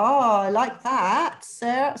Sarah? Oh, I like that.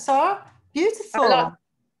 Sarah, beautiful.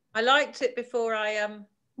 I liked it before I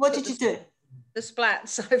What did you do? The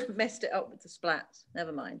splats. I've messed it up with the splats.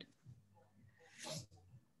 Never mind.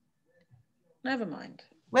 Never mind.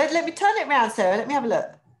 Well, let me turn it around, Sarah. Let me have a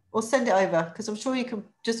look. Or send it over, because I'm sure you can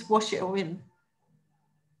just wash it all in.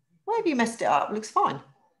 Why have you messed it up? It looks fine.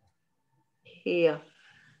 Here.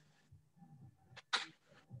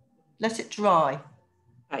 Let it dry.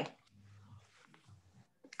 Okay.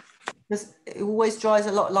 Because it always dries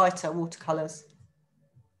a lot lighter, watercolours.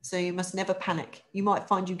 So you must never panic. You might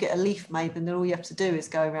find you get a leaf made and then all you have to do is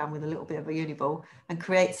go around with a little bit of a uniball and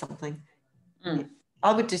create something.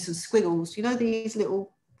 I would do some squiggles, you know, these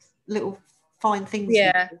little fine things.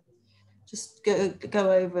 Yeah. Just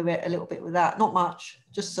go over it a little bit with that. Not much,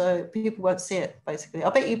 just so people won't see it, basically. I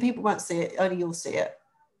bet you people won't see it, only you'll see it.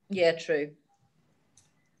 Yeah, true.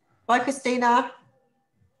 Bye, Christina.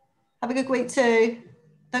 Have a good week too.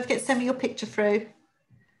 Don't forget to send me your picture through.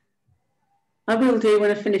 I will do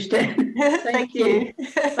when I've finished it. Thank you.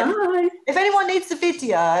 Bye. If anyone needs the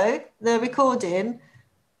video, the recording,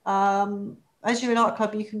 as you're in Art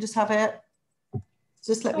Club, you can just have it.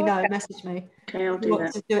 Just let me know, message me. Okay, I'll if you do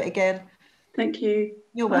want that. to do it again. Thank you.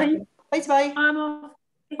 You're Bye. welcome. Bye. I'm off.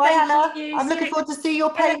 Bye, Thank Hannah. you. I'm looking forward to see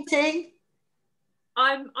your painting.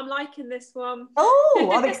 I'm liking this one.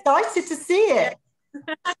 Oh, I'm excited to see it.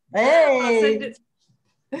 Hey. I'll send it.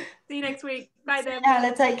 See you next week. Bye then.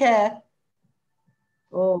 Hannah, take care.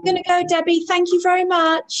 Oh. I'm gonna go, Debbie. Thank you very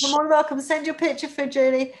much. You're more welcome. Send your picture for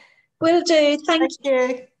Julie. Will do. Thank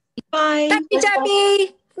you. Bye. Thank you,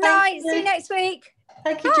 Debbie. Night. See you next week.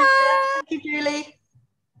 Thank you, Julie. Thank you, Julie.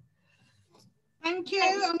 Thank you.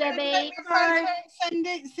 Thanks, I'm going to Debbie. take a photo and send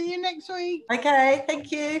it. See you next week. Okay,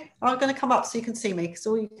 thank you. I'm going to come up so you can see me.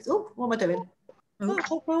 Oh, what am I doing?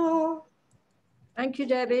 Thank you,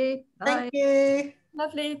 Debbie. Bye. Thank you.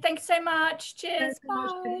 Lovely. Thank you so much. Cheers.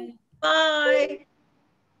 Bye. Bye.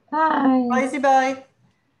 Bye. Bye.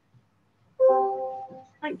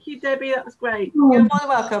 Thank you, Debbie. That was great. You're more than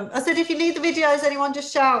welcome. I said if you need the videos, anyone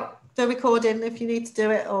just shout the recording if you need to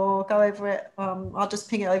do it or go over it. I'll just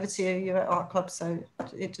ping it over to you. You're at Art Club, so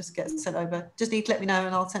it just gets sent over. Just need to let me know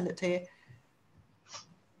and I'll send it to you.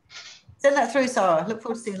 Send that through, Sarah. Look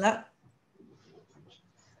forward to seeing that.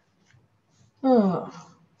 Oh,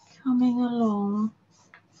 coming along.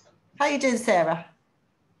 How you doing, Sarah?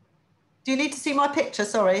 Do you need to see my picture?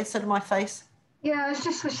 Sorry, instead of my face. Yeah, it's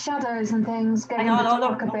just with shadows and things. Hang on,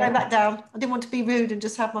 I'll go back down. I didn't want to be rude and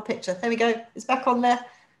just have my picture. There we go. It's back on there.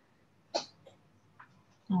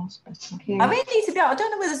 Oh, I really need to be able, I don't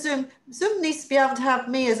know whether Zoom needs to be able to have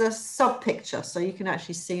me as a sub picture so you can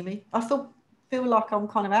actually see me. I feel like I'm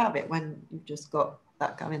kind of out of it when you've just got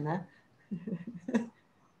that going there.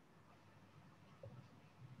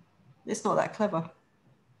 It's not that clever.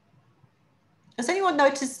 Has anyone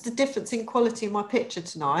noticed the difference in quality in my picture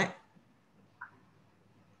tonight?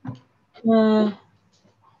 So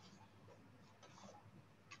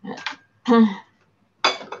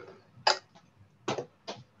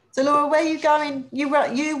Laura, where are you going? You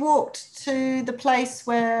walked to the place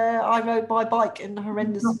where I rode my bike in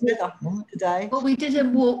horrendous weather today. Well, we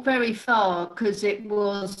didn't walk very far because it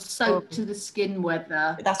was soaked to the skin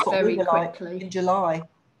weather. That's what very we were quickly. like in July.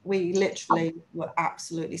 we literally were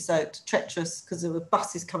absolutely soaked, treacherous, because there were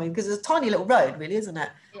buses coming, because it's a tiny little road, really, isn't it?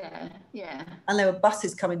 Yeah, yeah. And there were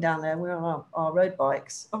buses coming down there. We were on our road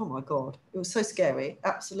bikes. Oh my God, it was so scary.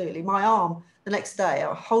 Absolutely. My arm the next day, I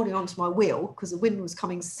was holding onto my wheel because the wind was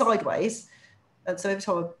coming sideways. And so every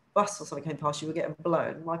time a bus or something came past, you were getting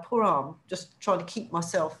blown. My poor arm, just trying to keep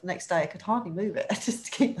myself the next day, I could hardly move it just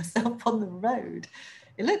to keep myself on the road.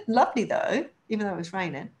 It looked lovely though, even though it was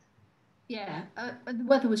raining. Yeah, the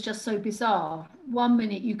weather was just so bizarre. 1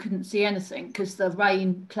 minute you couldn't see anything because the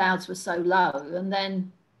rain clouds were so low, and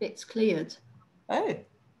then it's cleared. Oh,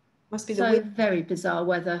 must be the so wind. Very bizarre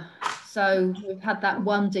weather. So we've had that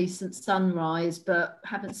one decent sunrise, but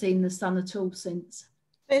haven't seen the sun at all since.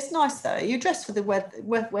 It's nice though. You're dressed for the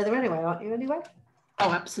weather anyway, aren't you? Anyway.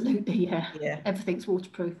 Oh, absolutely, yeah. Yeah. Everything's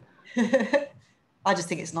waterproof. I just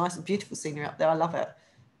think it's nice and beautiful scenery up there. I love it.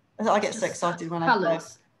 I get so excited when I go.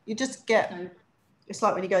 You just get, it's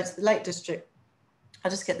like when you go to the Lake District, I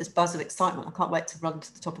just get this buzz of excitement. I can't wait to run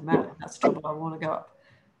to the top of the mountain. That's the trouble. I want to go up.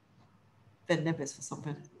 Ben Nevis for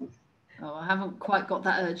something. Oh, I haven't quite got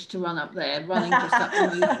that urge to run up there. Running just up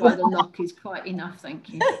the road by the lock is quite enough, thank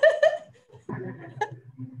you.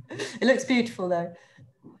 It looks beautiful though.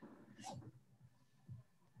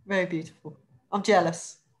 Very beautiful. I'm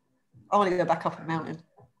jealous. I want to go back up a mountain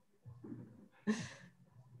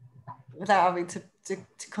without having to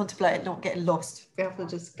contemplate it, not getting lost. Be able to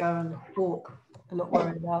just go and walk. I'm not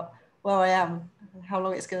worried about where I am, how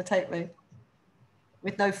long it's going to take me,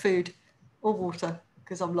 with no food or water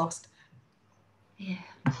because I'm lost. Yeah.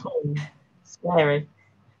 Scary.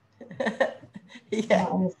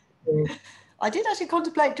 Yeah. I did actually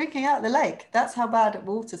contemplate drinking out of the lake. That's how bad a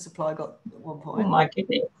water supply got at one point. Oh my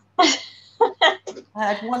goodness.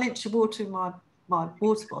 I had 1 inch of water in my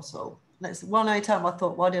water bottle. That's one only time I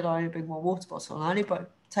thought, why did I only bring 1 water bottle? And I only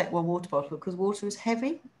take 1 water bottle because water is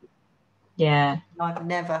heavy. Yeah. I've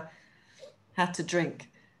never had to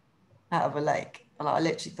drink out of a lake. And I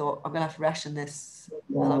literally thought, I'm going to have to ration this.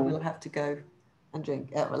 Yeah. And I will have to go and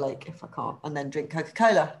drink out of a lake if I can't. And then drink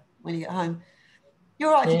Coca-Cola when you get home.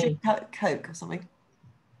 You're right if you drink Coke or something.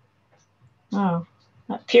 Oh,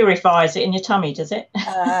 that purifies it in your tummy, does it?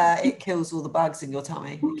 It kills all the bugs in your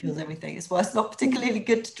tummy. It kills everything. It's why it's not particularly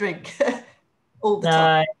good to drink all the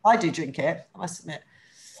time. I do drink it, I must admit.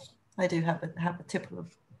 I do have a tipple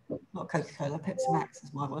of, not Coca-Cola, Pepsi Max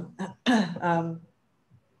is my one. But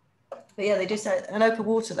yeah, they do say an open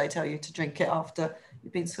water, they tell you to drink it after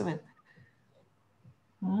you've been swimming.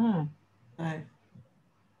 Oh.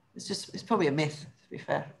 So it's probably a myth, to be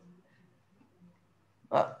fair.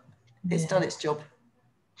 But it's done its job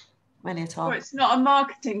many a time. Or it's not a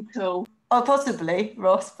marketing tool. Oh, possibly,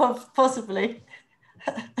 Ross, possibly.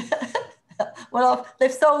 Well,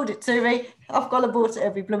 they've sold it to me. I've gone and bought it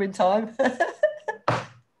every blooming time.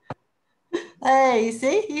 Hey, you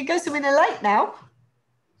see, you go swimming in a lake now.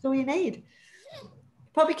 That's all you need.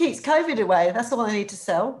 Probably keeps COVID away. That's all I need to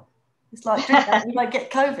sell. It's like, drink that, you might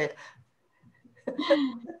get COVID.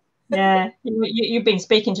 Yeah, you've been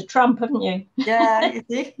speaking to Trump, haven't you? Yeah, you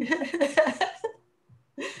see.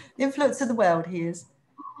 Influence of the world, he is.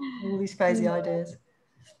 All these crazy ideas.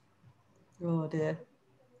 Oh dear.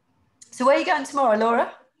 So where are you going tomorrow,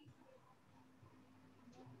 Laura?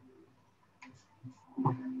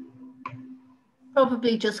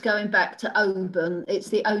 Probably just going back to Oban. It's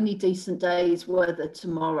the only decent day's weather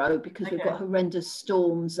tomorrow because we've got horrendous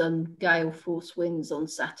storms and gale force winds on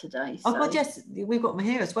Saturday. So. Oh God, yes, we've got them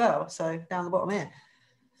here as well. So down the bottom here.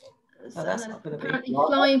 So that's not going to be. Apparently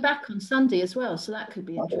flying back on Sunday as well, so that could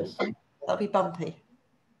be interesting. That'll be bumpy.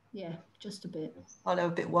 Yeah, just a bit. I'd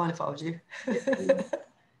have a bit of wine if I was you.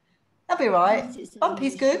 That'll be right.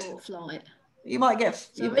 Bumpy's good. Flight. You might get,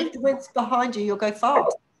 if the wind's behind you, you'll go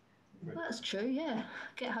fast. Well, that's true, yeah.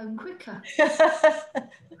 Get home quicker.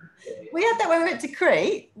 We had that when we went to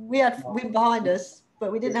Crete. We had wind behind us,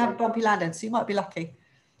 but we didn't have a bumpy landing, so you might be lucky.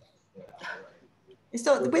 It's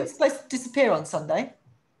not, the wind's supposed to disappear on Sunday.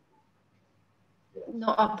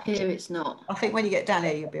 Not up here, it's not. I think when you get down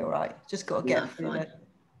here, you'll be all right. Just got to get through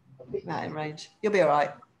the mountain range. You'll be all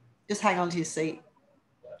right. Just hang on to your seat.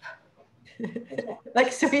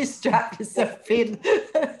 Make sure you strap yourself in.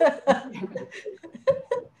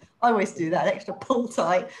 I always do that, extra pull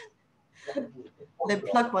tight. Then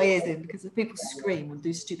plug my ears in because people scream and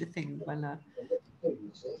do stupid things when they're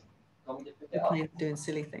doing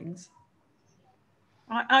silly things.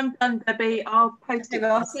 I'm done, Debbie. I'll post it.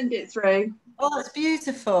 I'll send it through. Oh, that's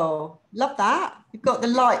beautiful. Love that. You've got the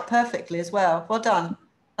light perfectly as well. Well done.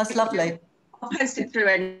 That's lovely. I'll post it through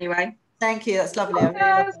anyway. Thank you. That's lovely.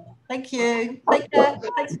 Thank you. Take care.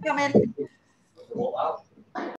 Thanks for coming.